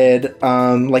did,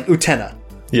 like, Utena.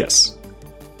 Yes.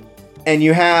 And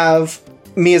you have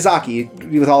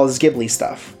Miyazaki with all his Ghibli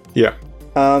stuff. Yeah.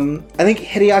 I think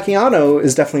Hideaki Anno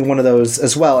is definitely one of those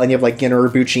as well. And you have, like, Gin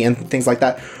Urobuchi and things like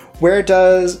that. Where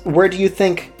do you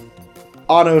think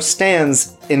Anno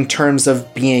stands in terms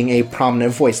of being a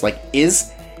prominent voice? Like,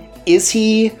 is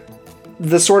he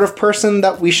the sort of person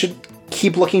that we should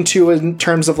keep looking to in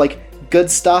terms of, like, good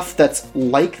stuff that's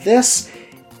like this?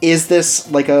 Is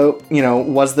this like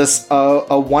was this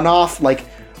a one-off? Like,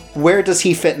 where does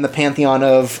he fit in the pantheon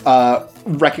of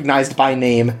recognized by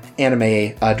name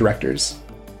anime directors?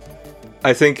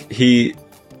 I think he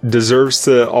deserves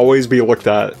to always be looked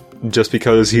at just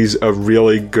because he's a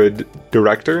really good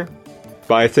director.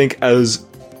 But I think as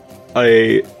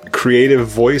a creative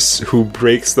voice who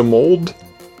breaks the mold,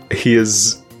 he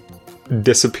has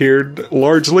disappeared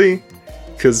largely.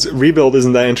 Because Rebuild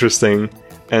isn't that interesting,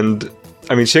 and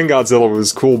I mean, Shin Godzilla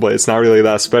was cool, but it's not really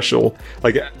that special.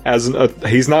 Like,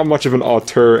 he's not much of an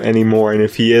auteur anymore, and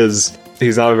if he is,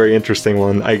 he's not a very interesting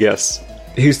one, I guess.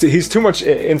 He's too much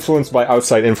influenced by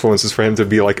outside influences for him to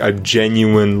be, like, a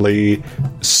genuinely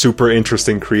super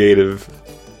interesting creative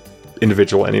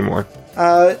individual anymore.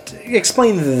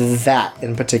 Explain that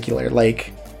in particular,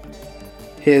 like,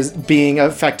 his being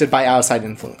affected by outside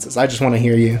influences. I just want to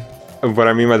hear you. What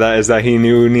I mean by that is that he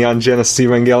knew Neon Genesis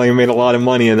Evangelion made a lot of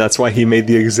money, and that's why he made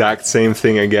the exact same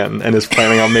thing again, and is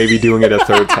planning on maybe doing it a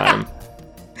third time.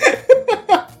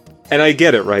 And I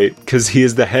get it, right? Because he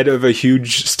is the head of a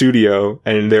huge studio,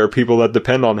 and there are people that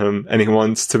depend on him, and he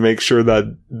wants to make sure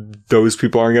that those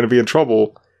people aren't going to be in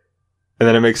trouble. And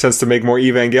then it makes sense to make more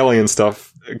Evangelion stuff,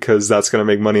 because that's going to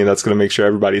make money and that's going to make sure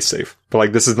everybody's safe. But,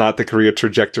 like, this is not the career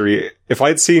trajectory. If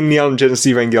I'd seen Neon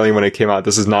Genesis Evangelion when it came out,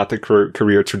 this is not the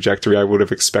career trajectory I would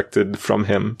have expected from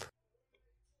him.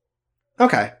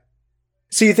 Okay.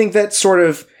 So you think that sort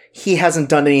of he hasn't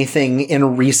done anything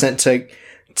in recent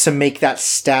to make that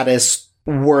status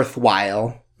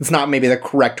worthwhile? It's not maybe the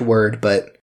correct word,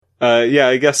 but... yeah,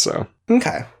 I guess so.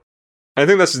 Okay. I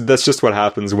think that's just what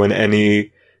happens when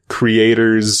any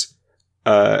creators,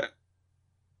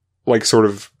 like, sort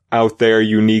of out there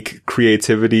unique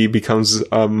creativity becomes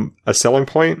a selling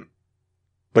point.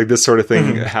 Like, this sort of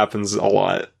thing happens a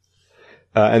lot.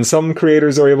 And some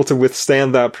creators are able to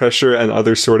withstand that pressure, and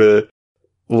others sort of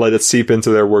let it seep into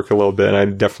their work a little bit. And I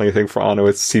definitely think for Anno,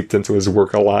 it's seeped into his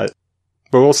work a lot.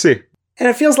 But we'll see. And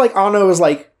it feels like Anno is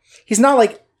like, he's not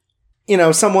like, you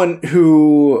know, someone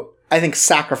who I think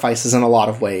sacrifices in a lot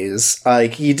of ways.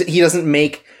 Like, he doesn't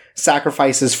make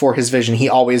sacrifices for his vision. He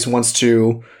always wants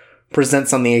to present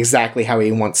something exactly how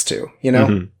he wants to, you know?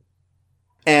 Mm-hmm.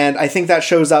 And I think that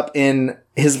shows up in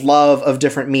his love of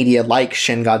different media like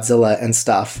Shin Godzilla and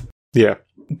stuff. Yeah.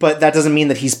 But that doesn't mean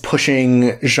that he's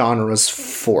pushing genres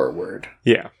forward.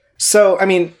 Yeah. So, I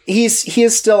mean, he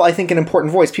is still, I think, an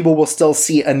important voice. People will still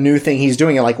see a new thing he's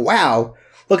doing and like, wow,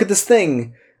 look at this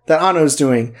thing that Anno's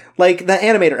doing. Like, the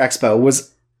Animator Expo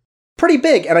was pretty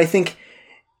big. And I think,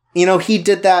 you know, he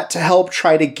did that to help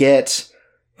try to get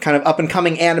kind of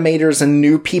up-and-coming animators and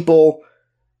new people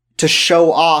to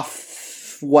show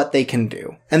off what they can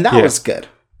do. And that was good.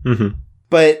 Mm-hmm.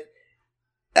 But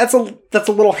that's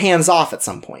a little hands-off at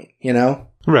some point, you know?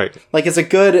 Right. Like, it's a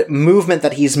good movement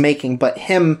that he's making, but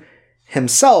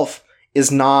himself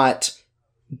is not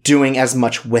doing as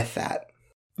much with that.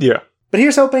 Yeah. But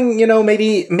here's hoping, you know,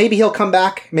 maybe he'll come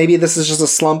back. Maybe this is just a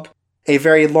slump, a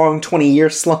very long 20-year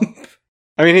slump.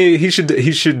 I mean, he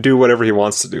should do whatever he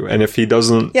wants to do. And if he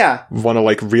doesn't want to,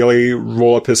 like, really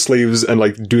roll up his sleeves and,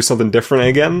 like, do something different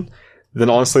again, then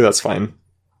honestly, that's fine.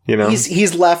 You know?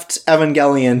 He's left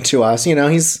Evangelion to us, you know,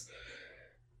 he's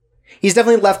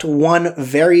definitely left one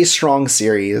very strong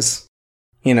series,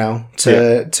 you know,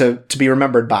 to be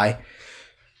remembered by.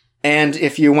 And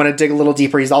if you want to dig a little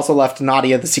deeper, he's also left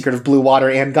Nadia, The Secret of Blue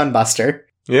Water, and Gunbuster.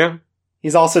 Yeah.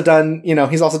 He's also done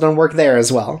work there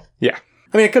as well. Yeah.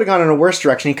 I mean, it could have gone in a worse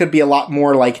direction. He could be a lot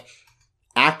more, like,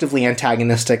 actively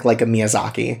antagonistic, like a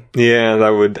Miyazaki. Yeah, that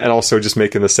would, and also just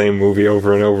making the same movie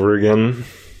over and over again.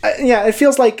 Yeah, it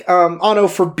feels like Anno,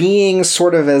 for being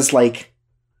sort of as, like,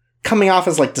 coming off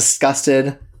as, like,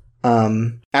 disgusted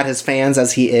at his fans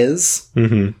as he is.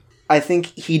 Mm-hmm. I think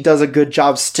he does a good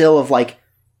job still of, like,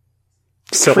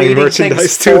 selling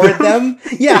merchandise to them.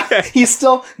 Yeah, he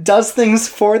still does things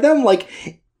for them. Like,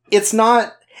 it's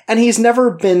not, and he's never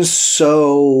been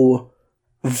so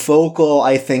vocal,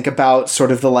 I think, about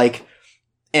sort of the, like,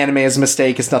 anime is a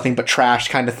mistake, it's nothing but trash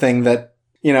kind of thing that,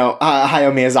 you know,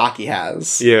 Hayao Miyazaki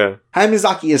has. Yeah. Hayao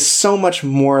Miyazaki is so much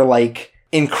more, like,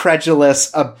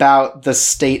 incredulous about the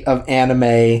state of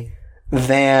anime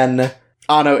than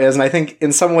Anno is. And I think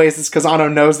in some ways it's because Anno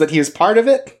knows that he is part of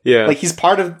it. Yeah. Like, he's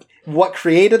part of what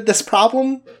created this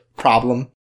problem.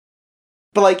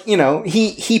 But, like, you know,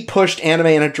 he pushed anime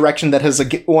in a direction that has,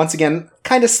 once again,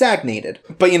 kind of stagnated.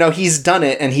 But, you know, he's done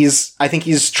it, and I think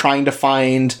he's trying to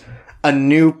find a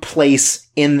new place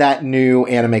in that new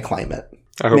anime climate.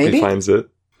 I hope he finds it.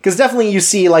 Because definitely you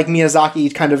see, like,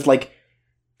 Miyazaki kind of, like,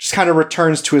 just kind of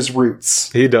returns to his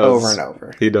roots. He does. Over and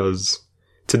over. He does.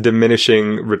 To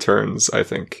diminishing returns, I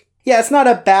think. Yeah, it's not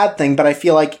a bad thing, but I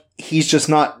feel like he's just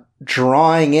not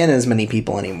drawing in as many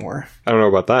people anymore. I don't know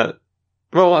about that.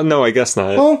 Well, no, I guess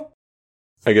not. Well,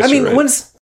 I guess. I mean, you're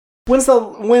right.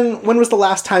 when was the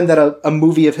last time that a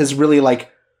movie of his really, like,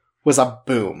 was a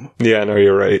boom? Yeah, no,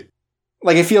 you're right.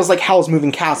 Like, it feels like Howl's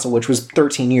Moving Castle, which was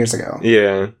 13 years ago.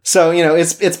 Yeah. So, you know,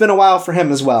 it's been a while for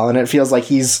him as well, and it feels like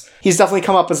he's definitely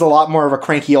come up as a lot more of a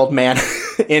cranky old man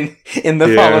in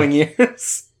the following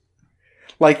years.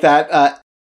 Like that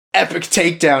epic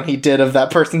takedown he did of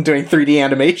that person doing 3D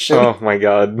animation. Oh my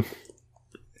god.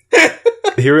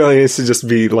 He really needs to just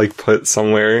be, like, put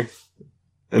somewhere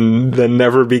and then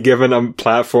never be given a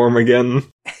platform again.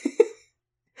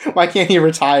 Why can't he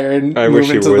retire and move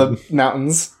into the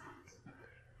mountains?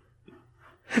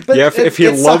 But yeah, if he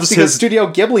loves his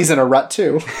Studio Ghibli's in a rut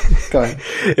too. Go ahead.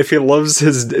 If he loves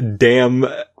his damn,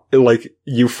 like,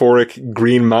 euphoric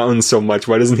green mountain so much,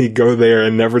 why doesn't he go there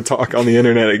and never talk on the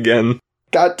internet again?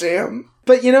 Goddamn.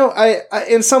 But, you know, I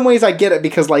in some ways I get it,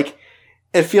 because, like,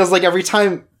 it feels like every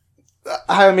time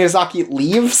Hayao Miyazaki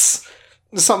leaves,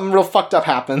 something real fucked up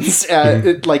happens at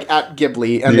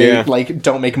Ghibli, and they, like,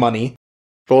 don't make money.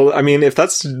 Well, I mean, if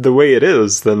that's the way it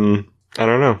is, then I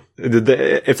don't know.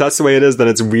 If that's the way it is, then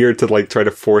it's weird to, like, try to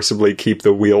forcibly keep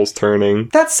the wheels turning.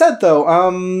 That said, though,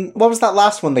 what was that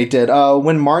last one they did?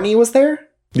 When Marnie was there?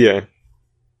 Yeah.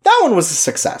 That one was a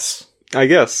success. I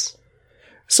guess.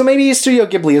 So maybe Studio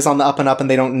Ghibli is on the up and up, and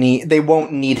they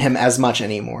won't need him as much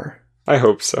anymore. I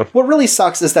hope so. What really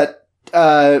sucks is that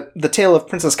The Tale of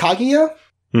Princess Kaguya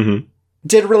mm-hmm.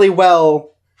 did really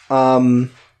well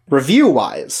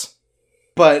review-wise,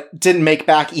 but didn't make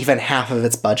back even half of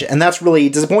its budget. And that's really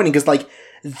disappointing, because, like,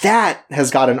 that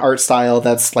has got an art style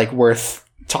that's, like, worth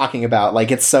talking about.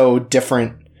 Like, it's so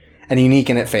different and unique,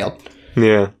 and it failed.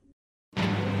 Yeah.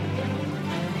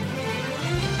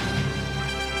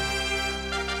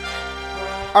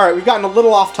 Alright, we've gotten a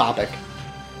little off topic.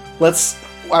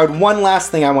 One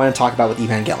last thing I want to talk about with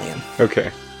Evangelion. Okay.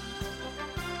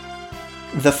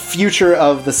 The future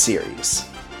of the series.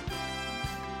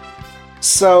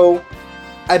 So,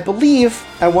 I believe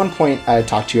at one point I had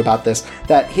talked to you about this,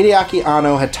 that Hideaki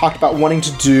Anno had talked about wanting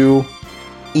to do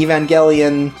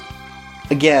Evangelion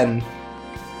again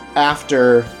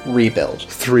after Rebuild.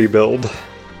 3 build.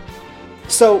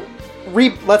 So,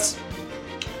 let's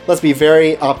be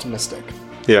very optimistic.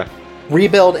 Yeah.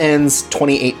 Rebuild ends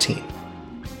 2018.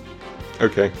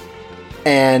 Okay.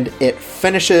 And it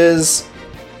finishes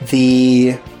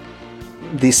the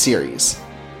series.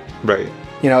 Right.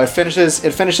 You know, it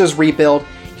finishes Rebuild.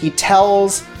 He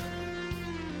tells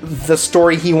the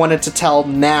story he wanted to tell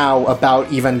now about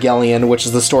Evangelion, which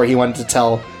is the story he wanted to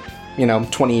tell,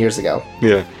 20 years ago.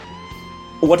 Yeah.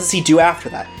 What does he do after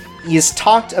that? He's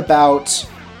talked about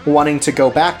wanting to go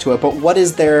back to it, but what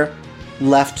is there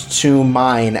left to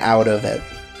mine out of it?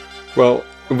 Well,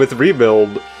 with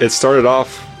Rebuild, it started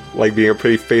off like being a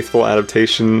pretty faithful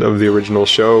adaptation of the original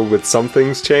show, with some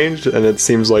things changed, and it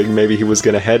seems like maybe he was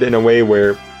going to head in a way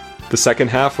where the second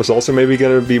half was also maybe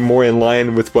going to be more in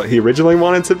line with what he originally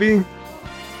wanted to be,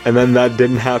 and then that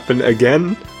didn't happen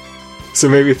again. So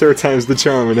maybe third time's the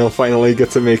charm, and he'll finally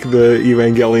get to make the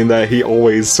Evangelion that he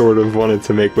always sort of wanted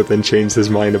to make, but then changed his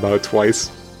mind about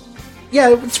twice.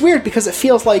 Yeah, it's weird because it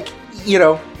feels like,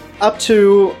 up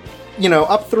through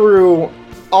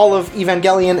all of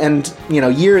Evangelion and,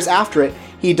 years after it,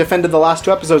 he defended the last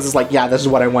 2 episodes as like, yeah, this is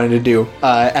what I wanted to do.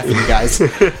 F you guys.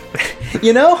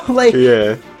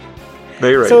 Yeah.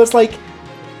 They're right. So it's like,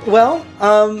 well,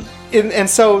 and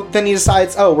so then he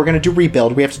decides, oh, we're going to do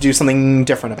Rebuild. We have to do something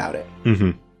different about it.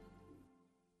 Mm-hmm.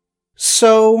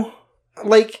 So,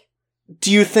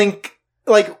 do you think,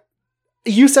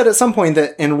 you said at some point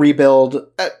that in Rebuild,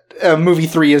 movie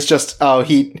 3 is just, oh,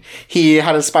 he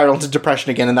had a spiral into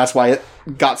depression again, and that's why it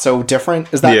got so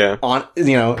different? Is that is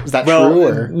that true?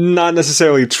 Or? Not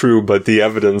necessarily true, but the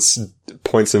evidence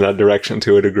points in that direction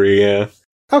to a degree, yeah.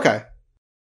 Okay.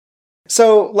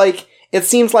 So, it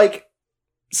seems like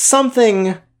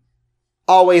something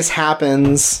always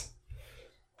happens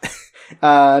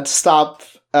to stop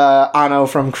Anno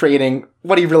from creating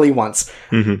what he really wants.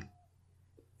 Mm-hmm.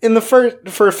 In the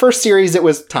first series, it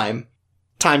was time.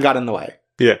 Time got in the way.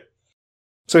 Yeah.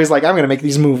 So he's like, I'm going to make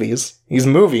these movies. These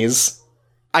movies,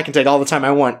 I can take all the time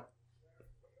I want.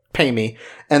 Pay me.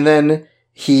 And then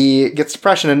he gets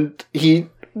depression, and he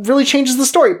really changes the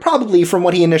story, probably from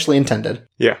what he initially intended.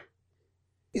 Yeah.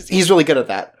 He's really good at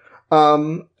that.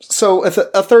 So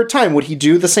a third time, would he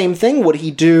do the same thing? Would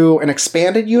he do an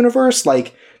expanded universe?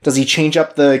 Does he change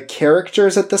up the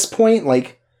characters at this point?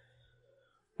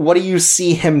 What do you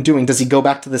see him doing? Does he go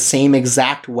back to the same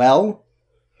exact well?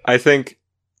 I think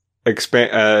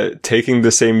taking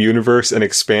the same universe and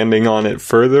expanding on it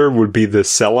further would be the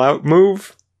sellout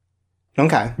move.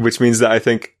 Okay. Which means that I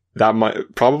think that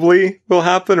probably will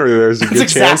happen, or there's a good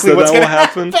chance that will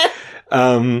happen.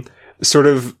 Sort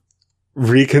of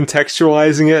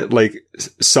recontextualizing it,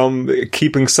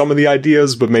 keeping some of the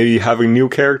ideas, but maybe having new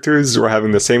characters, or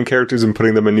having the same characters and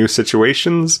putting them in new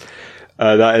situations.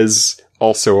 That is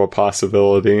also a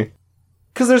possibility.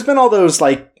 Because there's been all those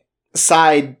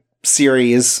side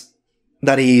series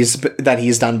that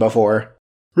he's done before,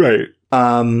 right?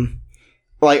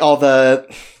 All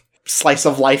the slice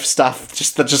of life stuff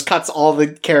that just cuts all the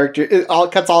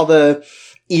cuts all the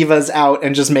Evas out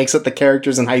and just makes it the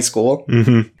characters in high school.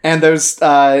 Mm-hmm. And there's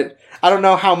I don't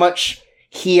know how much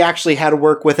he actually had to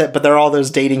work with it, but there are all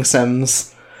those dating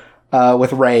sims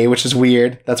with Ray, which is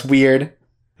weird. That's weird.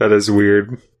 That is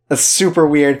weird. That's super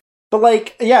weird. But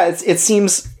it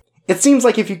seems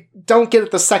like if you don't get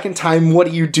it the second time, what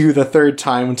do you do the third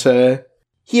time to...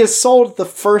 He has sold the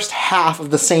first half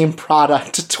of the same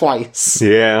product twice.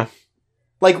 Yeah.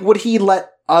 Would he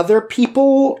let other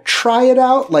people try it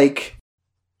out?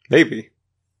 Maybe.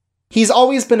 He's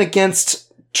always been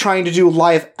against trying to do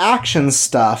live action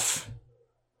stuff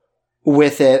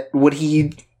with it. Would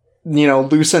he,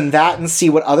 loosen that and see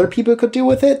what other people could do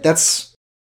with it? That's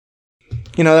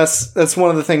one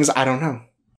of the things I don't know.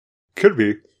 Could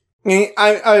be.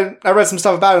 I read some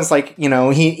stuff about it. It's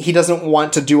he doesn't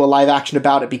want to do a live action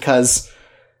about it because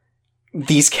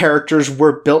these characters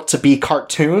were built to be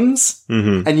cartoons,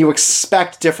 mm-hmm. and you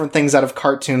expect different things out of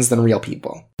cartoons than real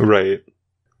people. Right.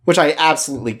 Which I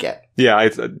absolutely get. Yeah,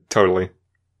 totally.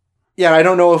 Yeah, I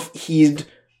don't know if he'd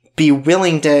be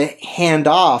willing to hand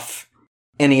off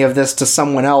any of this to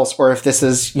someone else, or if this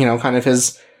is, kind of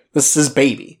this is his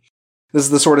baby. This is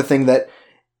the sort of thing that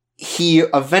he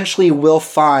eventually will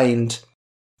find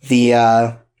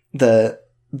the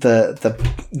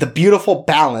beautiful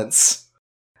balance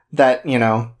that,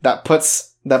 that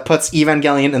puts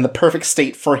Evangelion in the perfect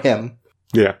state for him.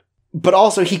 Yeah. But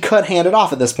also, he could hand it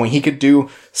off at this point. He could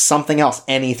do something else,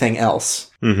 anything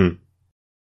else. Mm-hmm.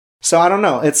 So I don't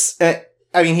know.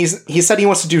 He said he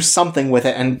wants to do something with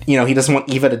it, and he doesn't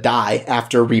want Eva to die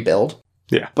after Rebuild.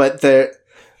 Yeah. But the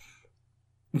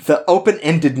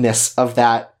open-endedness of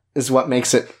that is what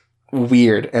makes it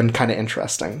weird and kind of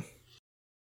interesting.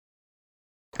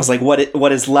 It's like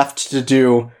what is left to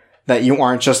do that you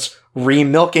aren't just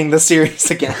remilking the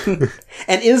series again.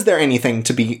 And is there anything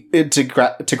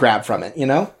to grab from it,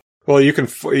 Well,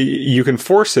 you can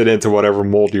force it into whatever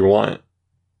mold you want.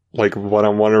 Like what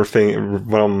I'm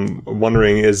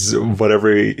wondering is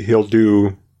whatever he'll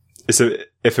do is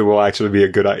if it will actually be a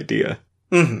good idea.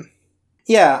 Mm-hmm.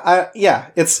 Yeah,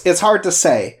 it's hard to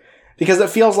say because it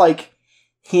feels like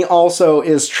he also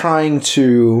is trying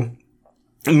to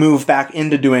move back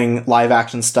into doing live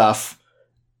action stuff,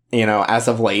 as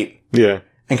of late. Yeah.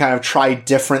 And kind of try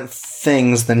different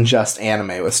things than just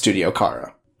anime with Studio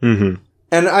Khara. Mm-hmm.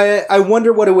 And I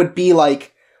wonder what it would be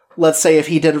like, let's say, if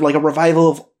he did like a revival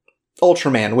of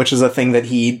Ultraman, which is a thing that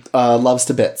he loves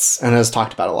to bits and has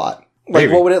talked about a lot. Like,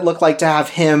 Maybe. What would it look like to have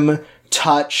him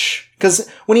touch... Because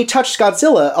when he touched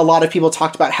Godzilla, a lot of people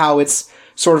talked about how it's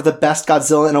sort of the best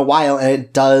Godzilla in a while, and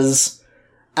it does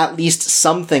at least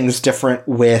some things different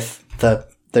with the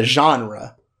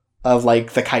genre of,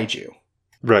 like, the kaiju.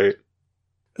 Right.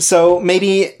 So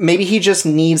maybe he just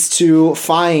needs to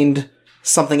find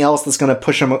something else that's going to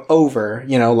push him over,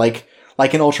 like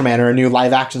an Ultraman or a new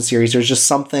live action series. There's just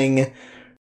something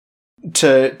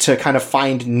to kind of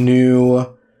find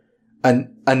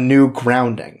a new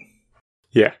grounding.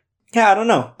 Yeah. Yeah, I don't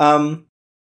know.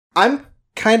 I'm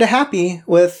kind of happy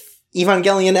with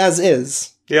Evangelion as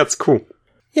is. Yeah, it's cool.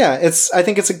 Yeah, I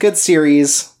think it's a good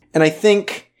series, and I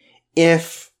think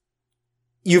if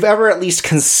you've ever at least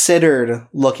considered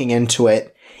looking into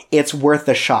it, it's worth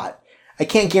a shot. I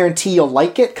can't guarantee you'll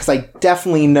like it, because I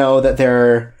definitely know that there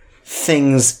are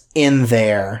things in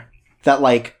there that,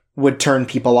 like, would turn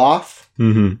people off.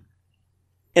 Mm-hmm.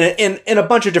 In a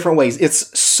bunch of different ways.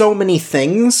 It's so many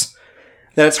things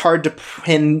that it's hard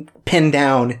to pin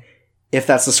down if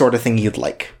that's the sort of thing you'd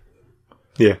like.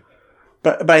 Yeah.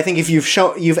 But I think if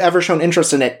you've ever shown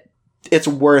interest in it, it's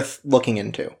worth looking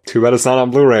into. Too bad it's not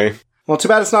on Blu-ray. Well, too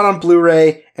bad it's not on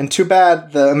Blu-ray, and too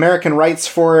bad the American rights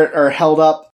for it are held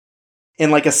up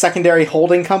in, like, a secondary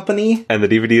holding company. And the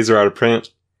DVDs are out of print.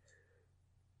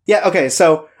 Yeah, okay,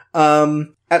 so,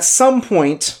 at some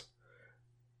point,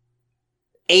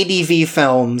 ADV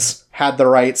Films had the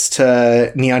rights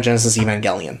to Neon Genesis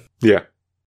Evangelion. Yeah.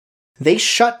 They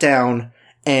shut down,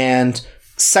 and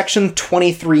Section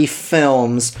 23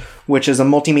 Films, which is a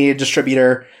multimedia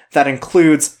distributor that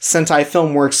includes Sentai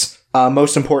Filmworks,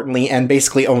 most importantly, and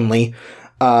basically only,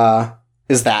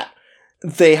 is that.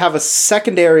 They have a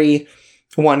secondary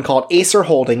one called Acer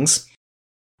Holdings,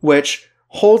 which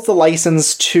holds the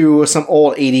license to some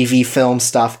old ADV film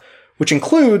stuff, which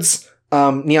includes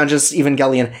Neon Genesis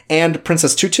Evangelion and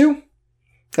Princess Tutu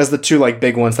as the two, like,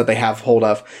 big ones that they have hold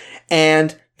of.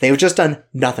 And they've just done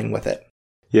nothing with it.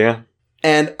 Yeah.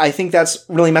 And I think that's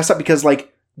really messed up because,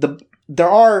 like, there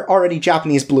are already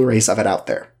Japanese Blu-rays of it out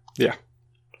there. Yeah.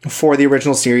 For the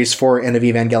original series, for End of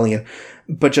Evangelion.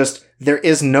 But just, there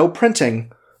is no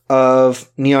printing of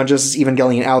Neon Genesis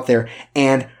Evangelion out there.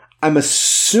 And I'm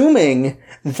assuming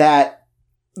that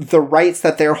the rights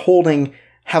that they're holding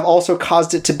have also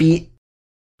caused it to be,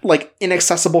 like,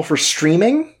 inaccessible for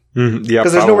streaming. Mm-hmm. Yeah,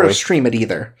 because there's nowhere to stream it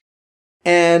either.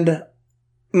 And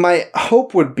my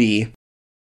hope would be,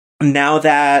 now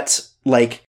that,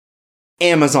 like,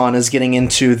 Amazon is getting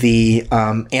into the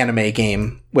anime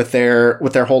game with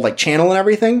their whole, like, channel and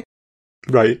everything.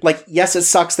 Right. Like, yes, it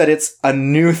sucks that it's a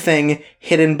new thing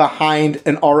hidden behind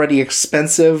an already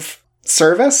expensive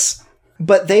service,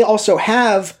 but they also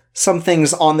have some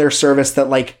things on their service that,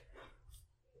 like,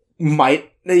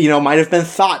 might have been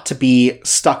thought to be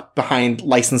stuck behind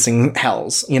licensing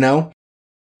hells,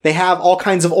 They have all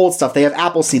kinds of old stuff. They have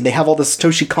Appleseed. They have all the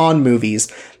Satoshi Kon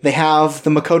movies. They have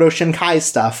the Makoto Shinkai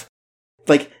stuff.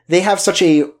 Like, they have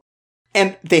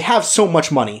and they have so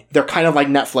much money. They're kind of like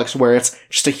Netflix, where it's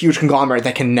just a huge conglomerate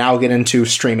that can now get into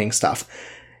streaming stuff.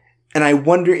 And I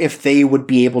wonder if they would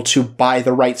be able to buy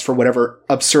the rights for whatever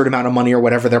absurd amount of money or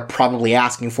whatever they're probably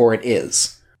asking for it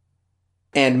is,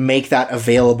 and make that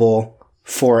available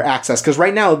for access. Because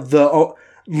right now,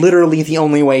 literally the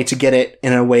only way to get it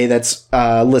in a way that's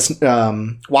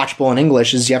watchable in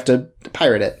English is you have to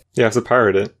pirate it. You have to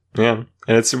pirate it. Yeah.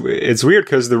 And it's weird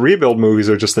because the rebuild movies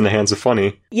are just in the hands of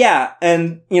Funny. Yeah,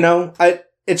 and,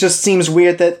 it just seems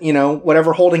weird that,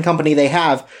 whatever holding company they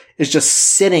have is just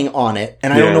sitting on it,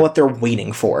 and I don't know what they're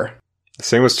waiting for.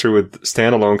 Same was true with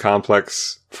Standalone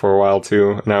Complex for a while,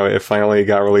 too. Now it finally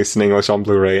got released in English on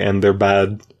Blu-ray, and they're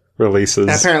bad releases.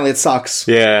 And apparently it sucks.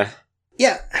 Yeah.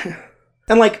 Yeah.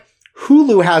 And,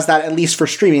 Hulu has that at least for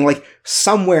streaming.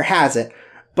 Somewhere has it.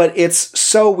 But it's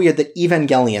so weird that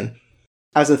Evangelion,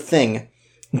 as a thing,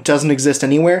 doesn't exist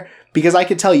anywhere. Because I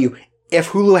could tell you, if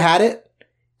Hulu had it,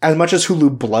 as much as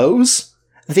Hulu blows,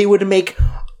 they would make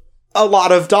a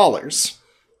lot of dollars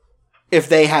if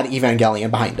they had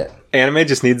Evangelion behind it. Anime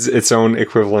just needs its own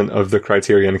equivalent of the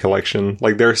Criterion Collection.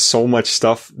 There's so much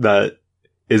stuff that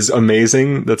is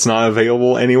amazing that's not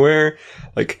available anywhere.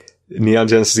 Neon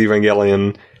Genesis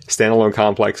Evangelion, Standalone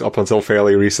Complex up until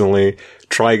fairly recently,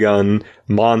 Trigun,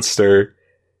 Monster.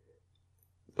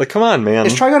 Come on, man.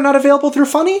 Is Trigun not available through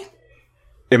Funny?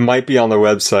 It might be on the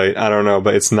website, I don't know,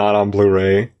 but it's not on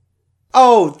Blu-ray.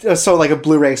 Oh, so a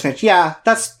Blu-ray expansion. Yeah,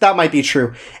 that might be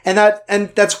true. And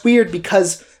that's weird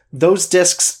because those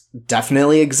discs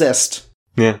definitely exist.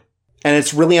 Yeah. And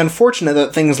it's really unfortunate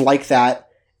that things like that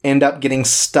end up getting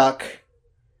stuck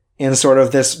in sort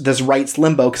of this rights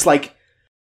limbo. Because,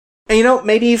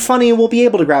 maybe Funny will be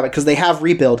able to grab it because they have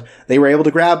Rebuild. They were able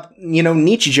to grab,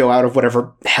 Nichijou out of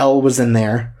whatever hell was in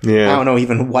there. Yeah. I don't know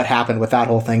even what happened with that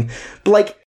whole thing.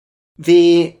 But,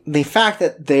 the fact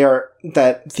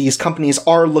that these companies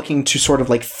are looking to sort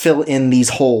of fill in these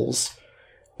holes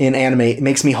in anime, it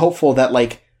makes me hopeful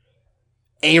that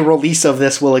a release of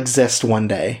this will exist one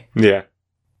day. Yeah.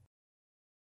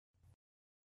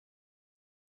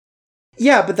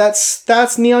 Yeah, but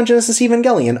that's Neon Genesis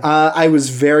Evangelion. I was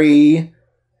very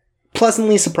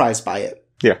pleasantly surprised by it.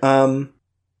 Yeah.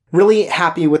 Really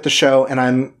happy with the show,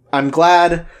 and I'm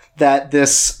glad that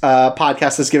this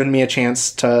podcast has given me a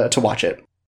chance to watch it.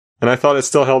 And I thought it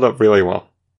still held up really well.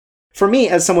 For me,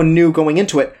 as someone new going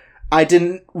into it, I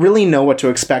didn't really know what to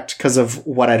expect because of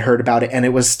what I'd heard about it, and it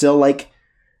was still,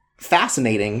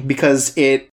 fascinating because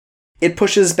it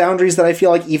pushes boundaries that I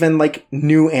feel even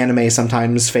new anime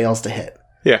sometimes fails to hit.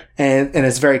 Yeah. And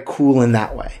it's very cool in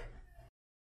that way.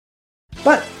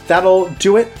 But that'll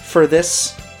do it for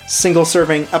this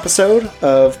single-serving episode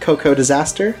of Coco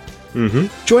Disaster. Mm-hmm.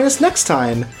 Join us next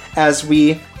time as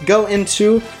we go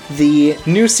into the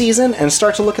new season and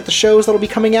start to look at the shows that'll be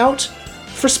coming out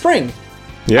for spring.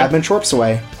 Yeah. I've been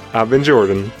Chorpsaway. I've been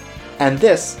Jordan. And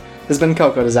this has been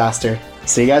Coco Disaster.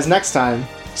 See you guys next time.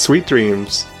 Sweet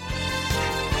dreams.